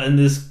shell in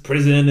this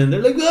prison, and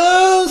they're like,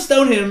 "Oh,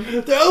 stone him!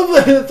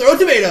 Throw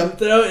tomato!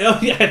 Oh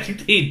yeah,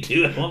 they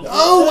do.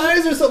 Oh, why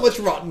is there so much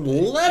rotten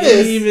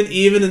lettuce?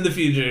 Even in the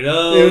future,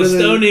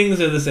 stonings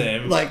are the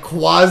same. Like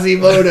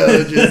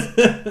Quasimodo, just.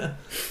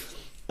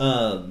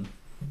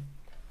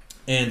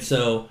 And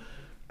so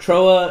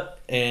Troa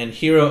and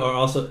Hiro are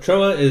also.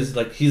 Troa is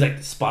like he's like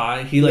the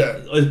spy. He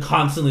is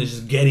constantly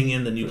just getting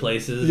in the new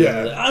places.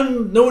 Yeah, like,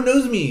 no one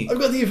knows me. I've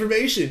got the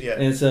information yet.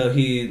 And so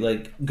he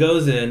like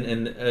goes in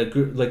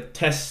and like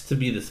tests to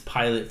be this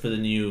pilot for the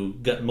new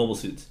mobile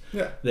suits.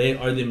 Yeah, they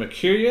are the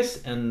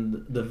Mercurius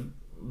and the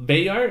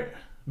Bayardi.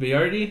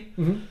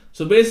 Mm-hmm.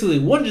 So basically,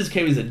 one just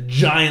carries a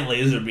giant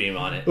laser beam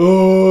on it.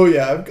 Oh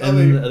yeah,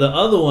 and the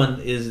other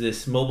one is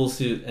this mobile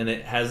suit, and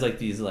it has like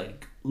these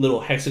like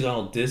little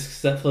hexagonal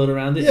discs that float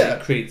around it. Yeah.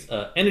 And it creates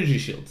energy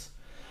shields.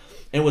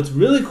 And what's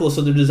really cool, so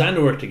they're designed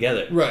to work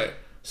together. Right.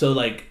 So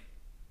like,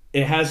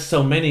 it has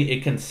so many,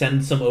 it can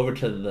send some over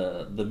to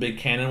the big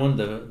cannon one,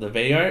 the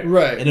Bayard.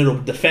 Right. And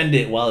it'll defend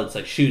it while it's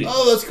like shooting.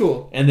 Oh, that's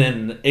cool. And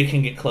then it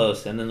can get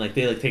close, and then like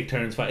they like take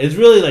turns fight. It's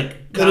really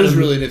like that is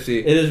really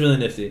nifty. It is really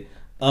nifty.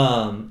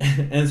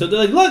 And so they're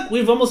like, look,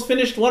 we've almost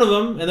finished one of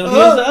them, and then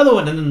here's the other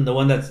one, and then the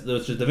one that's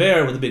just the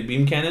Bear with the big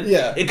beam cannon.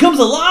 Yeah, it comes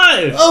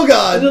alive. Oh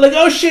god! And they're like,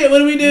 oh shit,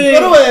 what are we doing?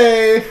 Run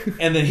away!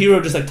 And then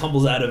Hiro just like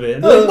tumbles out of it.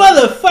 And they're like,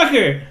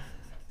 motherfucker!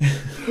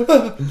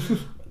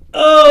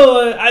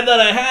 Oh, I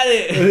thought I had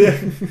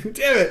it.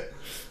 Damn it!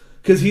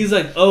 Because he's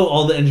like, oh,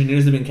 all the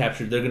engineers have been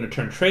captured. They're gonna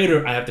turn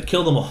traitor. I have to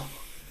kill them all.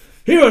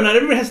 Hiro, not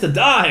everyone has to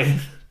die.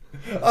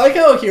 I like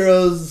how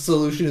Hiro's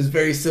solution is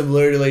very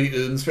similar to Lady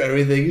Un's for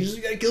everything. You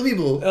just gotta kill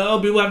people. Oh,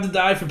 people have to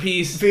die for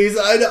peace. Peace.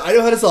 I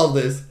know how to solve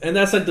this. And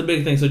that's like the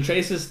big thing. So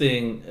Trace's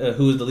thing,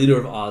 who is the leader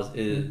of Oz,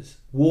 is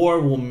war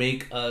will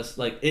make us,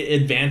 like,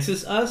 it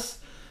advances us.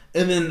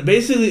 And then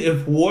basically,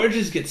 if war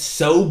just gets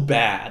so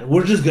bad,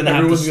 we're just gonna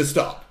Everyone's gonna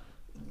stop.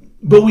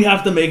 But we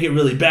have to make it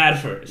really bad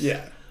first.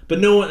 Yeah. But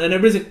no one, and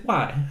everybody's like,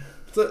 why?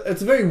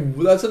 That's a very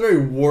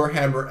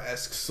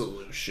Warhammer-esque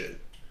solution.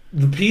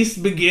 The peace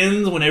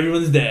begins when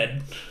everyone's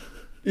dead.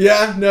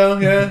 Yeah, no,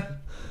 yeah.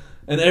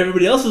 And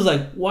everybody else is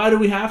like, why do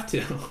we have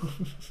to?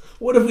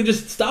 What if we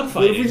just stopped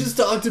fighting? What if we just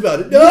talked about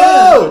it?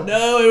 No!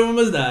 No, everyone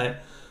must die.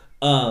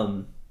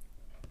 So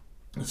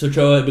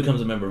Troa becomes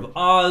a member of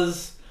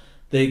Oz.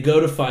 They go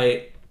to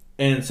fight.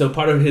 And so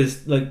part of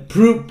his, like,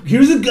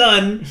 here's a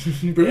gun.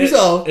 Prove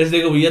yourself. As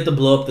they go, we have to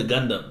blow up the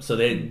Gundam. So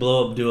they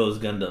blow up Duo's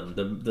Gundam,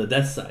 the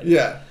Death Side.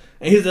 Yeah.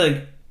 And he's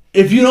like,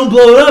 if you don't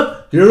blow it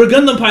up, you're a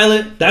Gundam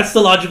pilot. That's the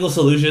logical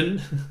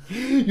solution.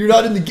 You're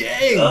not in the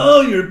gang.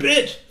 Oh, you're a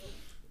bitch.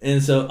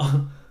 And so,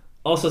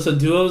 also, so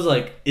Duo's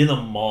like in a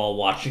mall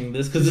watching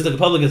this because it's like a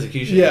public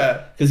execution.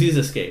 Yeah. Because he's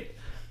escaped.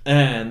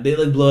 And they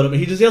like blow it up and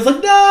he just yells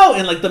like, no!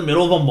 In like the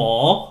middle of a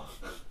mall.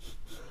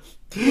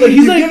 Like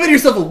he's like, giving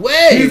yourself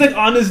away. He's like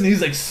on his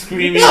knees, like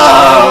screaming.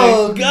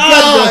 Oh,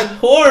 God, the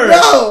horror.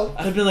 No.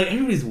 I've been like,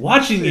 everybody's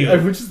watching you.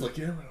 Everyone's just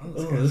looking at him.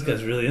 This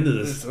guy's really into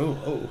this.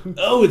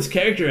 Oh, it's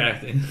character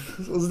acting.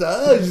 He's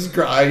just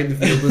crying in the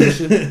field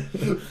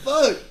position.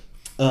 Fuck.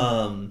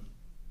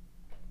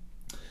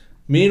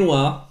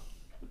 Meanwhile,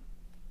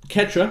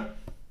 Ketra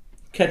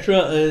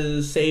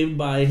is saved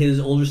by his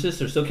older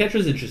sister. So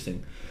Ketra's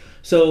interesting.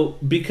 So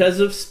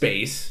because of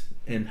space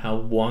and how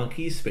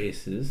wonky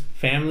space is,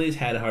 families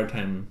had a hard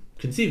time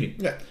conceiving.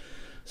 Yeah.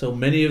 So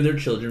many of their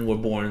children were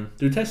born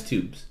through test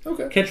tubes.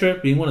 Okay.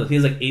 Ketra being one of them. He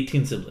has like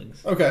 18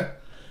 siblings. Okay.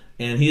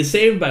 And he is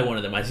saved by one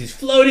of them as he's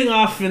floating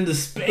off into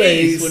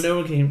space when no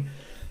one came.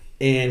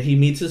 And he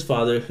meets his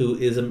father, who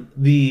is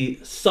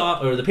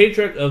the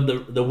patriarch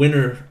of the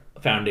Winner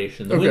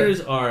Foundation. The Winners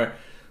are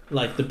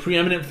like the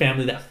preeminent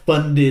family that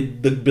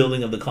funded the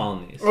building of the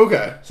colonies.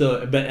 Okay.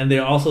 And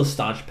they're also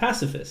staunch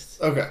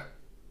pacifists. Okay.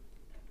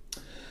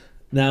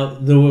 Now,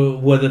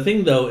 the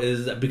thing though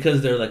is that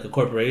because they're like a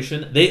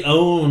corporation, they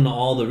own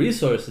all the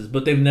resources,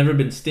 but they've never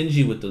been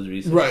stingy with those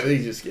resources. Right. They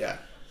just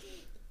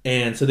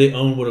And so they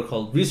own what are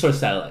called resource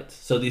satellites.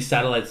 So these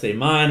satellites they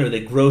mine or they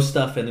grow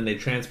stuff and then they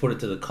transport it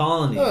to the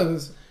colony.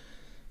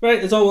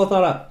 Right? It's all well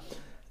thought out.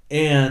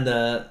 And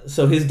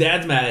so his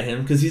dad's mad at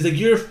him because he's like,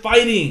 you're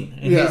fighting.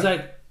 And he's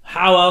like,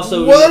 how else?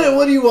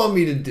 What do you want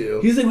me to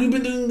do? He's like, we've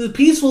been doing the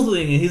peaceful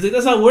thing. And he's like,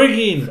 that's not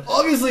working.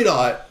 Obviously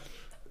not.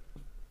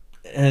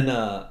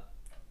 And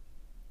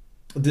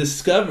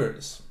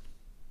discovers.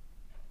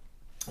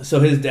 So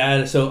his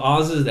dad, so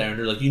Oz is there and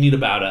they're like, you need to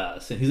bow to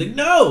us. And he's like,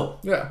 no.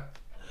 Yeah.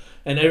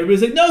 And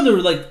everybody's like, no,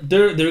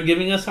 they're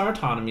giving us our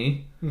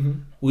autonomy.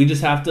 Mm-hmm. We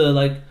just have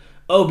to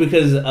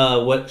because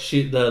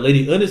the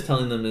Lady Un is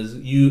telling them is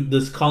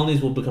this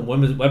colonies will become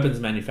weapons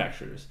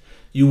manufacturers.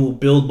 You will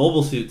build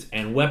mobile suits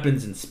and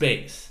weapons in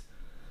space.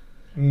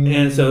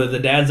 And so the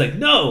dad's like,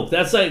 no,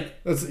 that's the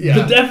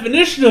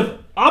definition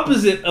of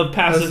opposite of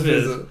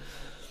pacifism.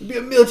 Be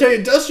a military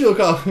industrial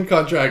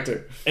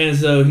contractor. And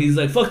so he's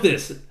like, fuck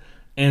this.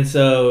 And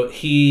so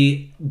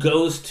he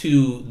goes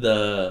to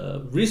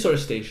the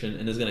resource station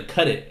and is going to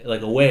cut it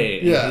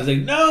away. And he's like,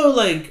 no,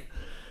 I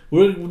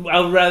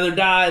would rather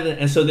die.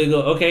 And so they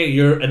go, okay,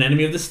 you're an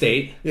enemy of the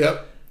state.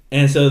 Yep.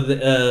 And so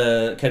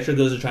Ketra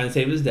goes to try and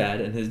save his dad,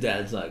 and his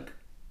dad's like,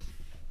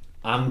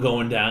 I'm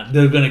going down.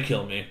 They're going to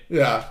kill me.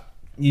 Yeah.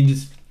 You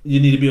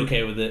need to be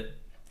okay with it.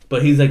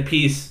 But he's like,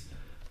 peace.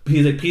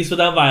 He's like, peace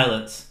without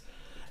violence.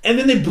 And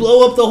then they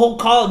blow up the whole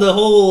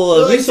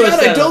resource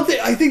center.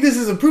 I think this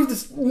is a proof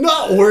that's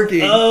not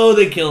working. Oh,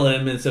 they kill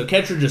him, and so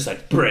Ketra just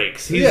like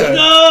breaks. He's like,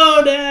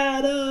 "Oh,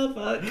 Dad, oh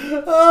fuck,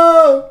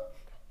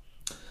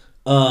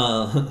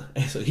 oh."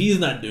 So he's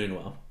not doing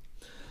well.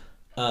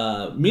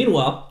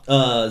 Meanwhile,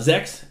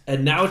 Zex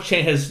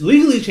has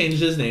legally changed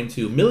his name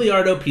to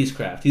Miliardo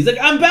Peacecraft. He's like,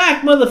 I'm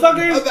back,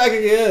 motherfucker! I'm back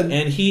again!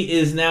 And he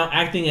is now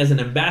acting as an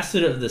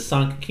ambassador of the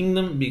Sonic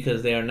Kingdom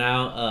because they are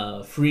now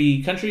a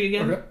free country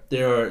again. Okay.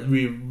 They are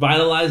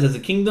revitalized as a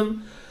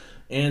kingdom.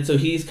 And so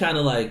he's kind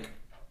of like,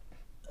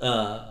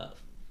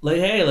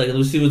 hey, like,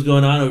 let's see what's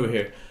going on over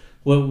here.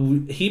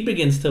 What he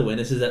begins to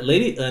witness is that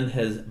Lady Un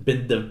has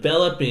been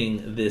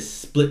developing this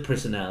split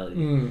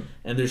personality.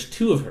 And there's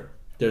two of her.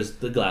 There's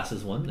the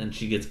glasses one, and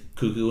she gets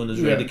cuckoo and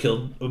is ready to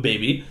kill a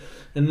baby.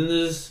 And then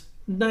there's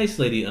nice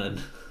Lady Un.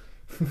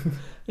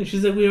 And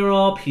she's like, we are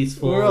all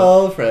peaceful. We're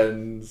all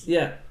friends.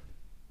 Yeah.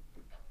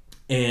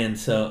 And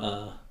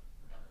so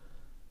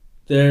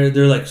they're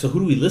like, so who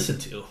do we listen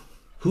to?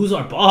 Who's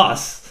our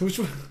boss? Which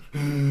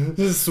one?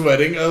 Just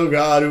sweating. Oh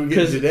God, who we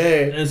get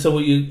today? And so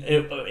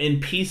in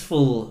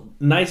peaceful,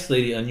 nice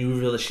Lady Un, you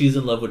reveal that she's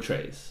in love with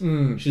Trace.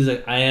 She's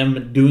like, I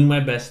am doing my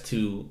best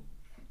to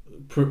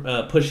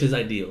push his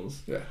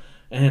ideals. Yeah.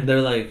 And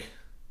they're like,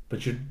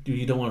 but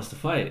you don't want us to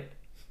fight.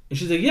 And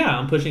she's like, yeah,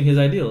 I'm pushing his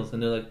ideals.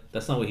 And they're like,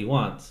 that's not what he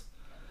wants.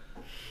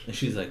 And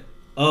she's like,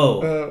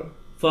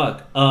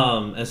 fuck.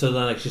 And so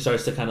then like she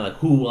starts to kind of like,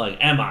 who like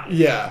am I?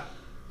 Yeah.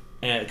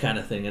 And kind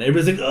of thing. And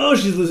everybody's like, oh,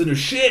 she's losing her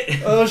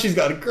shit. Oh, she's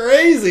got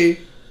crazy.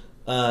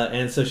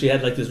 And so she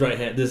had like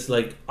this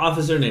like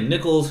officer named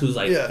Nichols who's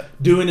like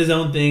doing his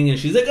own thing, and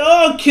she's like,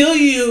 oh, I'll kill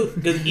you,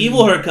 because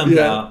evil her comes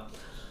out.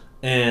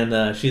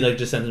 And she like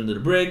just sends him to the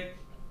brig.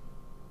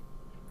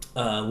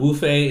 Wu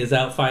Fei is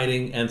out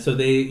fighting, and so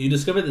you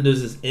discover that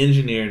there's this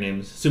engineer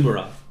named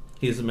Subarov.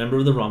 He's a member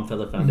of the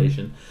Romfeller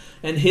Foundation,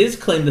 and his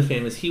claim to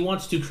fame is he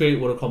wants to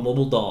create what are called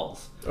mobile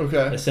dolls.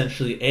 Okay.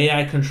 Essentially,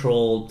 AI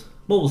controlled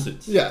mobile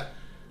suits. Yeah.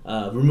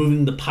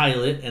 Removing the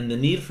pilot and the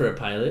need for a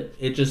pilot,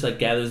 it just like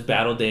gathers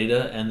battle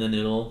data, and then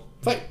it'll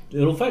fight.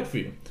 It'll fight for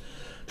you.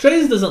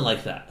 Trace doesn't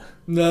like that.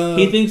 No.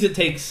 He thinks it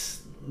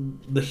takes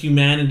the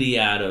humanity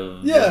out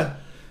of. Yeah.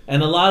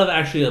 And a lot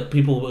of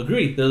people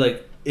agree. They're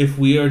like, if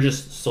we are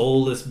just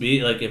soulless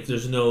like if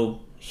there's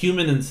no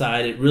human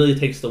inside, it really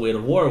takes the weight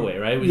of war away,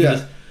 right?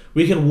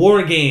 We can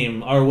war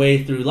game our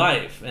way through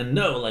life, and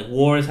no, like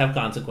wars have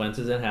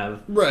consequences and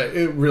have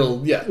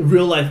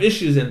real life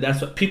issues, and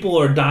that's what people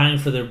are dying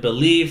for their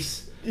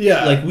beliefs.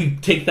 Yeah, like we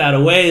take that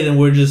away, then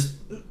we're just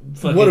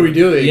fucking, what are we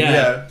doing?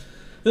 Yeah.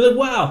 They're like,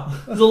 wow,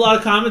 there's a lot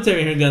of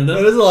commentary here, Gundam.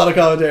 There's a lot of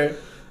commentary.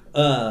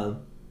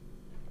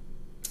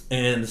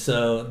 And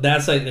so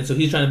that's like, and so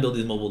he's trying to build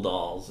these mobile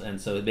dolls,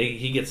 and so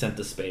he gets sent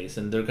to space,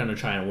 and they're gonna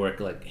try and work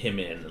like him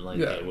in, and like,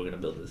 hey, we're gonna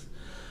build this.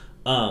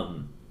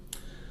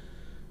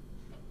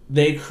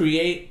 They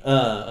create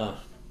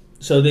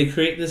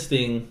this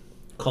thing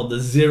called the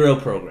Zero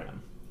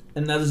program,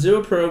 and now the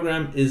Zero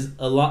program is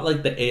a lot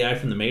like the AI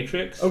from the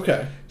Matrix.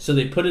 Okay. So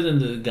they put it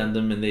into the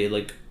Gundam, and they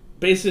like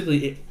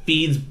basically it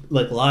feeds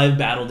like live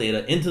battle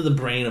data into the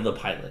brain of the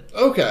pilot.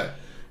 Okay.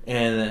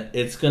 And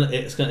it's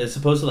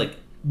supposed to like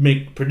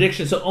make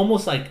predictions, so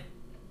almost like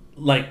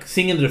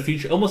seeing into the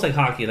future, almost like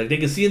hockey, like they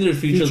can see into the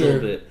future a little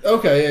bit.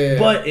 Okay, yeah.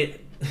 But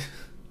it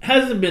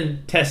hasn't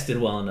been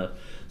tested well enough.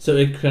 So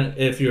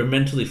if you're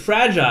mentally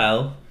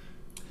fragile,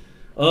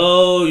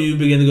 you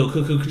begin to go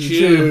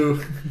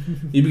cuckoo.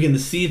 You begin to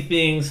see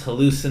things,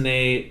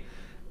 hallucinate,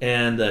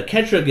 and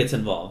Ketra gets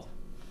involved.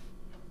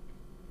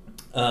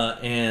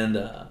 And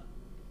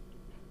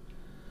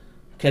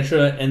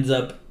Ketra ends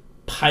up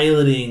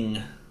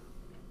piloting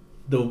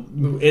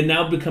it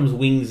now becomes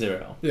Wing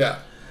Zero. Yeah.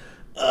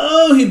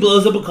 Oh, he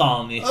blows up a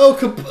colony. Oh,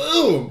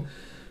 kaboom!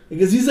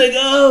 Because he's like,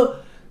 oh.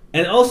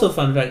 And also,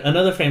 fun fact,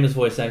 another famous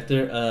voice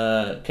actor,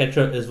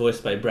 Ketra, is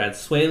voiced by Brad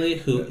Swaley,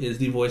 who is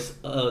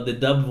the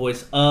dubbed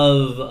voice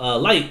of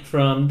Light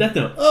from Death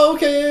Note. Oh,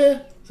 okay,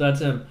 yeah. So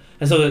that's him.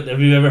 And so, have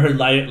you ever heard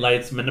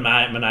Light's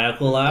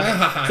maniacal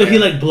laugh? So he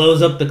like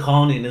blows up the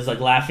colony and is like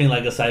laughing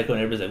like a psycho,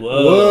 and everybody's like,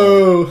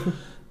 whoa.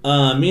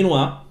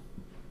 Meanwhile,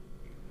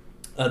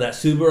 that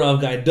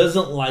Subarov guy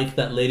doesn't like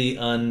that Lady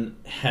Un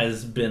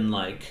has been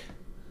like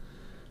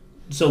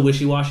so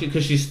wishy-washy,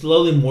 because she's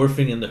slowly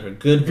morphing into her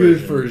good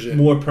version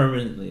more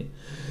permanently.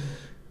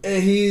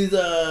 And he's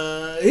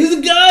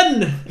a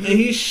gun, and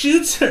he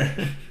shoots her.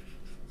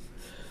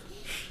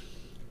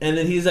 And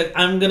then he's like,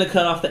 I'm gonna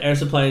cut off the air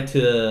supply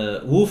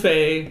to Wu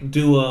Fei,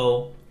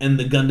 Duo, and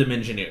the Gundam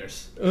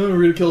engineers. Oh,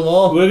 we're gonna kill them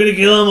all. We're gonna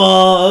kill them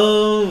all.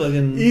 Oh,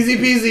 fucking easy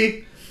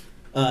peasy.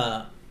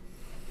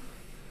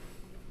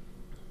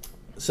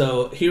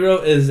 So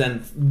Hiro is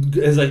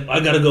like,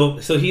 I gotta go.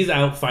 So he's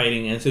out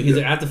fighting, and so he's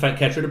like, I have to fight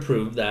Ketra to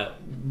prove that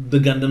the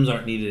Gundams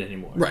aren't needed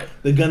anymore. Right.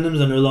 The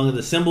Gundams are no longer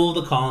the symbol of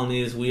the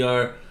colonies. We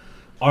are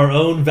our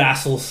own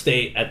vassal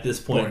state at this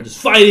point, just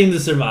fighting to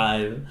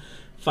survive,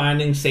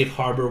 finding safe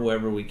harbor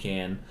wherever we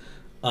can.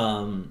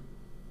 And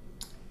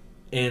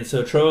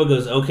so Troa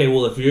goes, okay,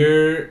 well,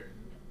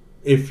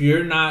 if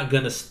you're not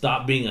gonna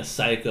stop being a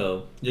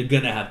psycho, you're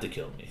gonna have to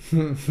kill me.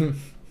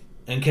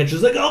 And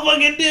Ketchu's like, "I'll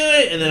fucking do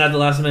it!" And then at the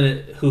last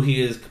minute, who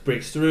he is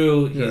breaks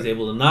through. He's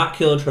able to not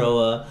kill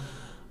Troa.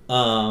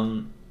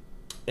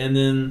 And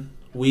then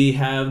we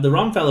have the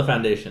Romfeller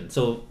Foundation.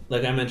 So,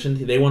 like I mentioned,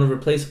 they want to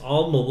replace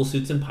all mobile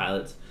suits and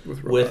pilots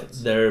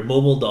with their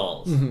mobile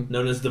dolls,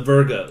 known as the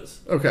Virgos.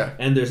 Okay.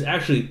 And there's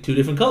actually 2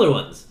 different color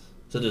ones.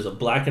 So there's a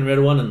black and red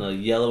one and a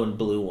yellow and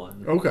blue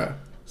one. Okay.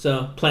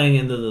 So playing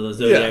into the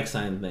zodiac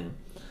sign thing.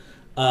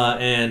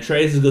 And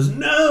Trace goes,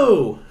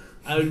 "No!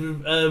 I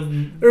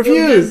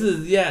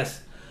refuse."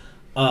 Yes.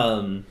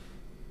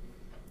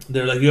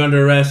 They're like, "You're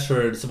under arrest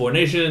for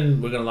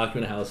subordination. We're going to lock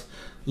you in a house."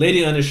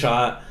 Lady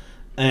undershot.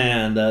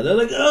 And they're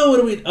like, "Oh, what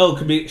do we..." Oh,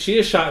 could be she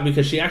is shot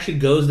because she actually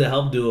goes to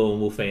help Duo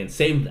and Wu Fei and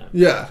save them.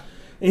 Yeah.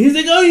 And he's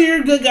like, "Oh, you're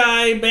a good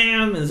guy."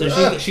 Bam. And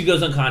so she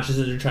goes unconscious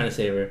and they're trying to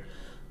save her.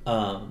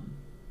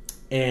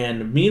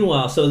 And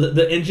meanwhile, so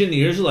the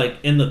engineers are like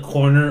in the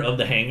corner of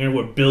the hangar.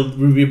 We're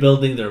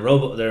rebuilding their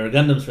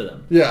Gundams for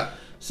them. Yeah.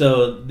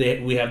 So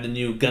we have the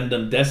new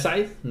Gundam Death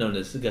Scythe, known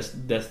as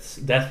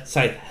Death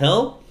Scythe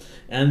Hell,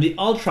 and the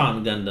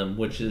Ultron Gundam,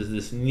 which is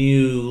this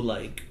new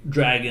like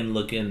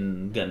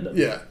dragon-looking Gundam.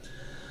 Yeah.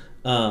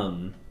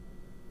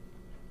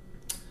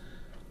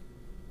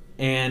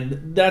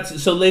 And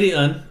that's so Lady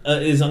Un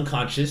is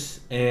unconscious,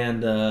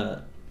 and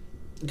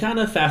kind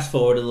of fast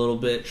forward a little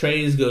bit.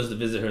 Trey's goes to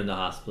visit her in the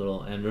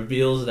hospital and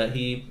reveals that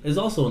he is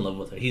also in love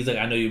with her. He's like,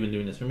 "I know you've been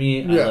doing this for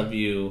me. I love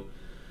you."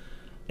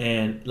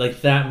 And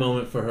like that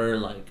moment for her,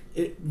 like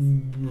it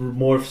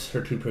morphs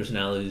her 2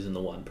 personalities into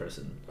one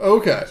person.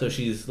 Okay. So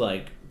she's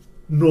like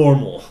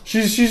normal.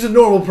 She's a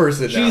normal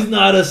person now. She's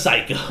not a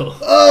psycho.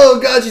 Oh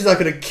god, she's not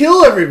gonna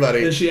kill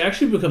everybody. And she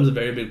actually becomes a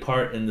very big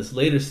part in this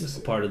later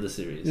part of the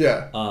series.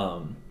 Yeah.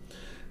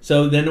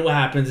 So then what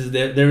happens is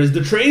that there is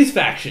the Trey's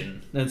faction.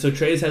 And so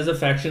Trey's has a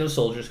faction of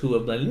soldiers who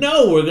have like,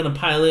 "No, we're going to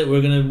pilot.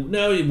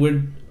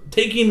 We're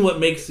taking what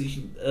makes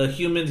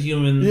humans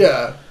human."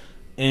 Yeah.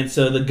 And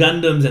so the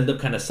Gundams end up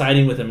kind of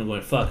siding with him and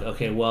going, "Fuck,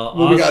 okay, well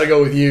we got to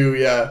go with you,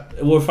 yeah.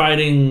 We're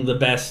fighting the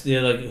best,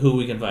 like who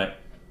we can fight."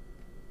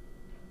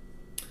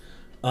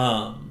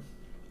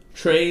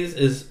 Trey's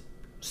is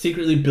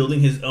secretly building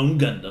his own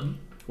Gundam,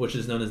 which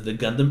is known as the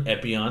Gundam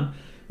Epion.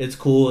 It's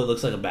cool. It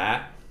looks like a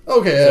bat.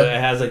 Okay. So it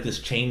has like this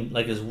chain,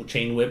 like his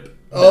chain whip.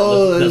 That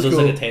looks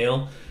cool. like a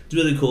tail. It's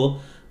really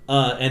cool.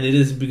 And it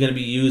is going to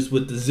be used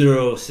with the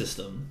Zero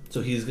system.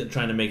 So he's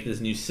trying to make this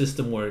new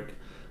system work.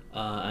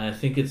 And I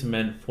think it's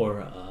meant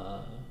for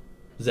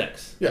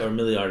Zex or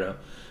Miliardo.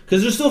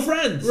 Because they're still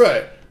friends.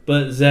 Right.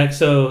 But Zex,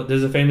 so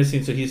there's a famous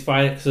scene. So he's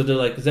fighting. So they're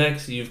like,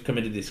 "Zex, you've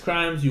committed these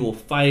crimes. You will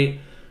fight.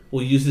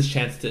 We'll use this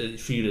chance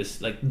for you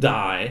to like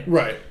die."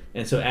 Right.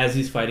 And so as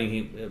he's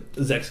fighting,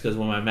 Zex goes,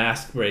 "When my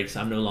mask breaks,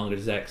 I'm no longer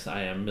Zex.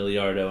 I am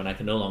Miliardo, and I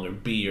can no longer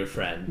be your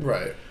friend."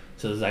 Right.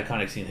 So this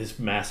iconic scene, his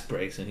mask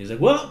breaks, and he's like,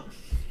 "Well,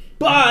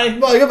 bye."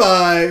 Bye,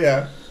 goodbye,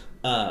 yeah.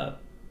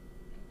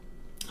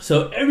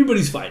 So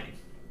everybody's fighting.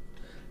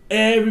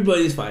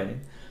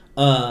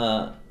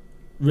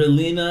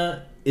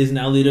 Relena is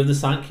now leader of the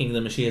Silent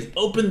Kingdom, and she has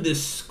opened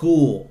this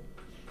school.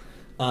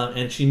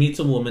 And she meets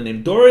a woman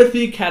named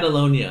Dorothy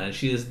Catalonia, and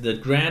she is the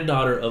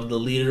granddaughter of the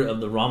leader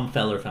of the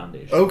Romfeller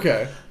Foundation.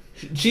 Okay.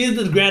 She is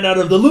the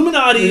granddaughter of the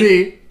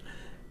Illuminati.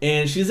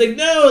 And she's like,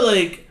 "No,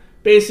 like,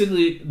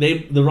 basically,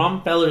 the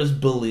Romfellers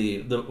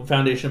believe, the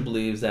Foundation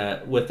believes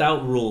that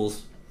without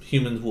rules,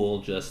 humans will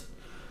just...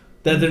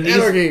 that there needs,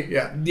 anarchy,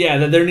 yeah. Yeah,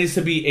 that there needs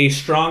to be a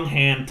strong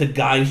hand to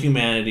guide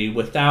humanity.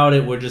 Without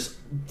it, we're just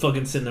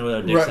fucking sitting there with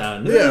our dicks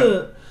out.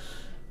 Yeah.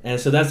 And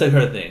so that's like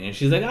her thing. And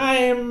she's like,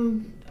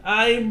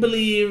 I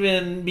believe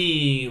in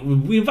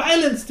we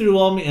violence through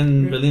all me.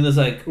 And Relena's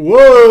like,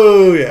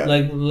 "Whoa, yeah.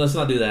 Like, let's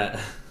not do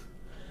that."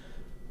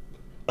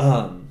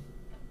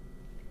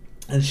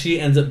 And she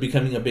ends up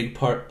becoming a big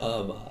part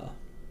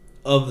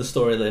of the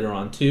story later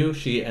on too.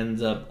 She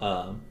ends up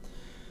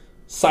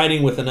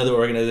siding with another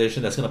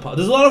organization that's going to pop.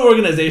 There's a lot of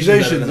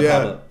organizations that are going to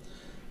pop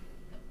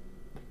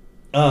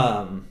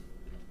up.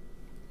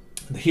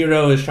 The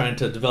hero is trying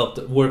to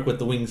work with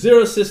the Wing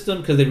Zero system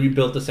because they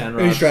rebuilt the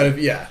Sandrock. He's trying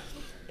to, yeah.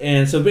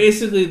 And so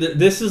basically,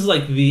 this is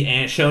like the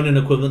shonen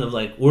equivalent of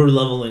like we're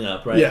leveling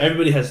up, right? Yeah.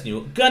 Everybody has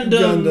new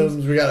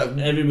Gundams. We got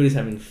everybody's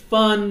having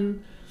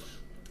fun.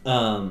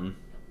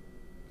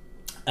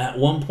 At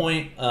one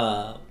point,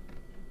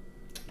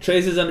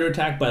 Trace is under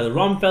attack by the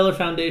Romfeller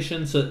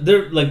Foundation. So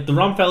they're like the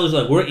Romfellers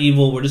are like, "We're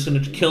evil. We're just going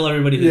to kill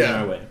everybody who's in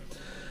our way."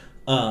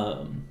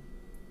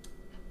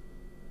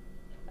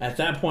 At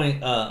that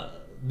point,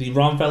 the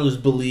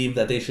Romfellers believe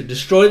that they should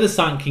destroy the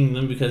Silent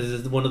Kingdom because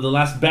it's one of the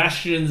last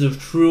bastions of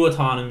true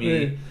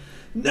autonomy.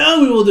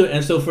 No, we will do it.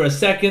 And so for a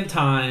second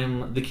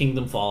time, the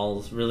kingdom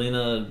falls.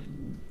 Relena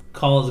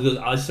goes,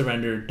 "I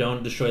surrender.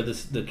 Don't destroy the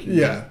kingdom.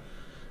 Yeah.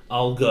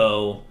 I'll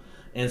go."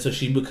 And so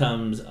she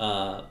becomes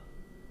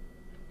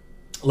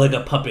like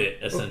a puppet,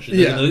 essentially.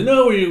 Yeah. They're like,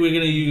 no,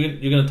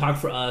 you're gonna talk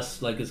for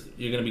us. Like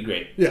you're gonna be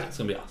great. Yeah, it's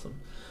gonna be awesome.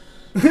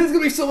 It's gonna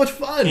be so much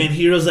fun. And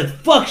Hero's like,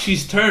 fuck,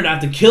 she's turned. I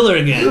have to kill her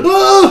again. on,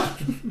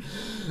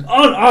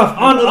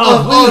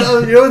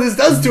 off. You know what this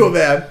does to a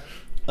man?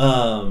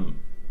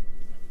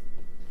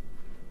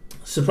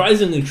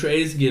 Surprisingly,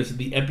 Treize gives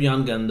the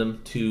Epion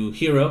Gundam to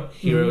Hero,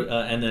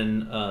 and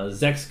then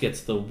Zex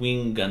gets the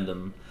Wing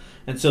Gundam.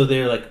 And so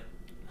they're like,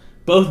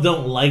 both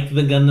don't like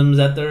the Gundams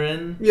that they're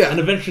in. Yeah. And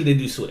eventually they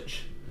do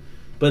switch.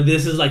 But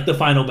this is like the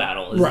final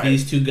battle. Is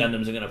These two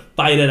Gundams are going to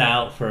fight it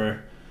out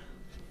for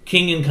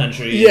king and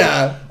country.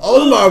 Yeah.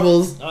 All the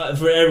marbles.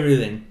 For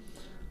everything.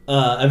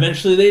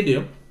 Eventually they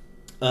do.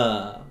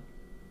 And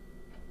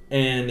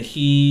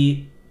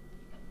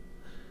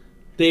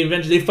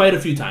they fight a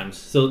few times.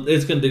 So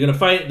they're gonna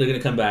fight, they're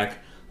gonna come back.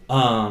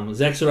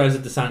 Zex arrives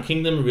at the Silent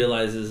Kingdom,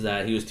 realizes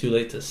that he was too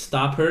late to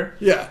stop her.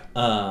 Yeah.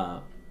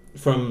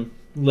 From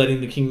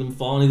letting the kingdom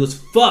fall, and he goes,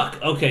 fuck,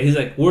 okay. He's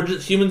like,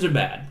 humans are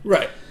bad.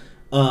 Right.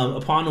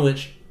 Upon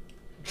which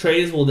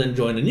Treize will then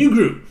join a new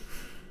group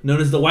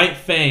known as the White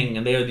Fang,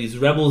 and they are these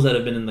rebels that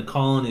have been in the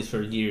colonies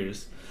for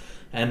years.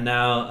 And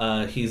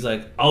now he's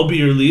like, I'll be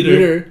your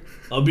leader.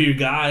 I'll be your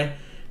guy.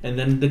 And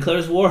then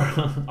declares war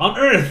on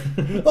Earth.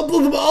 I'll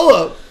blow them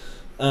all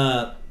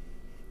up.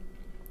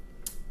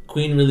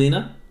 Queen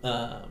Relina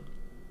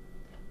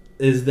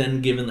is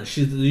then given,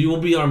 you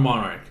will be our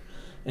monarch.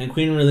 And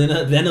Queen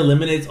Relina then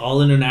eliminates all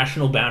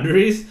international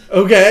boundaries.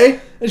 Okay.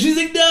 And she's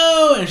like,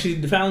 no! And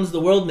she founds the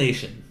world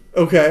nation.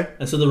 Okay.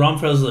 And so the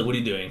Romfells are like, what are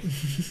you doing?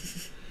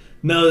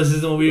 No, this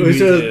isn't what we agreed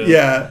to.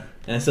 Yeah.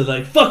 And so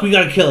like, fuck, we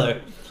gotta kill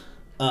her.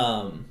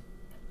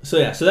 So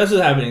that's what's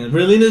happening.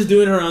 Relina's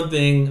doing her own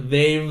thing.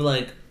 They've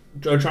like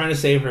are trying to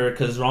save her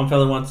because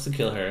Romfeller wants to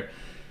kill her.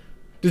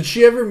 Did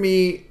she ever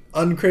meet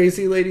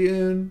Uncrazy Lady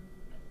Une?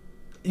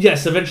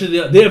 Yes,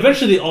 eventually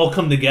they all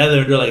come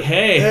together and they're like,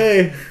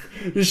 hey.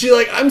 Is she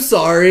like, I'm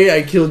sorry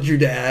I killed your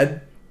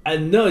dad?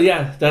 No,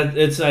 yeah.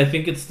 I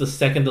think it's the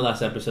second to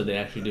last episode they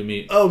actually do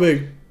meet. Oh,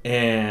 big.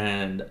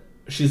 And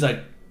she's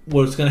like,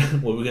 what are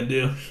we gonna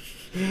do?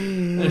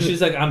 And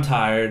she's like, I'm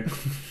tired.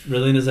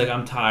 Relina's like,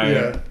 I'm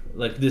tired. Yeah.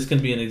 Like, this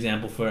can be an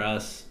example for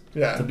us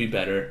to be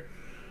better.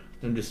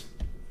 And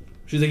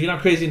she's like, you're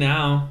not crazy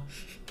now.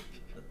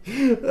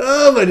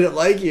 I didn't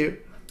like you.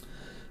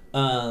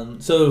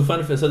 So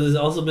there's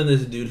also been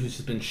this dude who's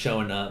just been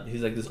showing up.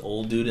 He's like this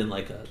old dude in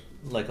like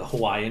a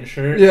Hawaiian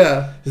shirt.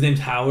 Yeah. His name's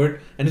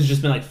Howard, and he's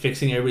just been like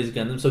fixing everybody's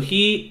Gundam. So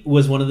he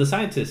was one of the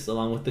scientists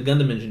along with the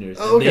Gundam engineers.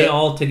 Oh, okay. And they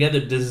all together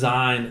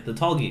designed the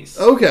Tall Geese.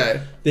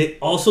 Okay. They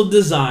also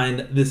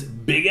designed this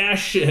big ass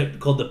ship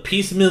called the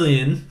Peace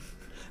Million,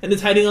 and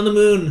it's hiding on the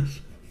moon.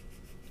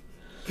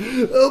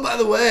 Oh, by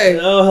the way.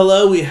 Oh,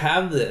 hello, we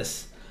have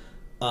this.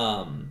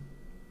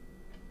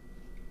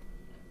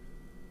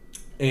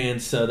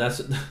 And so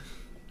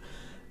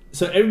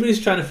so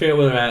everybody's trying to figure out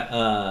where they're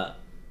at.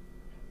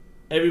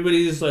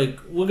 Everybody's like,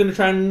 we're gonna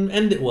try and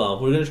end it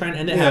well. We're gonna try and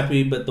end it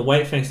happy. But the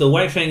White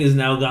Fang, is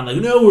now gone. Like,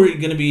 no, we're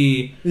gonna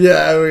be.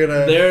 Yeah, we're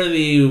gonna. They're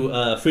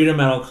the freedom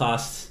at all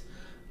costs,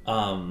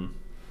 kind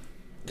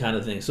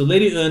of thing. So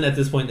Lady Une at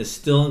this point is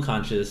still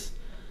unconscious.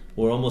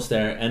 We're almost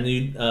there, and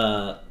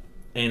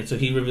so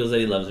he reveals that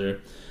he loves her.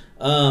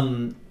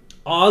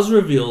 Oz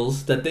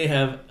reveals that they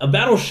have a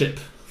battleship.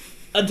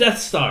 A Death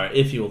Star,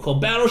 if you will,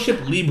 called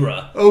Battleship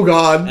Libra. Oh,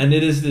 God. And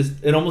it is this,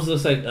 it almost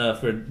looks like,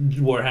 for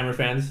Warhammer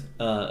fans,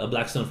 a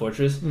Blackstone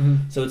Fortress.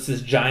 Mm-hmm. So it's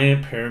this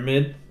giant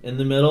pyramid in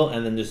the middle,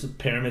 and then there's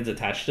pyramids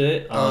attached to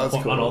it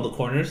on all the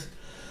corners.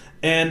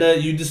 And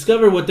you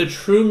discover what the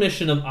true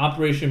mission of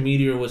Operation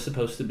Meteor was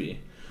supposed to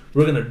be.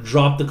 We're going to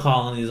drop the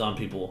colonies on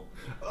people.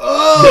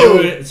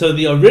 Oh! So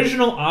the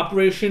original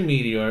Operation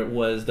Meteor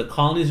was the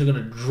colonies are going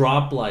to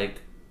drop,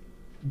 like,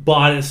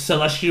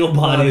 celestial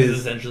bodies,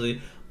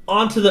 essentially,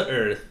 onto the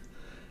Earth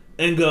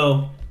and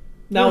go,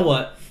 now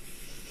what?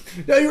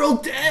 Now you're all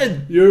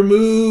dead. Your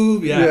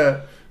move,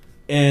 yeah.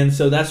 And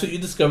so that's what you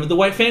discovered the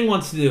White Fang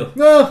wants to do.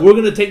 No. We're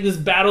going to take this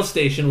battle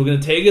station, we're going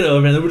to take it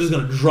over, and then we're just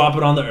going to drop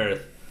it on the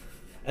Earth.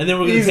 And then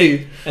we're going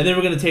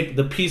to take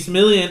the Peace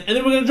Million, and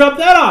then we're going to drop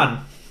that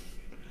on.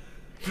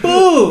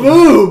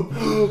 Boom!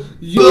 Boom!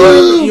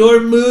 Your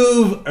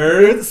move,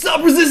 Earth.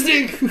 Stop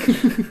resisting!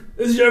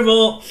 It's your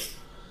fault.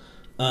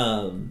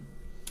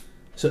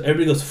 So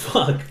everybody goes,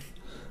 fuck.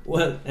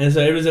 What? And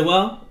so everybody's like,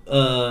 well,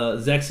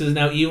 Zex is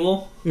now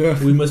evil.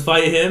 Yeah. We must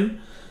fight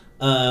him.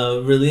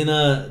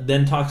 Relina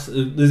then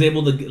is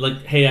able to,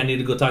 like, hey, I need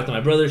to go talk to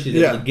my brother. She's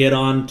able to get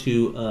on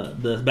to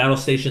the battle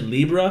station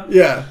Libra.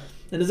 Yeah.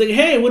 And it's like,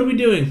 hey, what are we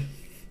doing?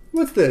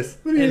 What's this?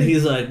 And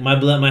he's like,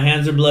 my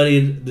hands are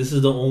bloodied. This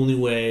is the only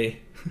way.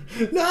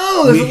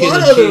 No, there's a lot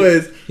of other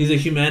ways. He's like,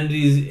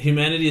 humanity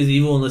is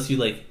evil unless you,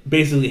 like,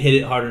 basically hit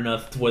it hard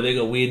enough to where they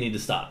go, we need to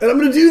stop. And I'm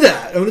gonna do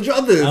that. I'm gonna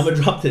drop this. I'm gonna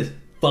drop this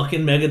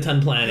fucking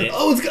megaton planet.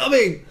 Oh, it's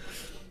coming.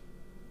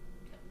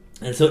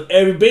 And so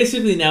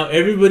basically now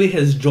everybody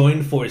has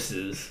joined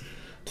forces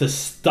to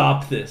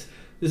stop this.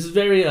 This is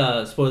very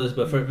spoilers,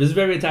 but this is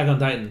very Attack on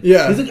Titan.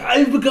 Yeah. He's like,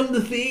 I've become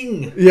the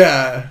thing.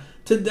 Yeah.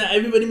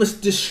 Everybody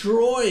must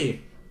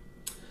destroy.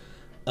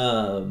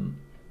 And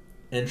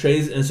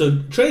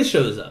so Trey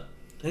shows up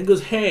and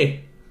goes,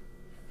 "Hey,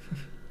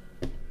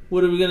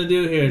 what are we gonna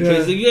do here?" And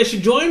Trey's like, "You guys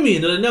should join me."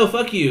 And they're like, "No,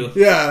 fuck you."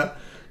 Yeah.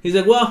 He's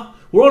like, "Well,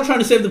 we're all trying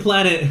to save the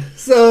planet.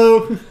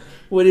 So,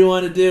 what do you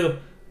want to do?"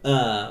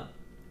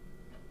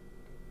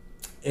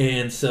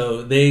 And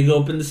so they go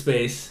up into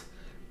space.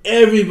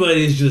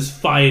 Everybody's just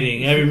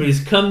fighting. Everybody's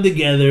come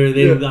together.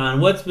 They've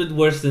gone, "What's been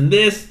worse than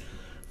this?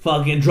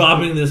 Fucking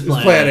dropping this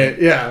planet."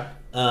 Yeah.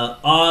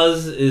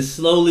 Oz is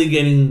slowly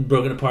getting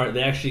broken apart.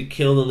 They actually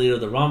kill the leader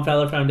of the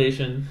Romfowler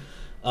Foundation.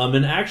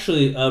 And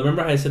actually,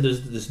 remember how I said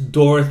there's this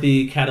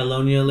Dorothy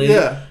Catalonia lady?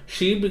 Yeah.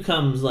 She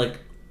becomes like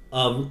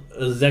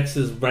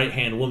Zex's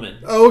right-hand woman.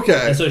 Oh,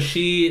 okay. And so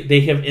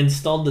they have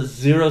installed the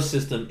Zero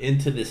system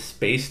into this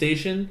space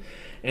station.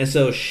 And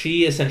so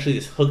she essentially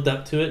is hooked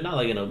up to it, not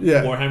like in a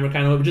Warhammer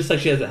kind of way, but just like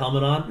she has a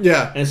helmet on.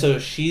 Yeah. And so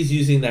she's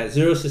using that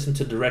Zero system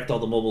to direct all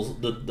the mobiles,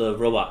 the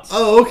robots.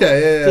 Oh,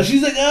 okay. Yeah. So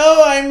she's like,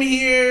 "Oh, I'm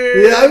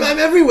here. Yeah, I'm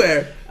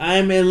everywhere.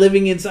 I'm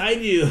living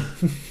inside you."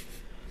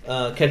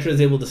 Ketra is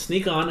able to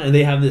sneak on, and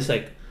they have this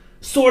like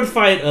sword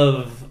fight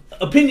of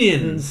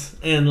opinions,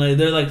 and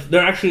they're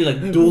actually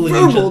like dueling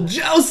verbal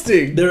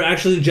jousting. They're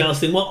actually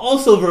jousting while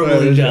also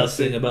verbally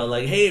jousting about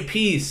like, "Hey,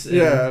 peace."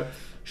 And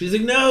she's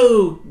like,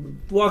 "No,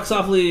 walk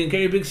softly and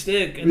carry a big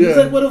stick." And he's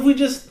like, "What if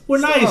we're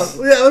nice?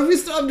 Yeah, what if we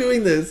stop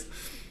doing this?"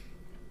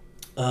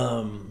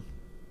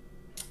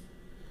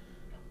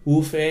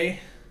 Wu Fei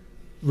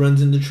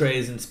runs into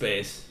Trey's in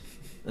space,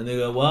 and they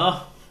go,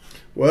 well.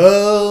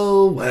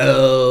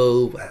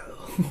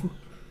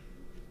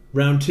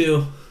 Round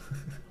 2.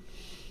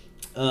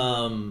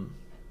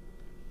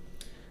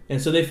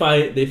 And so they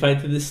fight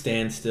to this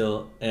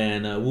standstill,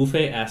 and Wu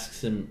Fei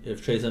asks him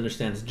if Trey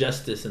understands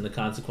justice and the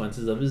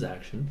consequences of his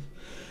actions.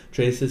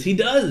 Trey says he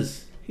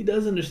does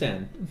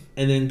understand,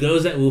 and then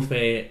goes at Wu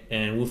Fei,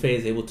 and Wu Fei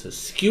is able to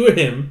skewer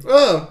him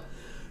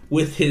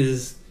with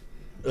his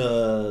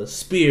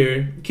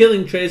spear,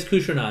 killing Trey's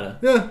Kushranada.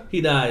 Yeah.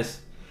 He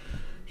dies,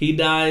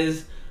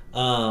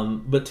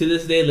 but to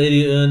this day,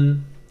 Lady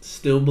Un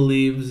still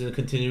believes in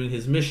continuing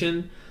his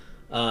mission.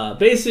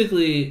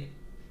 Basically,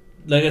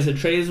 like I said,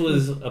 Trey's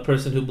was a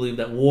person who believed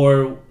that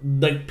war,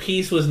 like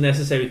peace was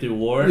necessary through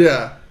war.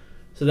 Yeah.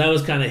 So that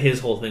was kind of his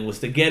whole thing, was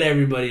to get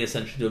everybody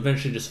essentially to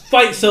eventually just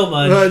fight so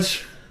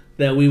much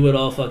that we would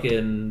all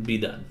fucking be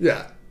done.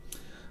 Yeah.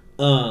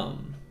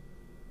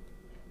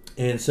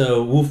 And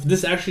so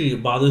this actually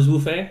bothers Wu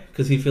Fei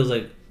because he feels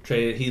like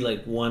Trey, he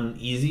like won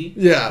easy.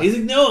 Yeah. He's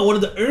like, no, I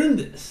wanted to earn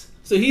this.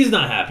 So he's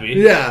not happy.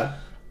 Yeah.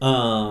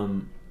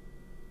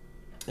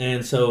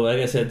 And so, like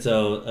I said,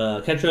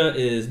 Ketra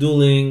is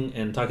dueling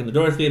and talking to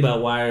Dorothy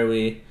about why are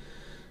we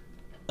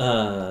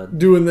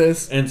doing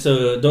this. And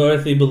so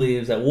Dorothy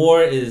believes that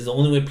war is the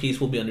only way peace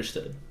will be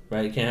understood.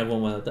 Right? You can't have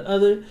one without the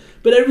other.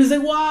 But everybody's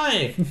like,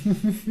 why?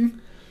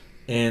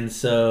 And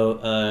so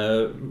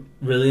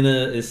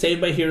Relina is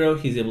saved by Hero.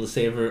 He's able to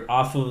save her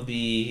off of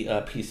the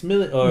Peace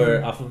Million,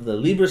 or off of the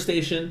Liber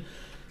station.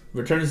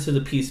 Returns to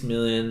the Peace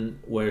Million,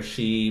 where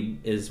she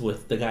is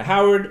with the guy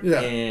Howard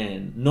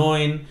and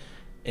Noin,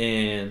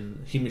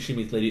 and she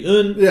meets Lady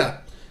Un. Yeah.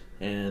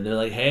 And they're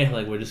like, hey,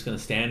 like we're just gonna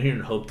stand here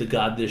and hope to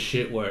God this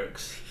shit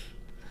works.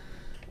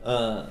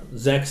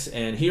 Zex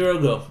and Hero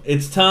go,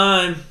 it's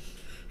time.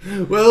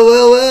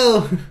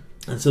 Well.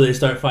 And so they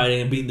start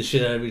fighting and beating the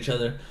shit out of each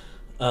other.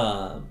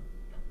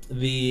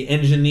 The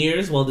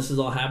engineers, while this is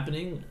all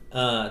happening,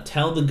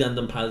 tell the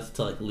Gundam pilots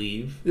to like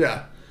leave.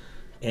 Yeah.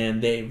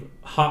 And they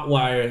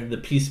hotwire the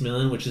Peace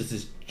Million, which is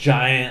this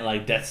giant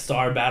like Death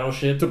Star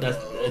battleship.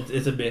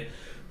 It's a bit.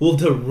 We'll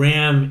to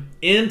ram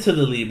into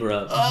the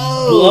Libra,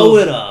 blow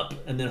it up,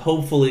 and then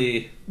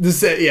hopefully. We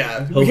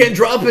can't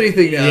drop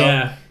anything now.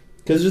 Yeah,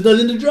 because there's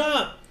nothing to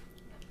drop.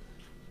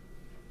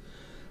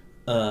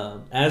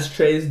 As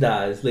Trey's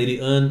dies, Lady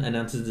Un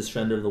announces the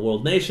surrender of the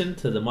world nation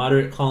to the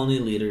moderate colony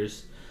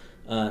leaders,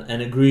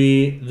 and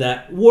agree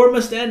that war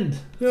must end.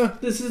 Yeah,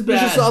 this is bad. We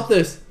should stop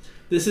this.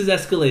 This is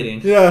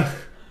escalating. Yeah,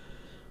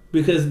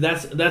 because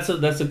that's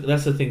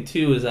the thing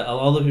too, is that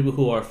all the people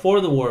who are for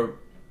the war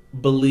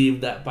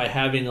believe that by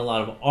having a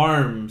lot of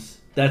arms,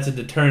 that's a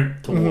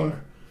deterrent to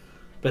war.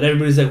 But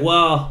everybody's like,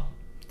 well,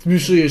 it's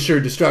mutually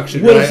assured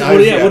destruction. What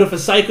if a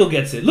psycho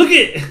gets it? Look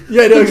it!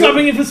 Yeah, they're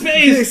dropping it from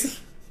space.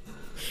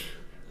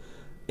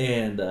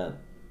 And they're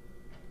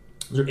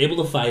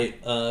able to fight.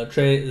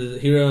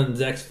 Hero and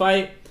Zex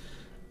fight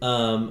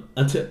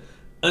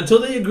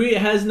until they agree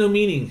it has no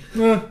meaning.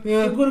 Yeah.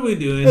 Like, what are we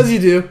doing? As you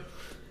do.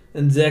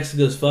 And Zex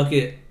goes, fuck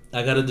it,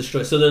 I gotta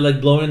destroy. So they're like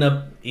blowing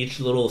up each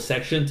little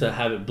section to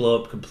have it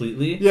blow up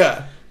completely.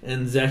 Yeah.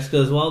 And Zex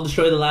goes, well, I'll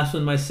destroy the last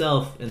one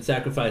myself, and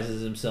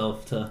sacrifices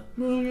himself to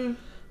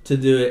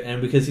do it.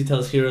 And because he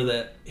tells Hero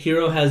that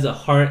Hero has a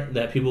heart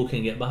that people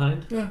can get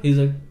behind, he's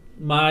like,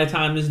 my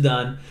time is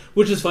done.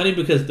 Which is funny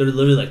because they're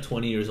literally like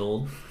 20 years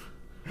old.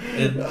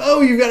 And,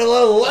 you've got a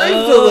lot of life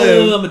to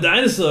live. I'm a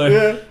dinosaur.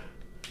 Yeah.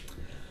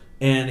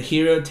 And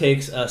Hero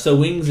takes so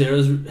Wing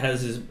Zero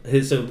has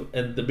his so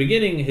at the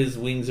beginning his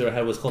Wing Zero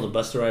had what's called a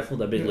Buster Rifle,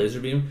 that big laser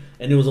beam,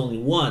 and it was only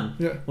one.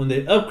 Yeah. When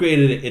they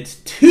upgraded it, it's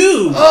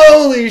two.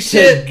 Holy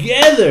shit!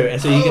 Together,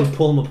 and so you can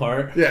pull them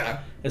apart.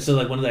 Yeah. And so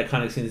like one of the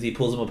iconic scenes, he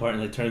pulls them apart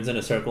and like turns in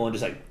a circle and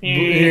just like,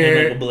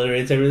 and, like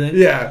obliterates everything.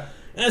 Yeah.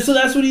 And so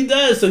that's what he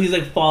does. So he's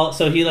like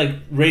so he like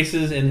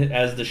races in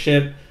as the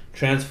ship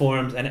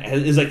transforms and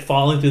is like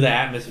falling through the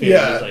atmosphere.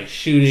 Yeah. He's like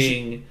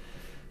shooting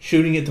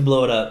it to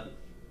blow it up.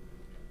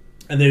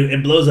 And then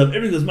it blows up.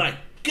 Everybody goes, my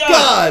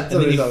God!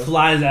 And then he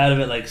flies out of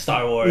it like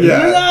Star Wars.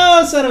 Yeah. Like,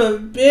 oh, son of a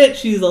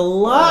bitch, he's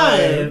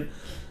alive.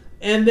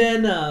 And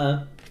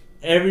then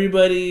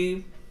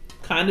everybody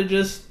kind of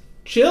just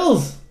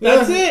chills.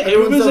 That's it.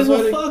 Everybody's like,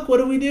 well, fuck, what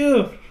do we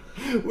do?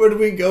 Where do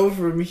we go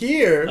from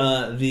here?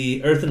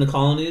 The Earth and the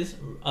colonies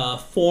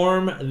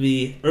form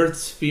the Earth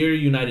Sphere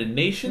United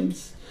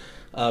Nations.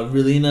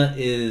 Relina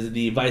is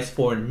the vice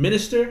foreign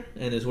minister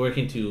and is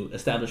working to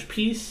establish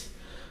peace.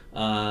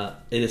 It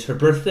is her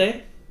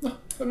birthday. Oh,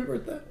 happy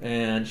birthday.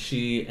 And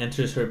she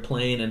enters her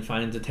plane and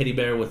finds a teddy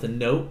bear with a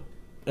note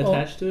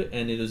attached to it,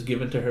 and it was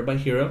given to her by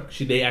Hero.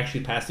 They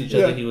actually passed each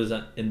other. He was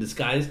in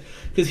disguise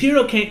because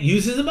Hero can't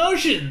use his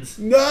emotions.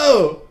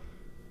 No.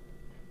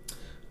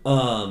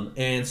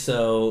 And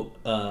so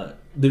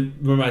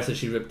remember I said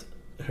he ripped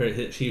her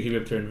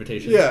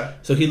invitation. Yeah.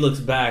 So he looks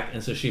back,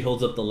 and so she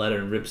holds up the letter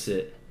and rips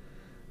it.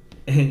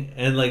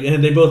 And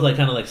they both like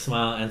kind of like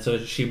smile, and so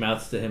she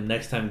mouths to him,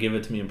 "Next time, give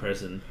it to me in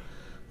person."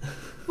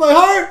 My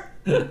heart.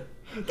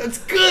 That's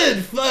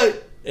good. Fuck.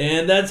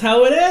 And that's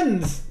how it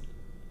ends.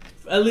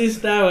 At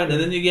least that one, and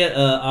then you get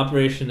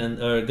Operation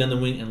or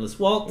Gundam Wing Endless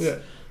Waltz. Yeah.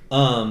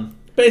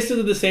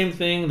 Basically the same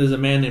thing. There's a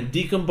man named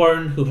Deacon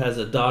Barton who has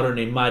a daughter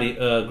named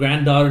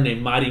granddaughter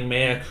named Mari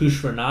Mea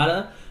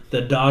Kushranada,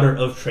 the daughter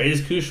of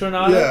Trey's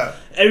Kushranada. Yeah.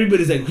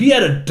 Everybody's like, he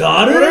had a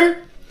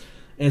daughter.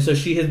 And so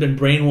she has been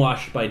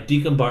brainwashed by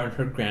Deacon Barton,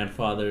 her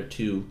grandfather,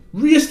 to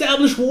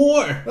reestablish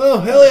war. Oh,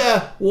 hell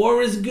yeah.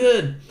 War is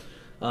good.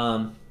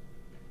 And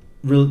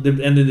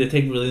then they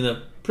take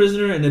Relina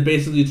prisoner, and it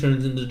basically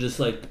turns into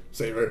just like...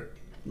 Save her.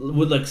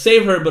 Would like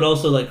save her, but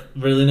also like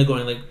Relina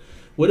going like,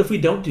 what if we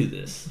don't do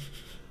this?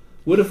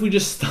 What if we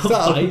just stop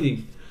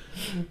fighting?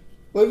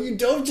 What if you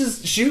don't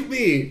just shoot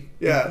me?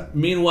 Yeah.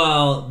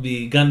 Meanwhile,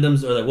 the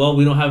Gundams are like, well,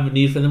 we don't have a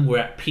need for them. We're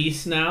at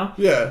peace now.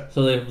 Yeah.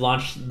 So they've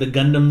launched the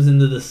Gundams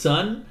into the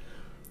sun.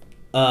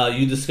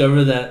 You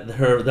discover that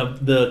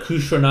the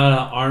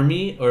Kushranada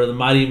army, or the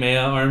Mari Mea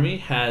army,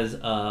 has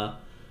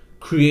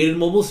created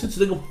mobile suits. So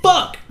they go,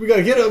 fuck! We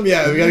gotta get them.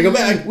 Yeah, we gotta go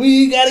back.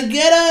 We gotta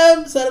get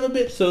them, son of a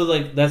bitch. So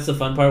like that's the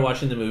fun part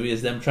watching the movie,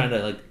 is them trying to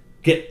like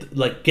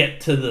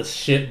get to the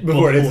ship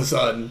before it hits the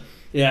sun.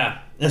 Yeah.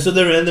 And so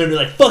they're in there and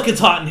they're like, fuck, it's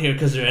hot in here,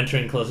 because they're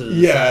entering closer to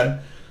the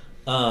sun.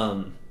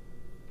 I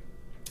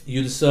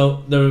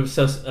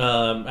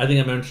think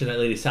I mentioned that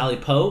lady, Sally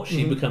Poe.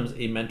 She becomes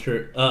a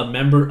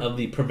member of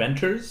the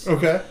Preventers.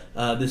 Okay.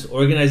 This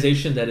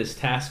organization that is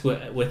tasked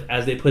with,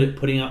 as they put it,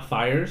 putting out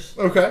fires.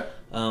 Okay.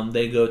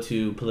 They go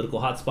to political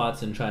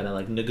hotspots and try to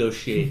like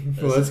negotiate.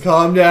 Let's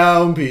calm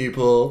down,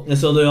 people. And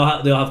so they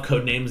all have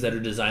code names that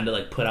are designed to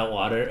like put out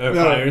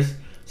fires.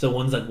 So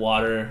one's like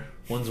water,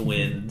 one's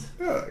wind.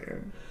 Oh,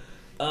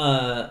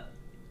 yeah.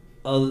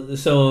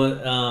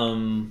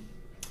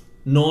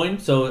 Noin.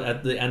 So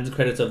at the end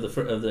credits of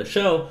the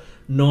show,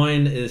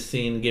 Noin is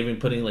seen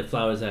putting like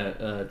flowers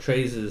at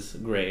Trey's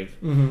grave,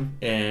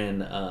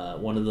 and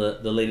one of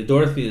the Lady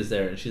Dorothy is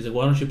there, and she's like,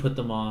 "Why don't you put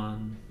them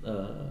on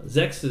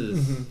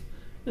Zex's?"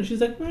 And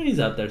she's like, well, he's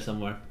out there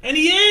somewhere, and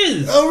he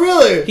is. Oh,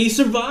 really? He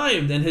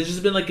survived and has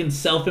just been like in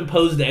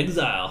self-imposed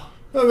exile.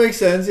 That makes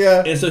sense,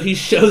 yeah. And so he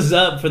shows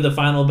up for the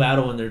final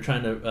battle when they're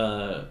trying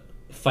to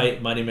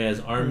fight Mari Mea's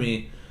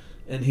army,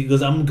 and he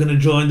goes, I'm gonna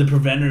join the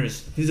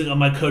Preventers. He's like, oh,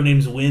 my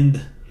codename's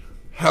Wind.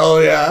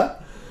 Hell yeah.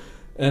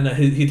 And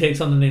he takes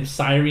on the name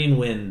Siren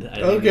Wind. I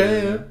think.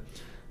 Okay, yeah.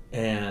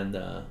 And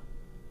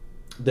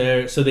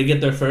so they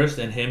get there first,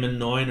 and him and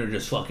Noin are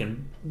just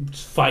fucking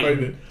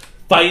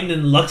fighting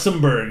in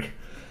Luxembourg.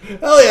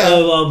 Hell yeah.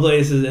 Of all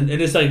places. And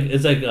it's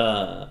like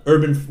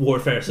urban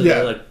warfare, so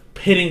they're like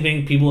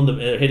hitting people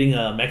hitting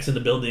mechs in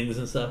the buildings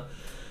and stuff.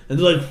 And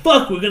they're like,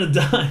 fuck, we're gonna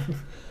die.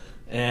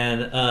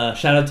 And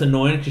shout out to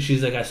Noin, because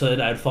she's like, I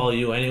said I'd follow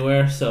you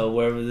anywhere, so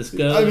wherever this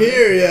goes. I'm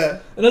here, yeah.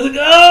 And I was like,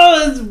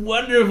 oh, that's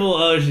wonderful.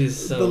 Oh,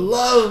 she's so the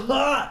love.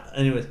 hot.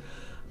 Anyways,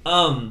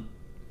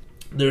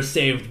 they're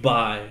saved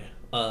by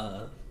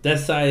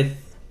Death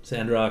Scythe,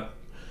 Sandrock,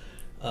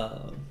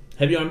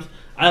 Heavy Arms.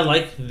 I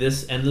like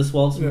this Endless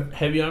Waltz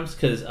Heavy Arms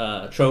because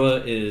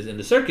Troa is in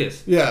the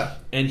circus. Yeah.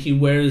 And he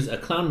wears a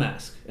clown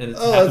mask. And it's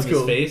half of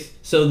his face.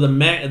 So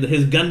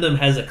his Gundam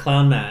has a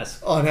clown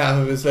mask on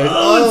half of his face.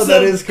 Oh,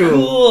 that is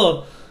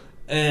cool.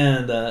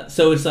 And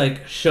so it's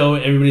like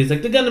everybody's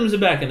like, the Gundams are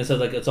back, and it says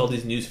like it's all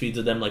these news feeds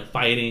of them like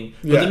fighting,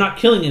 but they're not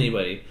killing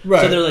anybody.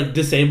 Right. So they're like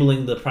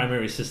disabling the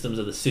primary systems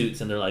of the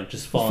suits, and they're like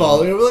just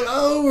falling. We're like,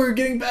 oh, we're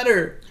getting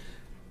better.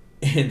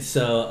 And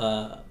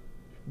so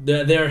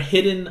they're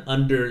hidden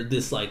under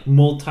this like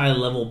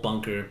multi-level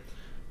bunker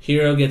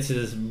Hero gets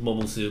his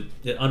mobile suit.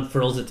 It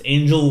unfurls its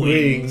angel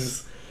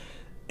wings.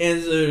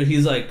 And so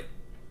he's like,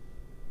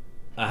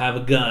 I have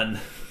a gun.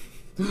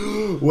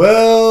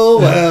 Well.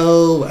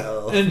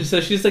 And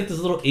so she's like this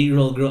little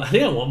 8-year-old girl. I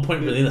think at one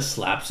point Relina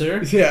slaps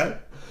her. Yeah.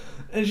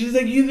 And she's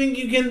like, you think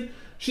you can...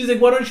 She's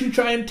like, why don't you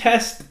try and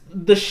test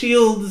the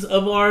shields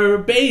of our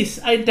base?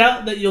 I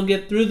doubt that you'll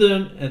get through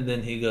them. And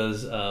then he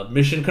goes,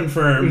 mission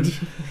confirmed.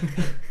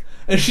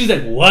 And she's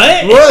like,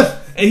 what? What?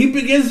 And he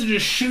begins to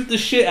just shoot the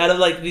shit out of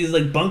like these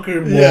like bunker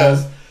walls.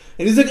 Yeah.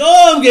 And he's like,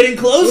 oh, I'm getting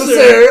closer.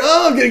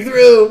 Oh, I'm getting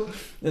through.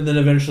 And then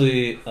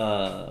eventually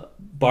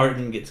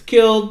Barton gets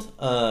killed.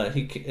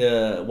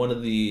 One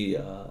of the...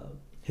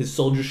 his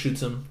soldier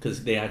shoots him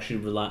because they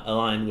actually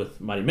align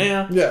with Mighty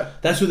Maya. Yeah.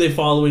 That's who they're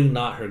following,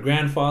 not her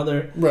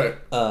grandfather. Right.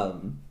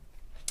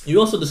 You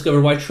also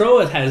discover why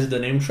Troa has the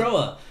name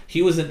Troa.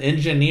 He was an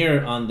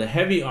engineer on the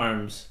heavy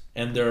arms,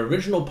 and their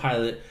original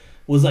pilot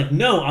was like,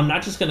 no, I'm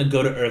not just going to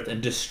go to Earth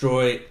and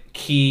destroy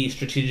key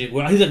strategic...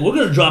 He's like, we're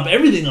going to drop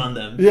everything on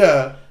them.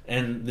 Yeah.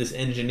 And this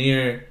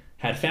engineer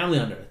had family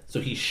on Earth, so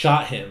he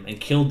shot him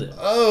and killed him.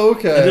 Oh,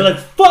 okay. And they're like,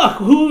 fuck,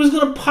 who was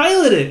going to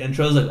pilot it? And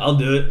Troa's like, I'll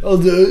do it.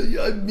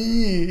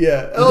 Me.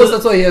 Yeah. Oh, so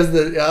that's why he has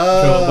the...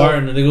 Troa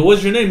Barton. And they go,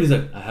 what's your name? He's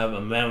like, I have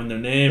a man with no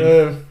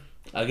name.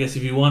 I guess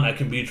if you want, I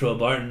can be Troa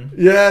Barton.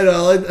 Yeah,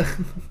 no,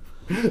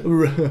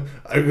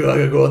 I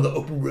gotta go on the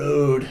open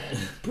road.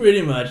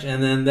 Pretty much.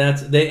 And then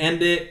they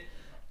end it.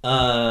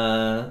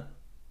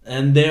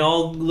 And they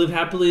all live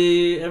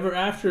happily ever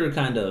after,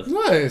 kind of.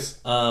 Nice.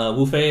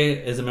 Wu Fei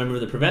is a member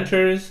of the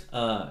Preventers.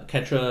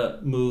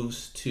 Ketra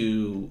moves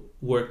to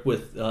work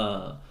with...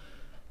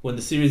 when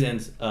the series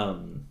ends,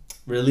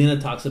 Relina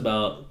talks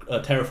about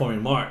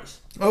terraforming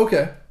Mars.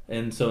 Okay.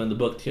 And so in the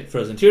book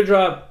Frozen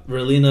Teardrop,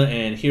 Relina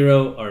and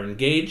Hero are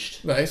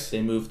engaged. Nice.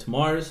 They move to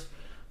Mars.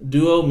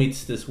 Duo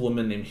meets this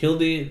woman named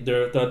Hildy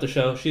throughout the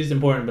show. She's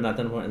important, but not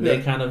that important. Yeah.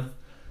 They kind of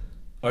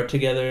are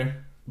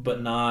together,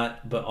 but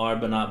not, but are,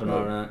 but not, but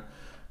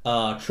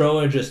not.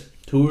 Troa just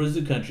tours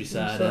the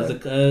countryside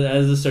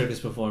as a circus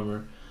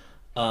performer.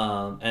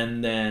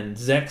 And then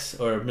Zex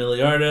or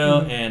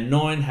Miliardo and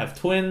Noin have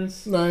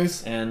twins.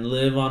 Nice. And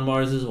live on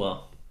Mars as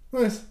well.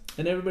 Nice.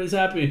 And everybody's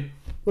happy.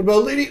 What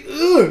about Lady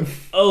Un?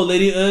 Oh,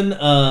 Lady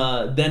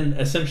Un then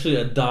essentially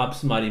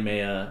adopts Mighty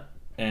Maya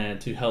and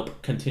to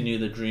help continue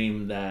the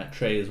dream that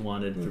Trey has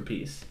wanted for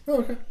peace. Oh,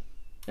 okay.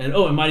 And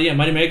Mighty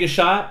Maya gets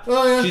shot.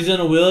 Oh yeah. She's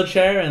in a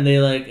wheelchair, and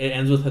it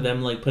ends with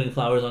them like putting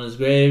flowers on his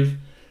grave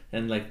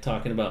and like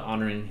talking about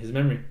honoring his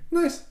memory.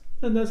 Nice.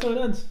 And that's how it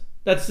ends.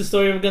 That's the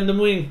story of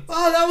Gundam Wing.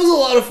 Oh, that was a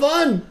lot of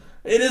fun.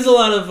 It is a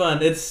lot of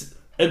fun. It's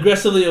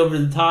aggressively over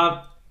the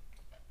top,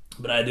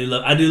 but I do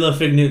love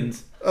Fig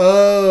Newtons.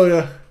 Oh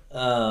yeah.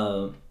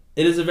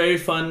 It is a very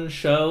fun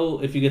show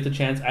if you get the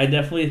chance. I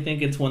definitely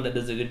think it's one that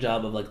does a good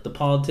job of like the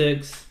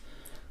politics,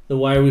 the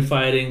why are we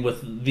fighting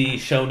with the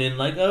shonen,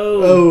 like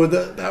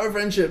the power of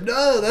friendship.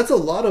 No, that's a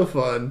lot of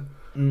fun.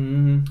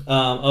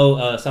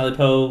 Mm-hmm. Sally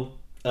Po,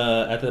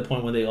 at the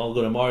point when they all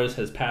go to Mars,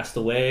 has passed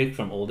away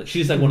from old.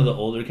 She's like one of the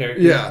older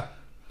characters. Yeah,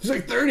 she's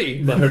like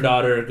 30, but her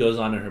daughter goes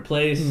on in her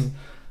place.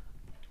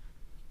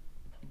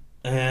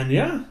 And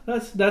yeah,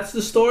 that's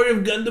the story of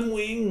Gundam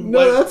Wing.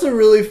 No, that's a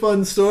really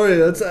fun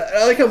story.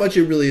 I like how much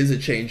it really is a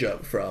change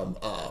up from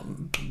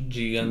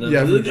G Gundam.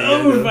 Yeah,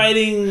 we're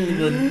fighting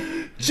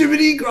the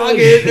Jiminy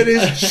Groggett and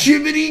his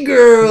Jiminy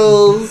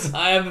girls.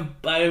 I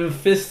have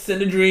fists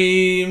and a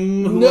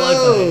dream.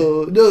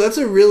 That's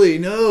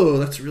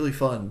really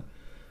fun.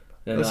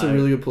 That's a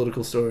really good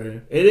political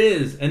story. It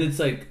is, and it's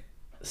like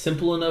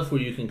simple enough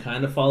where you can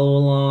kind of follow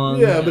along.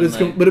 Yeah, but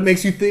it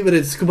makes you think. But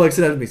it's complex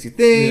enough. It makes you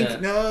think. Yeah.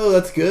 No,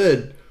 that's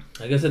good.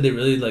 Like I said, they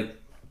really like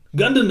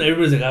Gundam.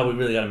 Everybody's like, we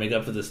really got to make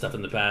up for this stuff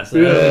in the past.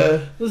 Like,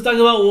 yeah. Let's talk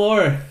about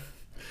war.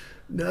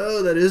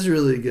 No, that is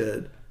really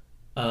good.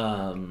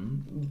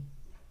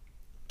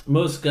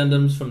 Most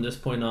Gundams from this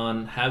point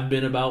on have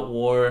been about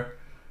war.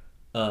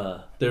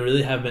 They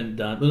really haven't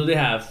done. Well, they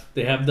have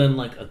done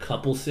like a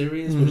couple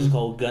series, which is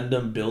called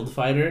Gundam Build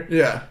Fighter.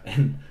 Yeah,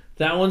 and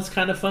that one's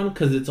kind of fun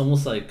because it's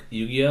almost like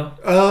Yu-Gi-Oh!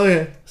 Oh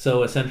yeah.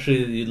 So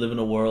essentially, you live in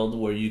a world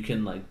where you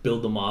can like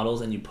build the models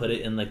and you put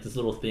it in like this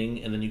little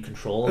thing, and then you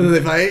control them. And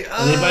they fight.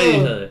 And they fight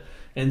each other.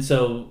 And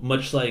so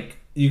much like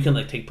you can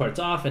like take parts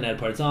off and add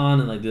parts on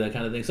and like do that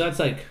kind of thing. So that's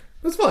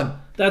fun.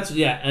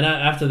 Yeah. And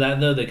after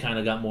that though, they kind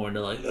of got more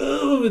into like,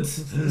 it's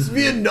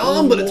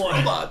Vietnam, but it's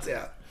robots.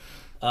 Yeah.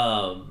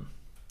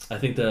 I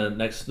think the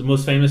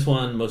most famous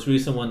one, most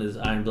recent one is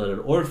Iron Blooded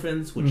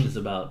Orphans, which is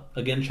about,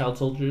 again, child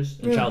soldiers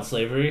and child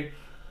slavery.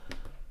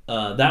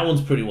 That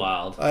one's pretty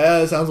wild. Yeah,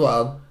 it sounds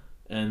wild.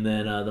 And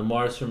then the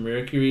Mars from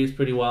Mercury is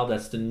pretty wild.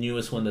 That's the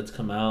newest one that's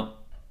come out.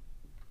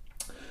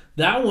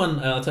 That one,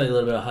 I'll tell you a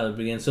little bit about how it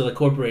began. So the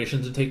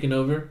corporations are taking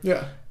over.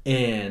 Yeah.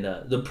 And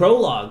the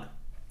prologue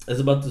is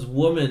about this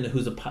woman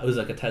who's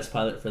like a test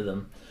pilot for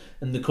them.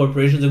 And the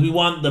corporation's like, we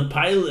want the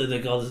pilot.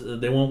 Like all this,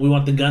 we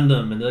want the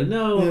Gundam, and they're like,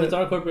 no, it's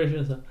our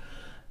corporation.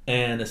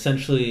 And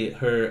essentially,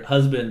 her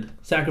husband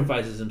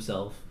sacrifices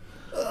himself.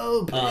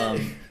 Oh,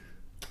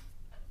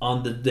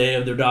 on the day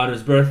of their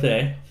daughter's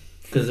birthday.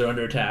 because they're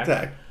under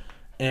attack.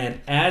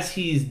 And as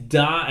he's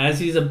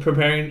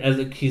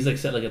preparing, he's like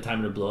set like a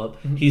timer to blow up,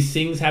 he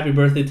sings "Happy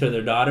Birthday" to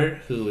their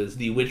daughter, who is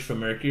the witch from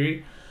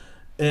Mercury,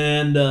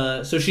 and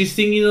so she's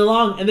singing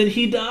along, and then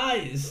he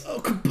dies. Oh,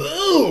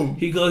 kaboom!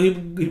 He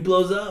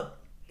blows up,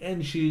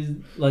 and she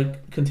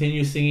like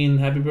continues singing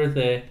 "Happy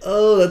Birthday."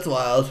 Oh, that's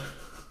wild.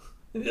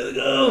 And you're like,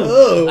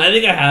 oh, I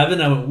think I have it.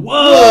 And I went,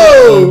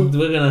 whoa!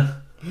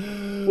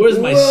 Where's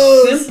my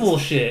simple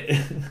shit?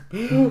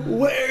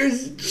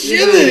 Where's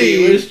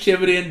Chimney? Where's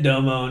Chimney and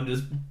Domo and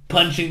just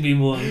punching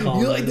people and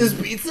calling? You like this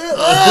pizza?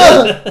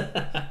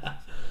 Ah!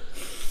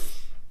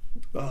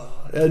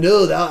 Oh,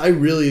 no, I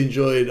really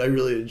enjoyed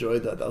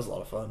that. That was a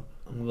lot of fun.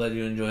 I'm glad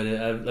you enjoyed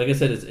it. Like I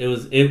said,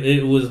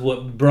 it was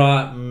what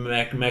brought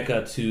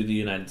Mecha to the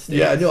United States.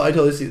 Yeah, no, I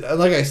totally see that.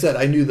 Like I said,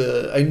 I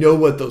know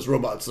what those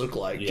robots look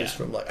like just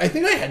from like. I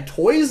think I had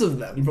toys of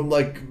them from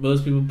like.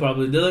 Most people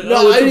probably they're like.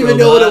 No, I didn't even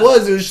know what it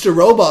was. It was just a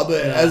robot.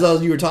 But as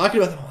you were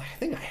talking about them, I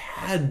think I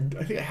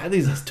had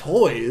these as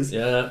toys.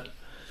 Yeah.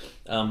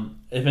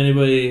 If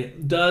anybody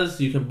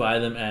does, you can buy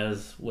them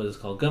as what is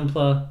called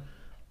Gunpla.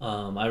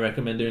 I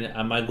recommend doing it.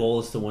 My goal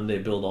is to one day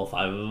build all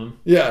 5 of them.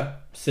 Yeah.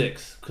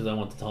 6, because I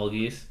want the tall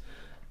geese.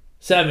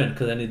 7,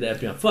 because I need the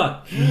Epion.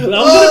 Fuck. But I'm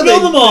gonna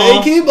build them all.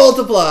 They keep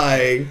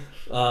multiplying.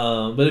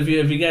 But if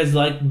you guys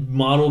like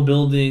model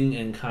building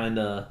and kind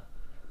of,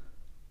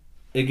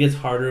 it gets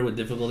harder with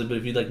difficulty. But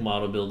if you like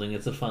model building,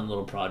 it's a fun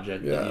little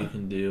project that you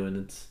can do, and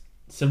it's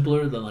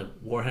simpler than like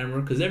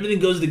Warhammer because everything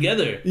goes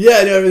together.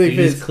 Yeah, no, everything you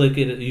fits. Just click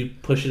it, you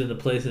push it into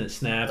place, and it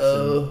snaps.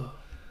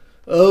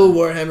 Oh,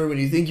 Warhammer, when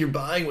you think you're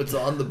buying what's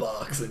on the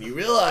box and you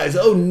realize,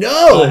 oh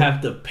no! I have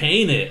to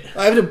paint it.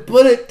 I have to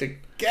put it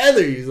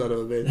together, you son of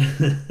a bitch.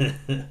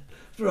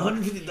 For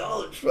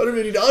 $150. For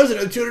 $150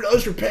 and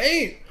 $200 for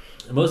paint!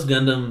 Most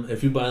Gundam,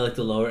 if you buy like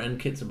the lower end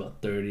kits,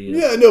 about 30.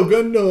 Yeah, no,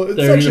 it's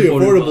actually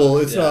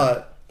affordable. It's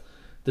not.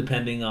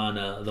 Depending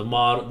on the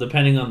model,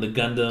 depending on the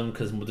Gundam,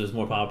 because there's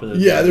more popular.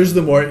 Yeah, there's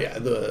the more. Yeah,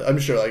 I'm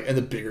sure like, and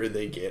the bigger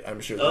they get,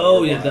 I'm sure.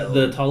 Oh yeah,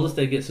 the tallest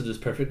they get, so there's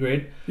perfect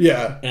grade.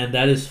 Yeah, and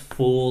that is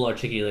full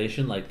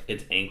articulation. Like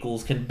its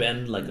ankles can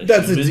bend like a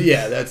that's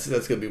human.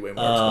 That's gonna be way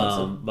more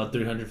expensive. About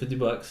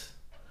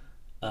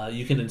 $350.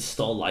 You can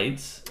install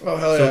lights. Oh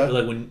hell yeah! So,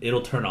 like when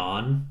it'll turn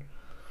on,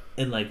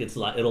 and like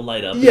it'll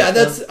light up. Yeah,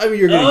 that's. I mean,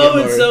 you're gonna get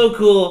more. It's so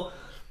cool.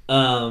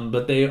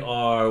 But they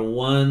are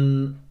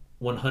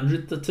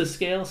 1/100th to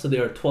scale, so they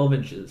are 12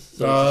 inches.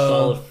 So it's a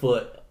solid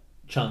foot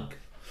chunk.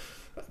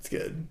 That's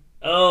good.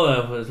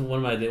 Oh,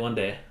 one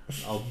day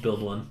I'll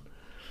build one.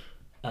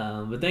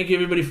 But thank you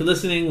everybody for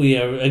listening. We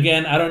are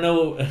again. I don't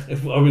know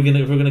if we're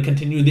gonna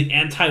continue the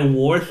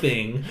anti-war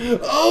thing.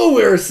 Oh,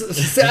 we're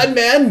sad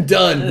man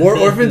done. War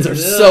orphans are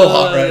so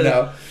hot right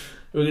now.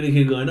 We're gonna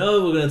keep going.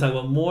 Oh, we're gonna talk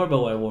about more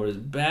about why war is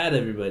bad,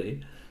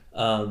 everybody.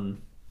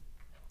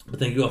 But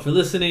thank you all for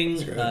listening.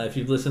 If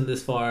you've listened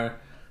this far,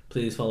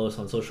 please follow us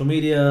on social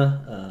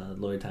media,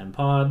 Lawyer Time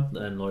Pod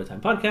and Lawyer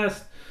Time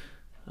Podcast.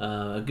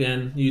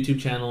 Again, YouTube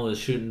channel is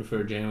shooting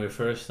for January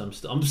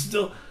 1st. I'm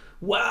still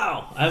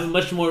wow. I have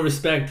much more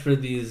respect for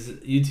these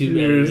YouTube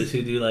editors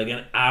who do like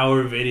an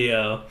hour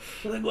video.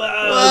 I'm like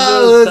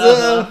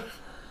wow.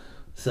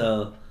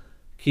 So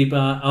keep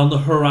on the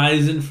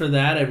horizon for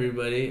that,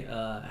 everybody.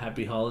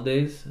 Happy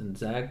holidays, and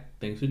Zach,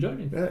 thanks for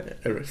joining.